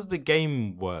 How does the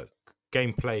game work?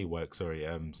 gameplay work? Sorry.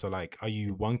 So like, are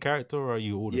you one character or are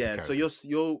you all of the Yeah, characters?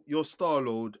 so you're Star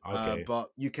Lord, Okay.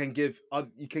 but you can get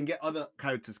other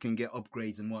characters can get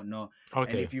upgrades and whatnot. And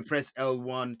Okay. if you press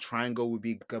L1, triangle would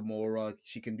be Gamora.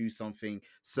 She can do something.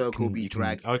 Circle Can, be you can.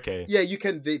 Drax. Okay. Yeah, you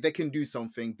can. They can do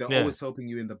something. They're Yeah. always helping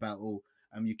you in the battle.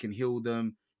 You can heal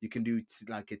them. You can do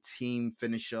like a team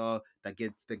finisher that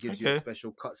gives you a Okay.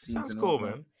 special cutscenes Sounds and cool,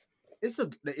 whatnot. man. It's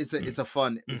a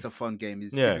fun game.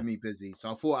 It's Yeah. keeping me busy,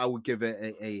 so I thought I would give it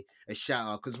a shout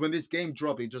out because when this game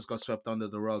dropped, it just got swept under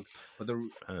the rug.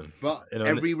 But You know,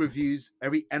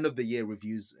 every end of the year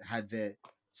reviews had their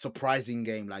surprising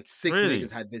game. Like six Really?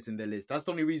 niggas had this in their list. That's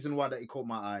the only reason why that it caught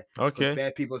my eye. Okay. Because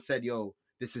bare people said, "Yo,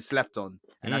 this is slept on,"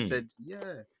 and I Mm. said,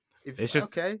 "Yeah, if It's just-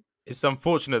 okay." It's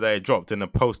unfortunate that it dropped in a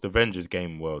post Avengers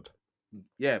game world.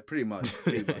 Yeah, pretty much.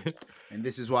 And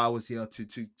this is why I was here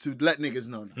to let niggas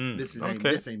know this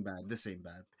okay. ain't bad. This ain't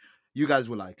bad. You guys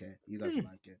will like it. You guys will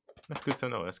like it. That's good to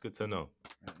know. That's good to know.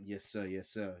 Yes, sir. Yes,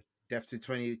 sir. Death to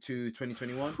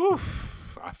 2021.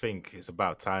 I think it's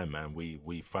about time, man.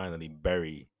 We finally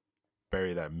bury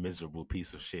that miserable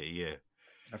piece of shit. Yeah.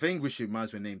 I think we might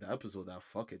as well name the episode that.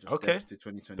 Fuck it. Just Okay. Death to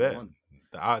 2021.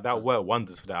 That worked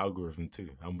wonders for the algorithm too.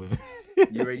 I'm with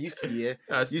You see it.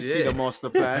 I You see the master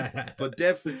plan. But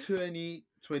Death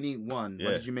 2021. Yeah.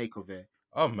 What did you make of it?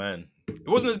 Oh man, it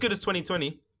wasn't as good as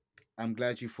 2020. I'm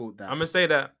glad you thought that. I'm gonna say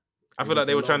that. I It feel like was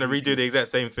they a were lot trying to of redo the exact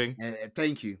same thing.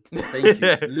 Thank you.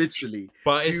 Literally.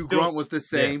 But it's Hugh still Grant was the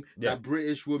same. yeah. That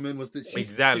British woman was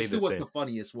Exactly she still the was same. the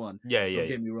funniest one. yeah. Don't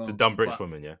get me wrong. The dumb British but-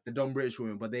 woman, yeah. The dumb British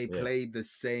woman, but they Yeah. played the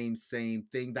same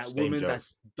thing. That Same woman,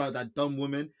 joke. that dumb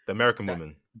woman, The American that-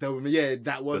 woman. the woman, yeah,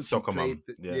 that one. The she soccer played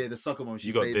mum, the- yeah. the soccer mom. She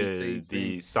You got played the same the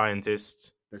thing.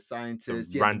 scientist, The the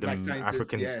scientist, the random black scientist,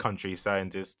 African yeah. country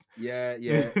scientist. Yeah,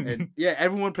 and yeah,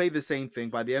 everyone played the same thing.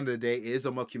 By the end of the day, it is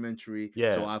a mockumentary.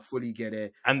 Yeah. So I fully get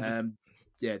it. And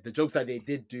Yeah, the jokes that they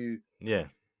did do yeah.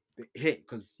 they hit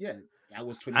because that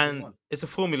was And 2021. it's a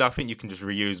formula I think you can just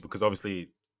reuse because obviously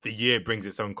the year brings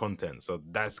its own content. So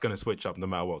that's going to switch up no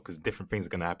matter what because different things are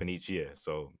going to happen each year.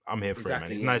 So I'm here for it,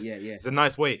 man. It's nice. Yeah. It's a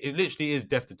nice way. It literally is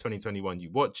Death to 2021. You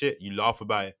watch it, you laugh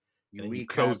about it, and then you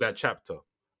close that chapter.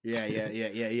 Yeah.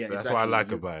 So that's what I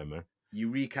like about it, man.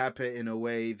 You recap it in a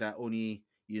way that only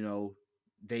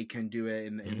they can do it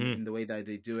in the way that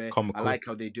they do it. Comical. I like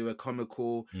how they do it,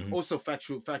 comical, Mhm. also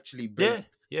factually Yeah, based.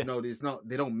 yeah.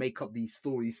 They don't make up these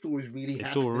stories. Stories really It's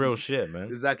happen. all real shit, man.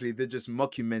 Exactly, they're just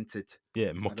mockumented. Yeah,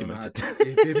 I don't know how mockumented.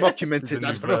 to- They documented. It's a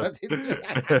I new don't know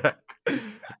how verb. to-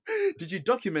 Did you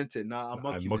document it? Nah,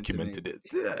 I I mockumented it.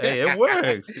 Hey, it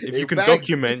works. If you It can bangs.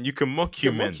 document, you can Yeah,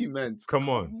 mockument. Document. Come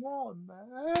on. Come on,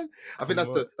 man. I think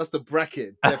Come that's the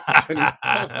bracket. Death to 20.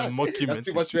 That's too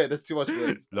Mockumented. much words. That's too much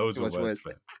words. Loads Too of much words,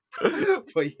 words. man.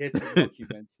 But yeah, to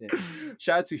document it.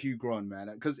 Shout out to Hugh Grant,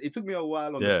 man, because it took me a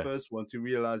while on Yeah. the first one to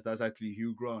realize that's actually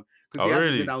Hugh Grant because Oh, he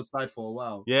hasn't really? been outside for a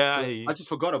while. Yeah, So I- I just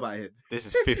forgot about it. This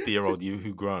is 50-year-old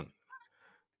Hugh Grant.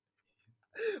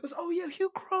 I was, oh yeah, Hugh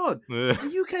Grant. Fam,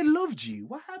 The UK loved you.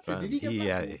 What happened? Did he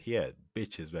get back? he had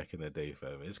bitches back in the day,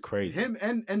 fam. It's crazy. Him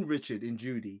and Richard in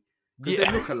Judy. 'Cause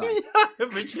they look alike.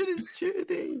 Richard is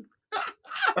Judy.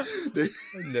 They-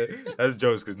 No, that's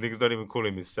jokes because niggas don't even call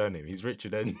him his surname. He's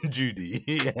Richard and Judy.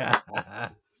 I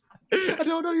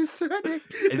don't know his surname.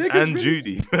 It's Niggas and really-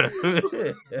 Judy.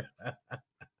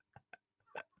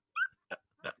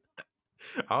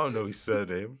 I don't know his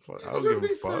surname. I don't give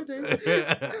a fuck.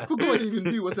 I forgot what they even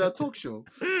do. Was it a talk show?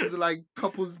 Was it like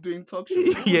couples doing talk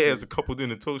shows? Yeah, it's a couple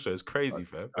doing a talk show. It's crazy,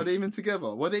 fam. Are they even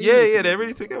together? Were they? Yeah, even they're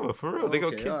really together for real. They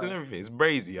got Okay, kids and alright. everything. It's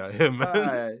brazy out here, man.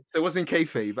 Alright. So it wasn't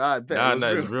kayfabe. I bet. Nah,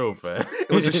 it was it's real, fam. It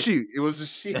was a shoot. It was a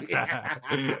shoot.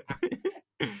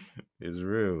 It's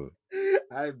real.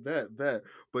 I bet.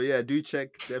 But yeah, do check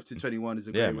Death to 21 is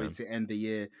a Yeah, great way man. to end the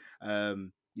year.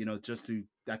 Just to,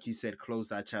 like you said, close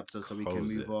that chapter so we can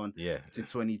Close move it. on Yeah. to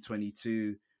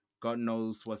 2022. God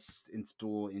knows what's in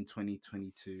store in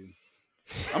 2022.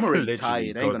 I'm already Literally,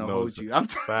 tired. I ain't God gonna knows, hold you. I'm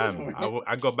tired. Fam,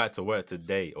 I got back to work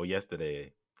today or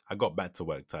yesterday. I got back to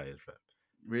work tired, fam.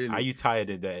 Really? Are you tired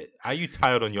of that? Are you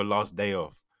tired on your last day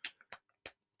off?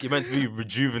 You're meant to be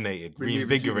rejuvenated,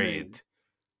 reinvigorated.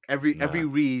 Every Nah.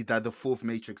 read that the fourth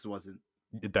Matrix wasn't.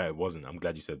 That it wasn't. I'm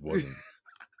glad you said wasn't.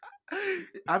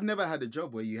 I've never had a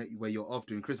job where you're off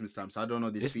during Christmas time, so I don't know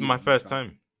this. This is feeling my you first got.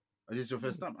 time. Oh, this is your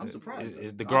first time. I'm surprised.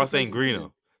 Is the Other grass ain't places greener?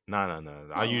 do. No. I I'm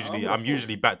would've thought.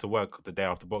 usually back to work the day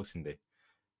after Boxing Day,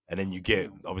 and then you get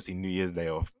Damn. obviously New Year's Day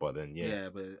off. But then Yeah,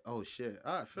 but oh shit.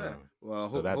 All right, fair. Yeah. Well,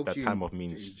 so that you time off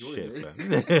means enjoy shit,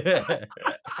 it.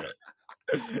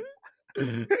 fam.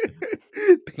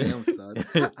 Damn, son.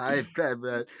 I bet,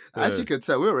 man. As you can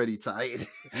tell, we're already tired.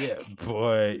 Yeah,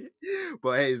 boy.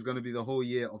 But hey, it's gonna be the whole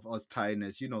year of us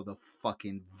tiredness. You know the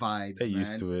fucking vibes, They're man.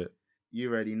 used to it. You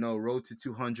already know. Road to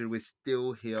 200. We're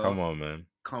still here. Come on, man.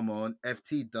 Come on.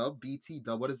 FT dub, BT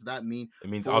dub. What does that mean? It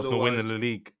means For the Arsenal world. winning the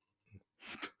league.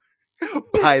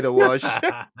 By the wash.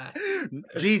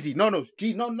 Jeezy. No,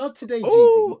 not today, Jeezy.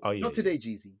 Ooh. Oh, yeah, Not today,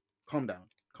 Jeezy. Calm down.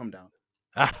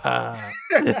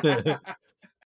 yeah.